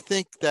 I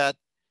think that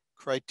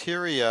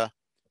criteria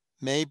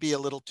may be a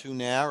little too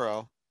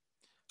narrow.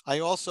 I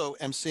also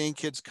am seeing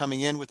kids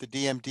coming in with the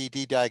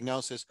DMDD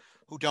diagnosis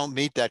who don't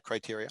meet that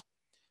criteria.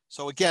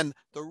 So again,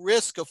 the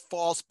risk of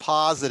false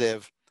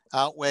positive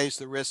outweighs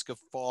the risk of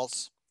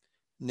false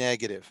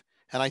negative.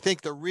 And I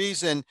think the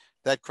reason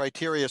that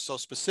criteria is so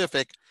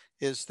specific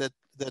is that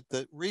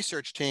the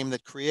research team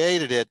that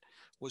created it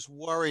was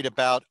worried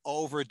about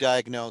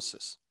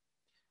overdiagnosis.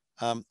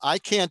 I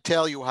can't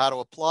tell you how to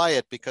apply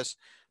it because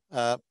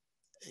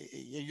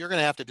you're going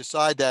to have to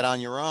decide that on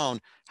your own,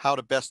 how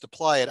to best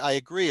apply it. I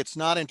agree, it's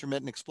not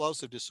intermittent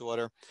explosive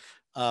disorder.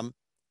 Um,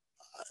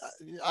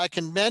 I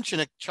can mention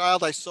a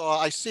child I saw.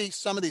 I see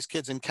some of these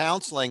kids in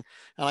counseling,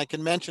 and I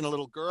can mention a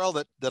little girl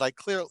that I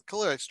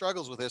clearly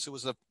struggles with this. It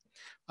was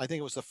I think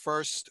it was the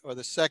first or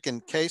the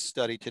second case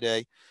study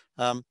today.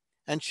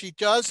 And she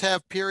does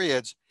have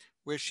periods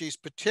where she's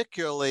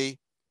particularly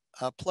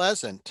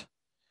pleasant.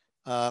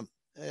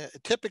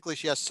 Typically,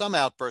 she has some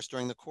outbursts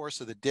during the course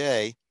of the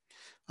day.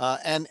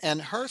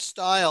 And her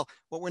style,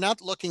 what we're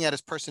not looking at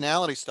is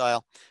personality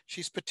style.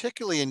 She's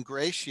particularly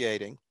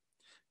ingratiating.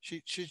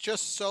 She's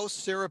just so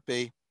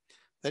syrupy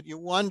that you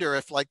wonder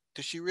if, like,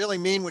 does she really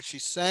mean what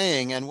she's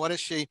saying? And what is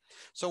she?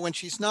 So when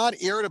she's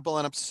not irritable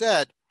and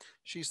upset,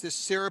 she's this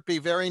syrupy,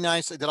 very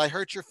nice. Did I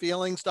hurt your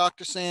feelings,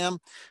 Dr. Sam?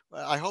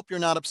 I hope you're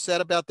not upset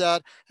about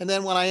that. And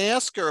then when I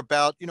ask her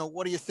about,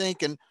 what do you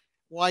think and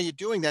why are you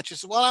doing that? She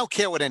says, well, I don't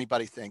care what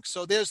anybody thinks.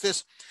 So there's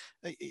this,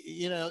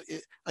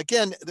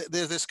 again,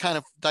 there's this kind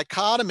of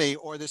dichotomy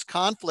or this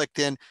conflict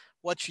in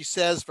what she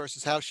says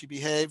versus how she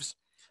behaves.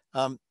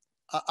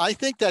 I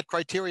think that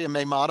criteria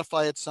may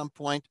modify at some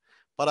point,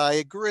 but I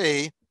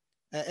agree,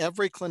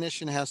 every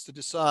clinician has to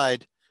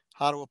decide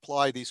how to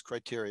apply these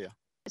criteria.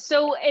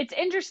 So it's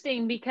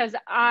interesting because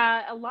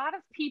a lot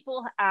of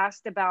people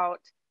asked about,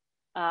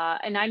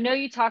 and I know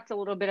you talked a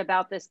little bit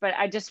about this, but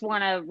I just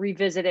want to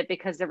revisit it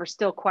because there were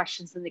still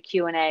questions in the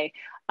Q&A.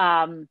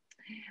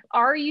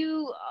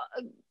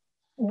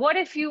 What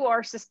if you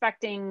are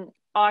suspecting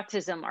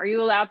autism? Are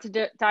you allowed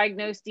to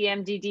diagnose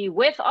DMDD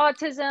with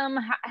autism?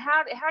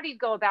 How do you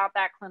go about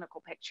that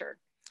clinical picture?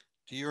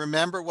 Do you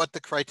remember what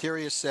the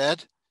criteria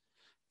said?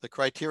 The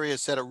criteria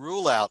said a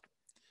rule out.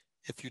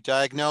 If you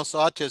diagnose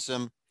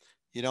autism,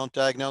 you don't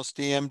diagnose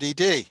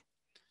DMDD.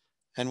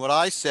 And what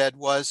I said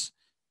was,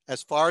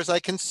 as far as I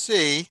can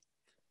see,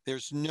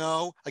 there's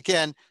no,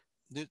 again,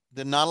 there's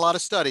not a lot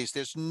of studies.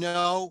 There's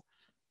no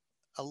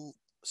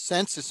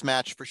census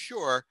match for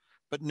sure,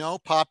 but no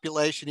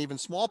population, even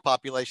small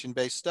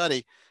population-based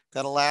study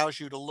that allows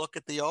you to look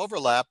at the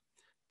overlap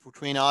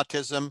between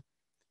autism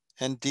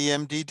and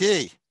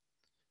DMDD.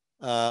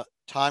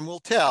 Time will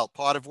tell.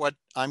 Part of what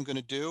I'm going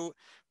to do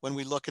when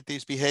we look at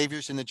these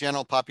behaviors in the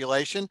general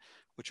population,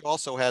 which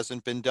also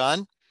hasn't been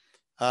done,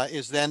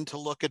 is then to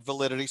look at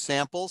validity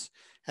samples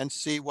and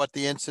see what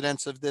the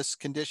incidence of this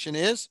condition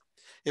is.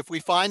 If we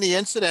find the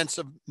incidence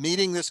of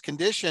meeting this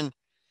condition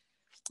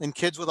in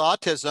kids with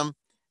autism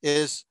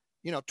is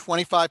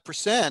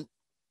 25%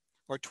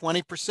 or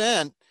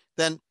 20%,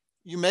 then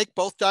you make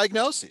both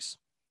diagnoses.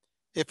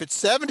 If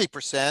it's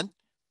 70%,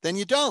 then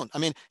you don't. I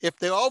mean, if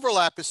the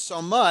overlap is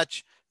so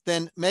much,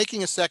 then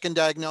making a second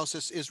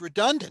diagnosis is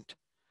redundant.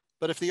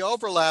 But if the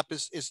overlap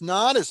is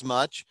not as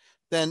much,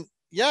 then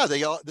yeah,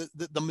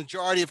 the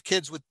majority of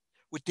kids with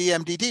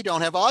DMDD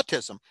don't have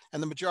autism,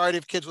 and the majority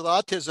of kids with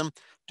autism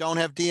don't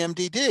have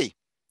DMDD.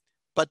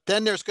 But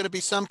then there's going to be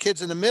some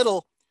kids in the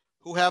middle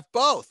who have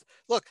both.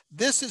 Look,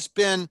 this has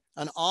been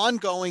an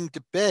ongoing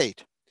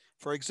debate.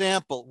 For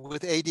example,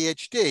 with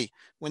ADHD,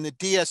 when the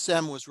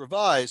DSM was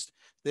revised,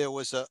 there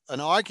was an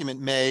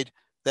argument made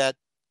that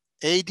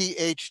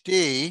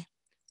ADHD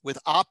with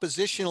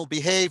oppositional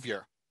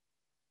behavior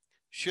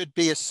should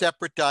be a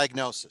separate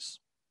diagnosis.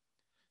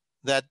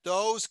 That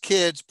those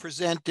kids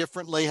present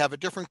differently, have a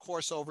different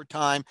course over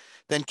time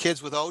than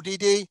kids with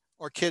ODD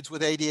or kids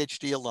with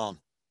ADHD alone.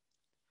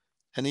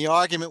 And the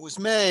argument was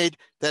made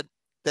that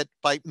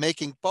by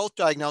making both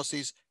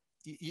diagnoses,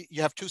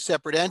 you have two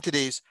separate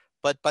entities,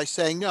 but by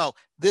saying, no,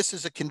 this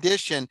is a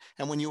condition,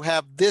 and when you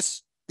have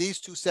these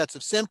two sets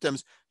of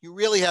symptoms, you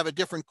really have a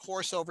different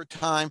course over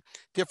time,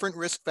 different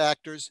risk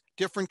factors,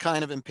 different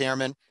kind of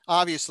impairment.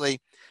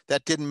 Obviously,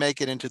 that didn't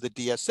make it into the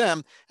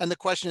DSM. And the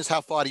question is,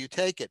 how far do you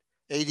take it?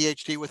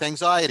 ADHD with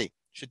anxiety,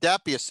 should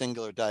that be a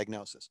singular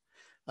diagnosis?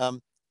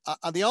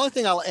 The only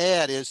thing I'll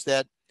add is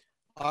that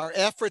our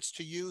efforts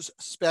to use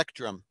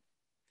spectrum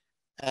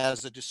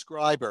as a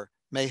describer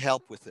may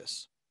help with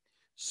this.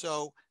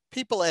 So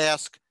people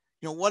ask,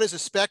 what is a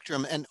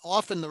spectrum? And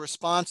often the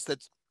response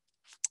that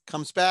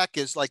comes back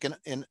is like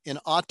in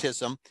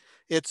autism,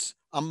 it's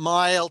a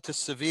mild to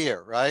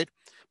severe, right?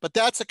 But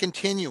that's a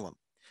continuum.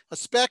 A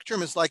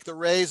spectrum is like the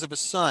rays of a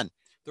sun,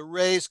 the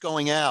rays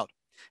going out.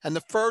 And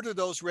the further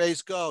those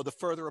rays go, the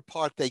further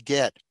apart they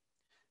get.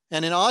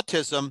 And in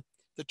autism,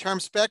 the term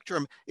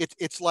spectrum,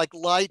 it's like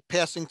light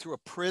passing through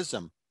a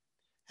prism.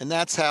 And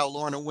that's how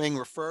Lorna Wing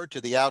referred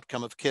to the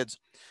outcome of kids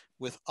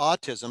with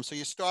autism. So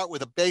you start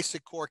with a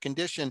basic core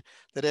condition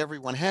that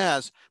everyone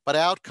has, but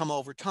outcome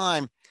over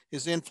time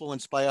is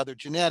influenced by other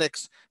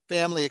genetics,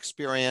 family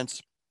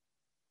experience,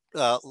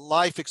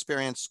 life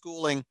experience,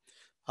 schooling,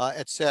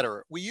 et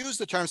cetera. We use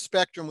the term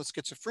spectrum with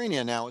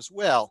schizophrenia now as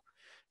well.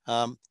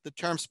 The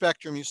term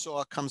spectrum you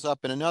saw comes up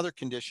in another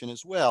condition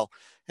as well.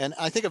 And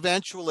I think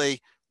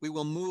eventually we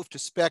will move to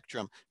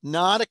spectrum,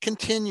 not a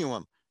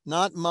continuum,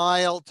 not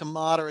mild to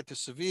moderate to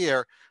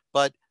severe,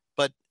 but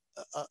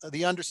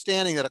the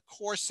understanding that a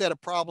core set of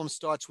problems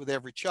starts with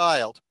every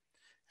child,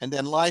 and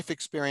then life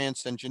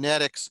experience and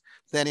genetics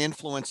then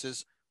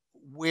influences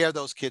where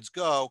those kids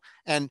go.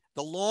 And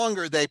the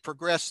longer they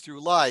progress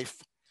through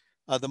life,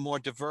 the more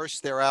diverse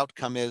their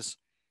outcome is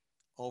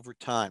over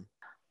time.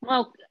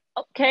 Well,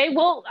 okay.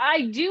 Well,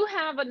 I do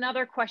have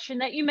another question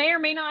that you may or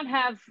may not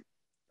have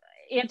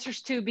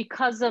answers to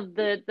because of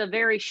the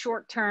very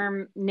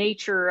short-term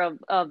nature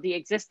of the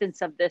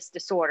existence of this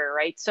disorder,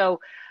 right? So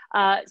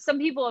some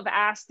people have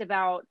asked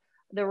about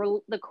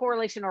the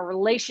correlation or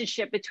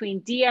relationship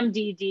between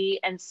DMDD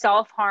and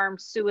self-harm,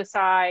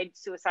 suicide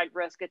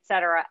risk, et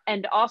cetera,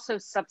 and also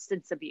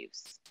substance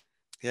abuse.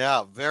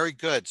 Yeah, very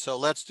good. So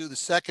let's do the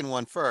second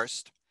one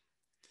first.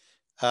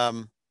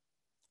 I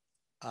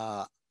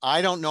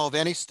don't know of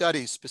any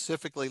studies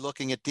specifically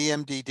looking at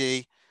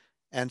DMDD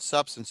and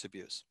substance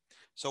abuse.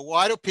 So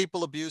why do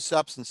people abuse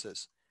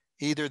substances?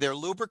 Either they're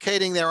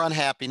lubricating their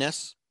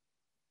unhappiness,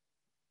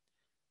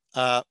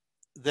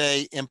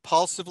 they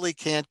impulsively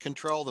can't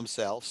control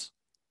themselves,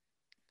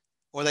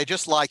 or they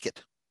just like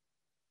it,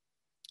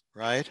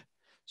 right?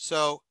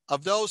 So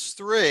of those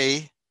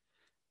three,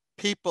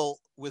 people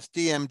with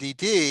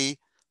DMDD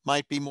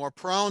might be more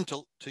prone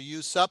to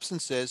use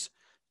substances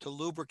to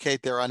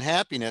lubricate their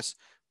unhappiness,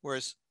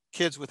 whereas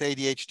kids with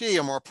ADHD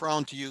are more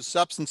prone to use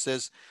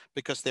substances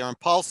because they're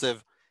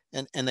impulsive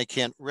and they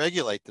can't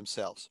regulate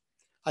themselves.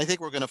 I think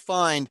we're going to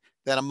find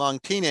that among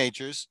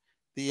teenagers,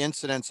 the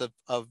incidence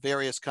of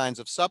various kinds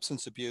of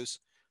substance abuse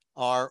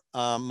are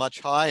much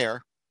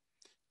higher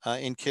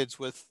in kids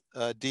with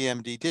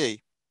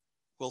DMDD.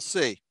 We'll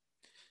see.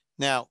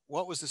 Now,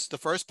 what was this, the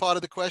first part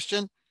of the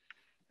question?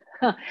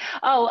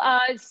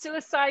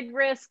 Suicide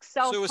risk,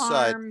 self-harm.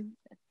 Suicide,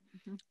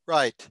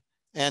 right.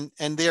 And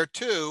there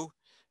too,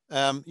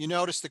 you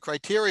notice the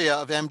criteria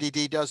of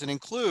MDD doesn't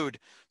include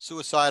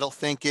suicidal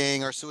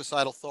thinking or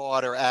suicidal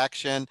thought or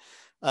action.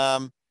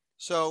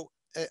 So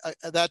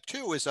that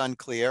too is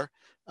unclear.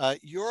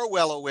 You're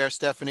well aware,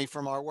 Stephanie,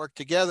 from our work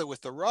together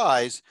with the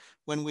RISE,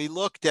 when we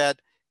looked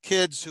at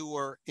kids who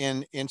were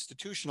in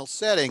institutional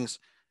settings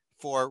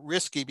for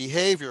risky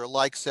behavior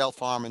like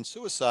self-harm and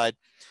suicide,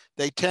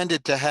 they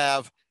tended to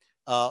have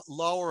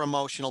lower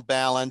emotional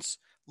balance,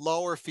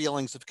 lower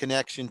feelings of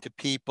connection to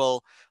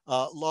people,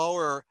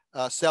 lower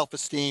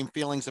self-esteem,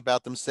 feelings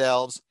about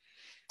themselves.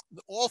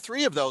 All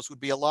three of those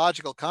would be a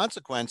logical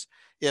consequence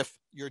if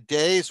your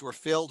days were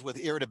filled with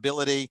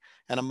irritability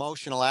and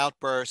emotional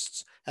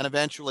outbursts, and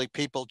eventually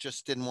people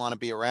just didn't want to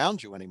be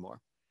around you anymore,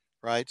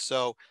 right?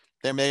 So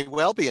there may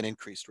well be an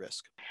increased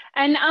risk.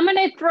 And I'm going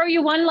to throw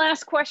you one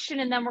last question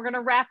and then we're going to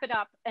wrap it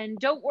up. And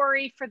don't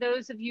worry, for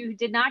those of you who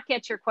did not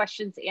get your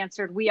questions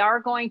answered, we are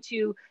going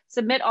to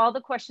submit all the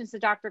questions to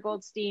Dr.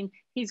 Goldstein.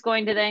 He's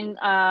going to then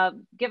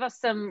give us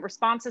some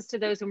responses to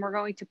those, and we're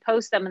going to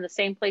post them in the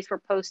same place we're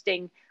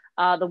posting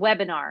the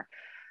webinar.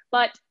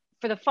 But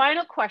for the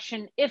final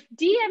question, if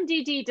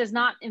DMDD does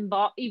not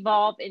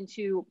evolve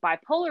into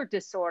bipolar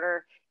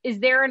disorder, is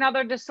there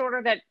another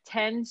disorder that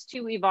tends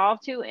to evolve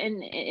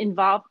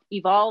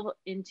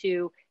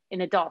into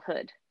in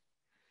adulthood,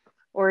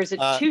 or is it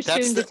too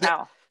soon to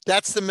tell?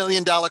 That's the $1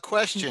 million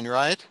question,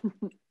 right?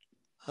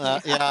 Yeah,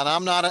 and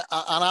I'm not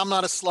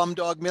a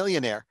slumdog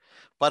millionaire,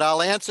 but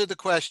I'll answer the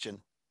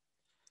question.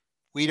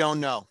 We don't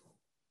know.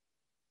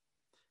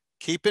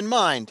 Keep in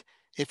mind,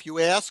 if you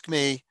ask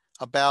me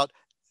about,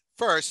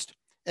 first,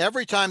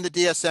 every time the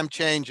DSM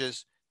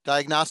changes,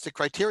 diagnostic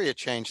criteria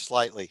change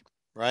slightly,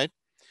 right?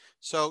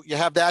 So you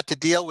have that to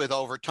deal with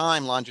over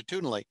time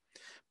longitudinally.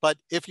 But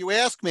if you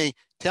ask me,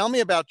 tell me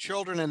about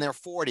children in their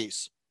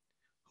 40s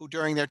who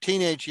during their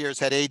teenage years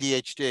had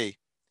ADHD,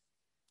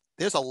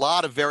 there's a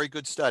lot of very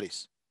good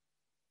studies.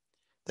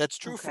 That's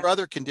true for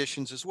other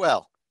conditions as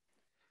well.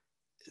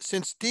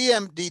 Since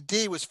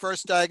DMDD was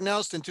first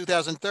diagnosed in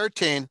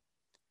 2013,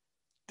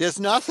 there's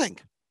nothing.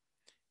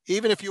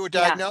 Even if you were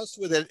diagnosed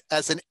with it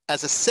as a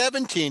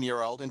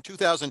 17-year-old in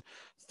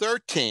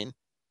 2013,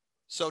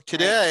 so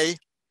today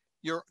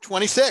you're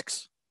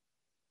 26.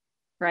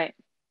 Right.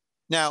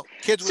 Now,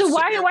 kids with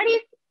why do you?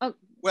 Oh,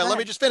 well, let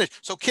me just finish.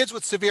 So kids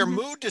with severe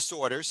mood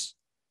disorders,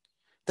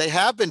 they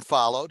have been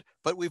followed,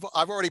 but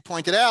I've already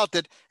pointed out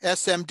that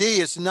SMD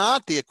is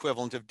not the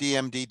equivalent of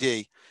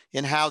DMDD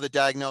in how the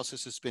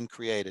diagnosis has been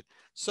created.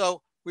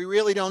 So we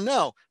really don't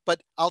know.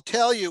 But I'll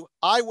tell you,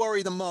 I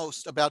worry the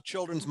most about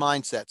children's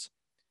mindsets,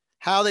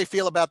 how they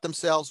feel about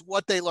themselves,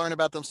 what they learn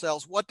about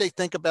themselves, what they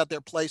think about their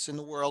place in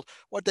the world,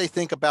 what they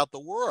think about the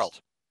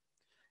world.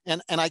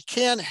 And I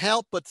can't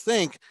help but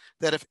think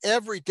that if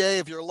every day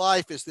of your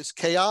life is this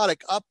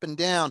chaotic up and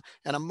down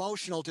and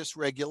emotional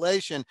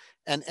dysregulation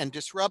and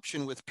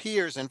disruption with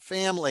peers and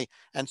family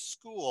and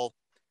school,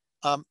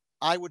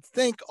 I would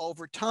think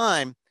over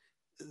time,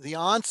 the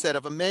onset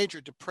of a major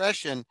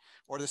depression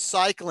or the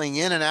cycling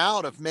in and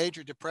out of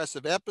major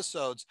depressive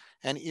episodes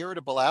and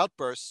irritable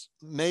outbursts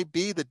may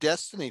be the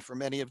destiny for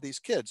many of these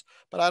kids,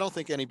 but I don't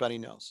think anybody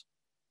knows.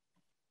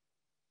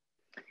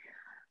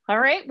 All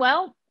right,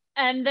 well,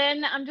 and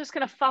then I'm just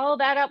going to follow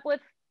that up with,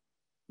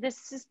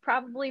 this is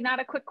probably not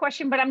a quick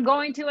question, but I'm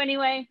going to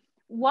anyway.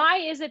 Why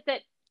is it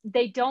that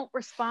they don't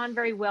respond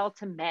very well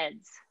to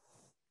meds?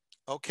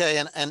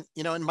 Okay, and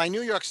you know, in my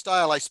New York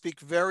style, I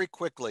speak very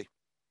quickly.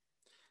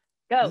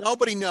 Go.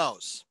 Nobody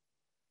knows.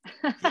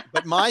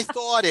 But my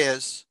thought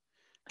is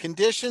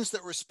conditions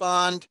that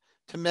respond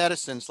to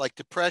medicines like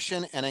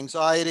depression and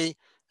anxiety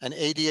and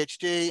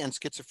ADHD and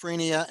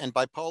schizophrenia and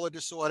bipolar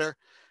disorder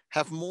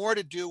have more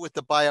to do with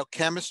the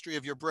biochemistry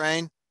of your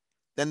brain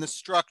than the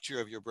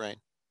structure of your brain.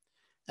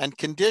 And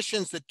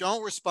conditions that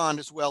don't respond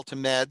as well to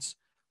meds,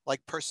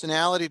 like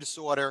personality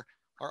disorder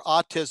or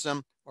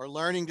autism or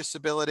learning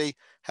disability,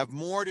 have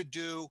more to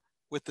do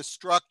with the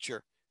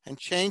structure. And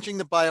changing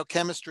the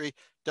biochemistry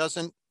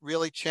doesn't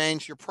really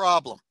change your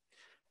problem.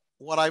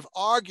 What I've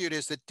argued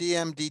is that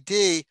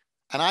DMDD,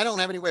 and I don't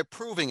have any way of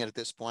proving it at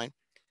this point,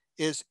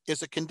 is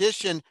a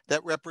condition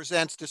that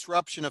represents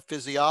disruption of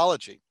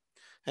physiology.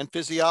 And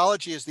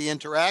physiology is the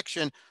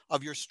interaction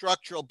of your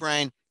structural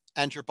brain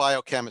and your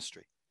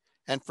biochemistry.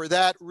 And for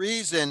that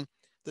reason,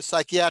 the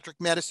psychiatric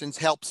medicines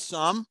help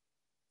some,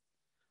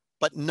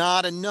 but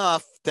not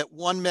enough that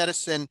one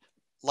medicine,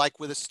 like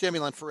with a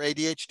stimulant for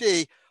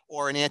ADHD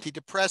or an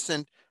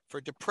antidepressant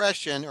for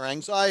depression or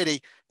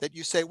anxiety, that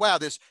you say, wow,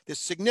 there's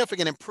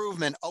significant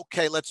improvement.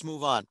 Okay, let's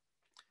move on.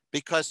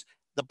 Because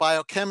the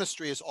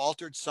biochemistry is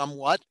altered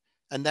somewhat,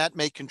 and that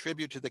may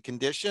contribute to the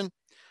condition,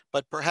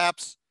 but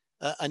perhaps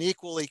an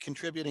equally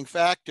contributing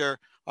factor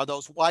are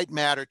those white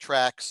matter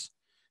tracks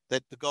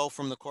that go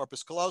from the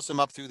corpus callosum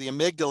up through the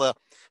amygdala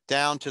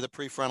down to the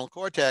prefrontal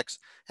cortex,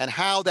 and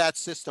how that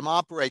system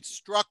operates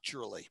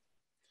structurally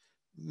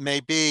may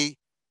be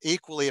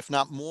equally, if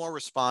not more,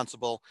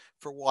 responsible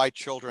for why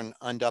children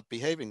end up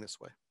behaving this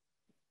way.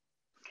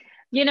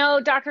 You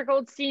know, Dr.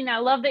 Goldstein, I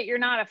love that you're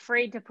not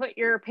afraid to put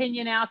your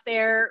opinion out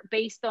there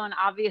based on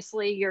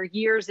obviously your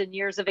years and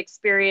years of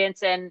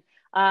experience, and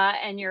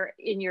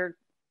you're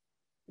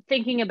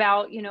thinking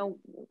about, you know,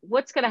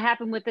 what's going to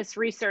happen with this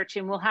research,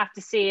 and we'll have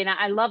to see. And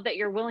I love that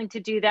you're willing to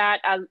do that.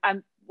 I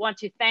want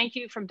to thank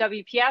you from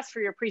WPS for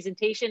your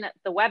presentation at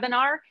the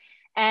webinar,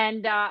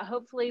 and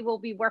hopefully we'll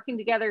be working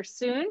together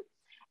soon.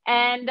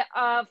 And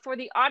for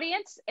the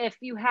audience, if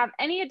you have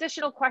any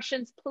additional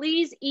questions,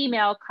 please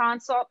email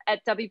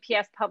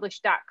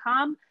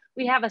consult@wpspublish.com.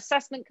 We have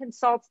assessment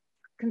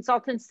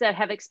consultants that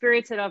have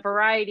experience in a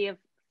variety of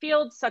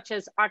fields, such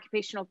as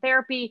occupational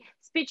therapy,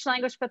 speech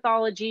language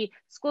pathology,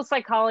 school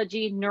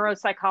psychology,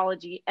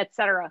 neuropsychology,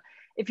 etc.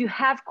 If you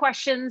have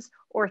questions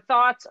or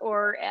thoughts,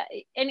 or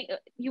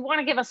you want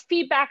to give us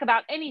feedback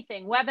about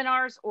anything,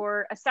 webinars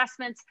or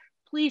assessments,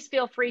 please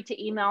feel free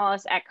to email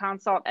us at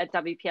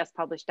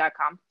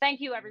consult@wpspublish.com.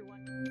 Thank you,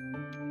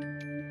 everyone.